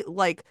really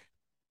like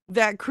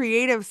that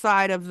creative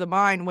side of the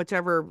mind,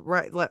 whichever,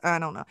 right, I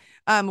don't know,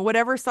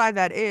 whatever side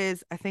that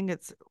is, I think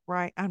it's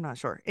right, I'm not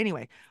sure,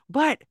 anyway,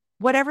 but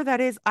whatever that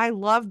is, I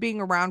love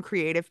being around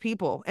creative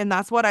people, and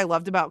that's what I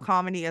loved about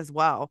comedy as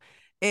well,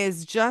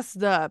 is just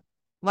the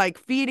like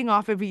feeding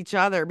off of each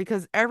other,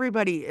 because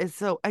everybody is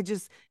so, I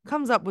just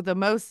comes up with the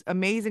most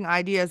amazing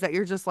ideas that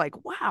you're just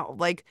like, wow,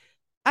 like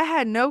I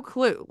had no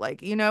clue,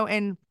 like,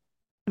 and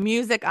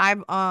music, I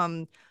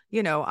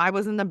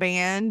was in the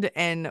band,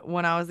 and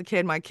when I was a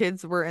kid my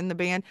kids were in the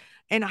band,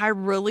 and I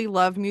really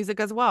love music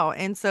as well.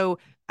 And so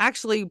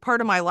actually part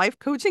of my life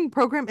coaching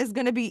program is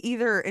going to be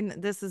either, and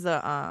this is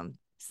a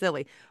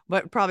silly,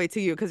 but probably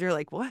to you because you're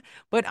like, what?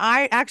 But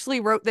I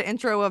actually wrote the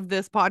intro of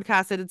this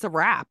podcast, and it's a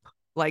rap,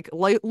 like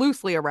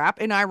loosely a rap,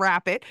 and I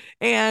rap it.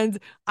 And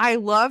I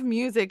love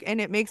music,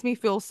 and it makes me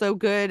feel so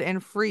good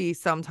and free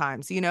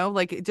sometimes,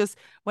 like it just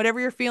whatever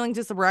you're feeling,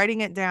 just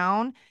writing it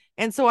down.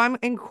 And so I'm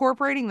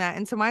incorporating that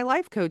into my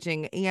life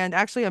coaching. And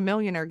actually, a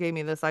millionaire gave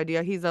me this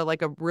idea. He's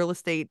like a real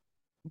estate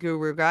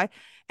guru guy.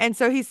 And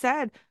so he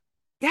said,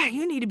 yeah,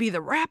 you need to be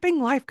the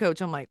rapping life coach.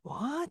 I'm like,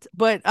 what?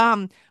 But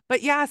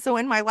yeah, so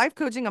in my life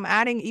coaching, I'm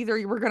adding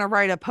either we're gonna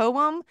write a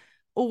poem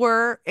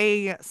or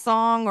a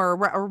song or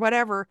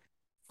whatever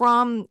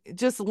from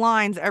just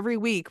lines every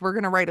week. We're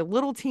gonna write a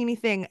little teeny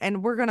thing,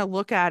 and we're gonna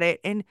look at it,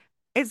 and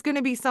it's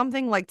gonna be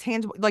something like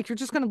tangible. Like you're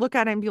just gonna look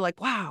at it and be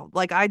like, wow,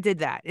 like I did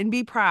that, and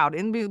be proud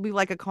and be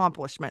like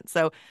accomplishment.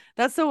 So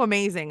that's so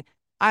amazing.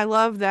 I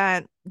love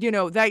that,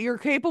 that you're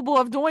capable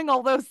of doing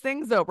all those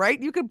things though, right?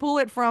 You could pull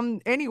it from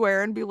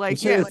anywhere and be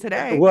like, yeah,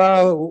 today.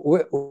 Well,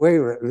 wait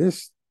a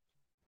minute.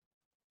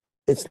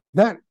 It's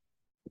not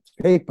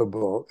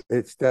capable.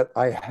 It's that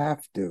I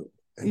have to.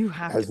 It You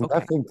have to. has Okay.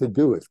 nothing to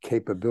do with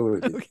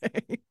capability.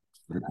 Okay.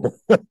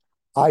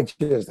 I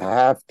just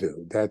have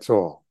to. That's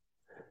all.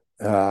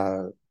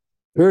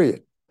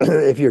 Period.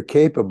 If you're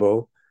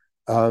capable,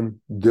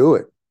 do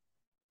it.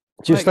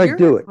 Just But like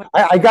do it.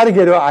 I gotta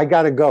get. I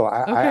gotta go.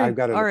 okay. I've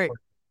got All to. right.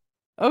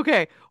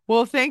 Okay.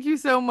 Well, thank you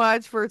so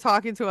much for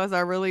talking to us.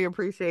 I really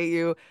appreciate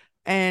you.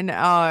 And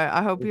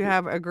I hope you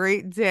have a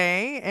great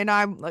day. And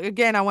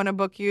again, I want to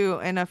book you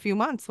in a few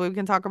months so we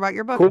can talk about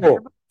your book.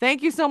 Cool.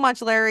 Thank you so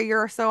much, Larry.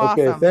 You're so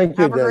Okay. awesome. Thank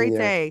you, Have a great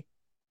Danielle. day.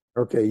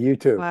 Okay. You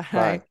too. Bye.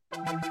 Bye.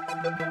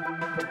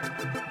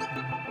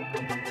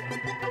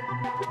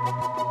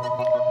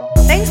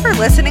 Thanks for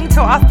listening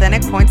to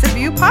Authentic Points of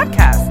View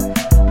podcast.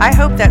 I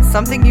hope that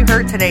something you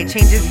heard today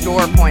changes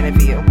your point of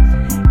view.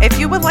 If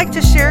you would like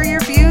to share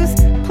your views,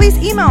 please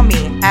email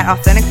me at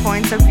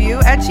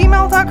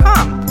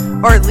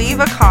authenticpointsofview@gmail.com or leave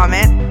a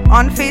comment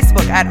on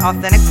Facebook at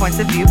Authentic Points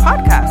of View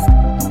podcast.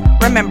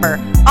 Remember,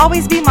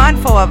 always be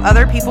mindful of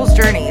other people's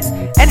journeys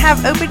and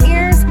have open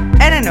ears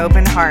and an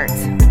open heart.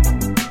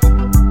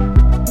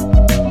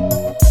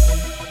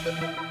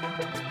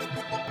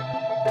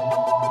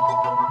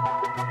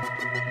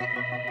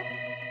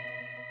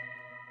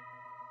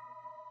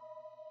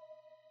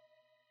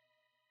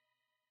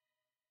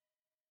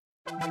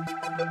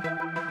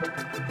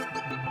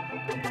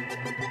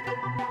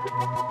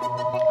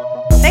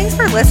 Thanks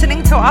Thanks for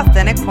listening to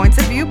Authentic Points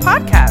of View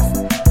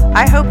podcast.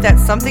 I hope that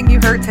something you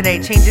heard today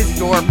changes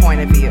your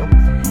point of view.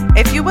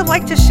 If you would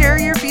like to share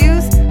your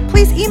views,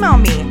 please email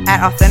me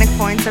at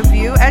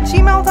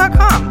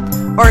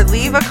authenticpointsofview@gmail.com or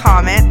leave a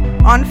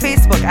comment on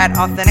Facebook at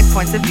Authentic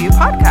Points of View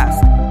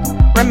podcast.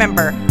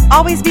 Remember,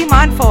 always be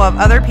mindful of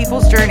other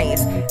people's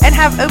journeys and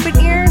have open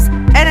ears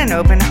and an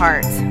open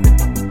heart.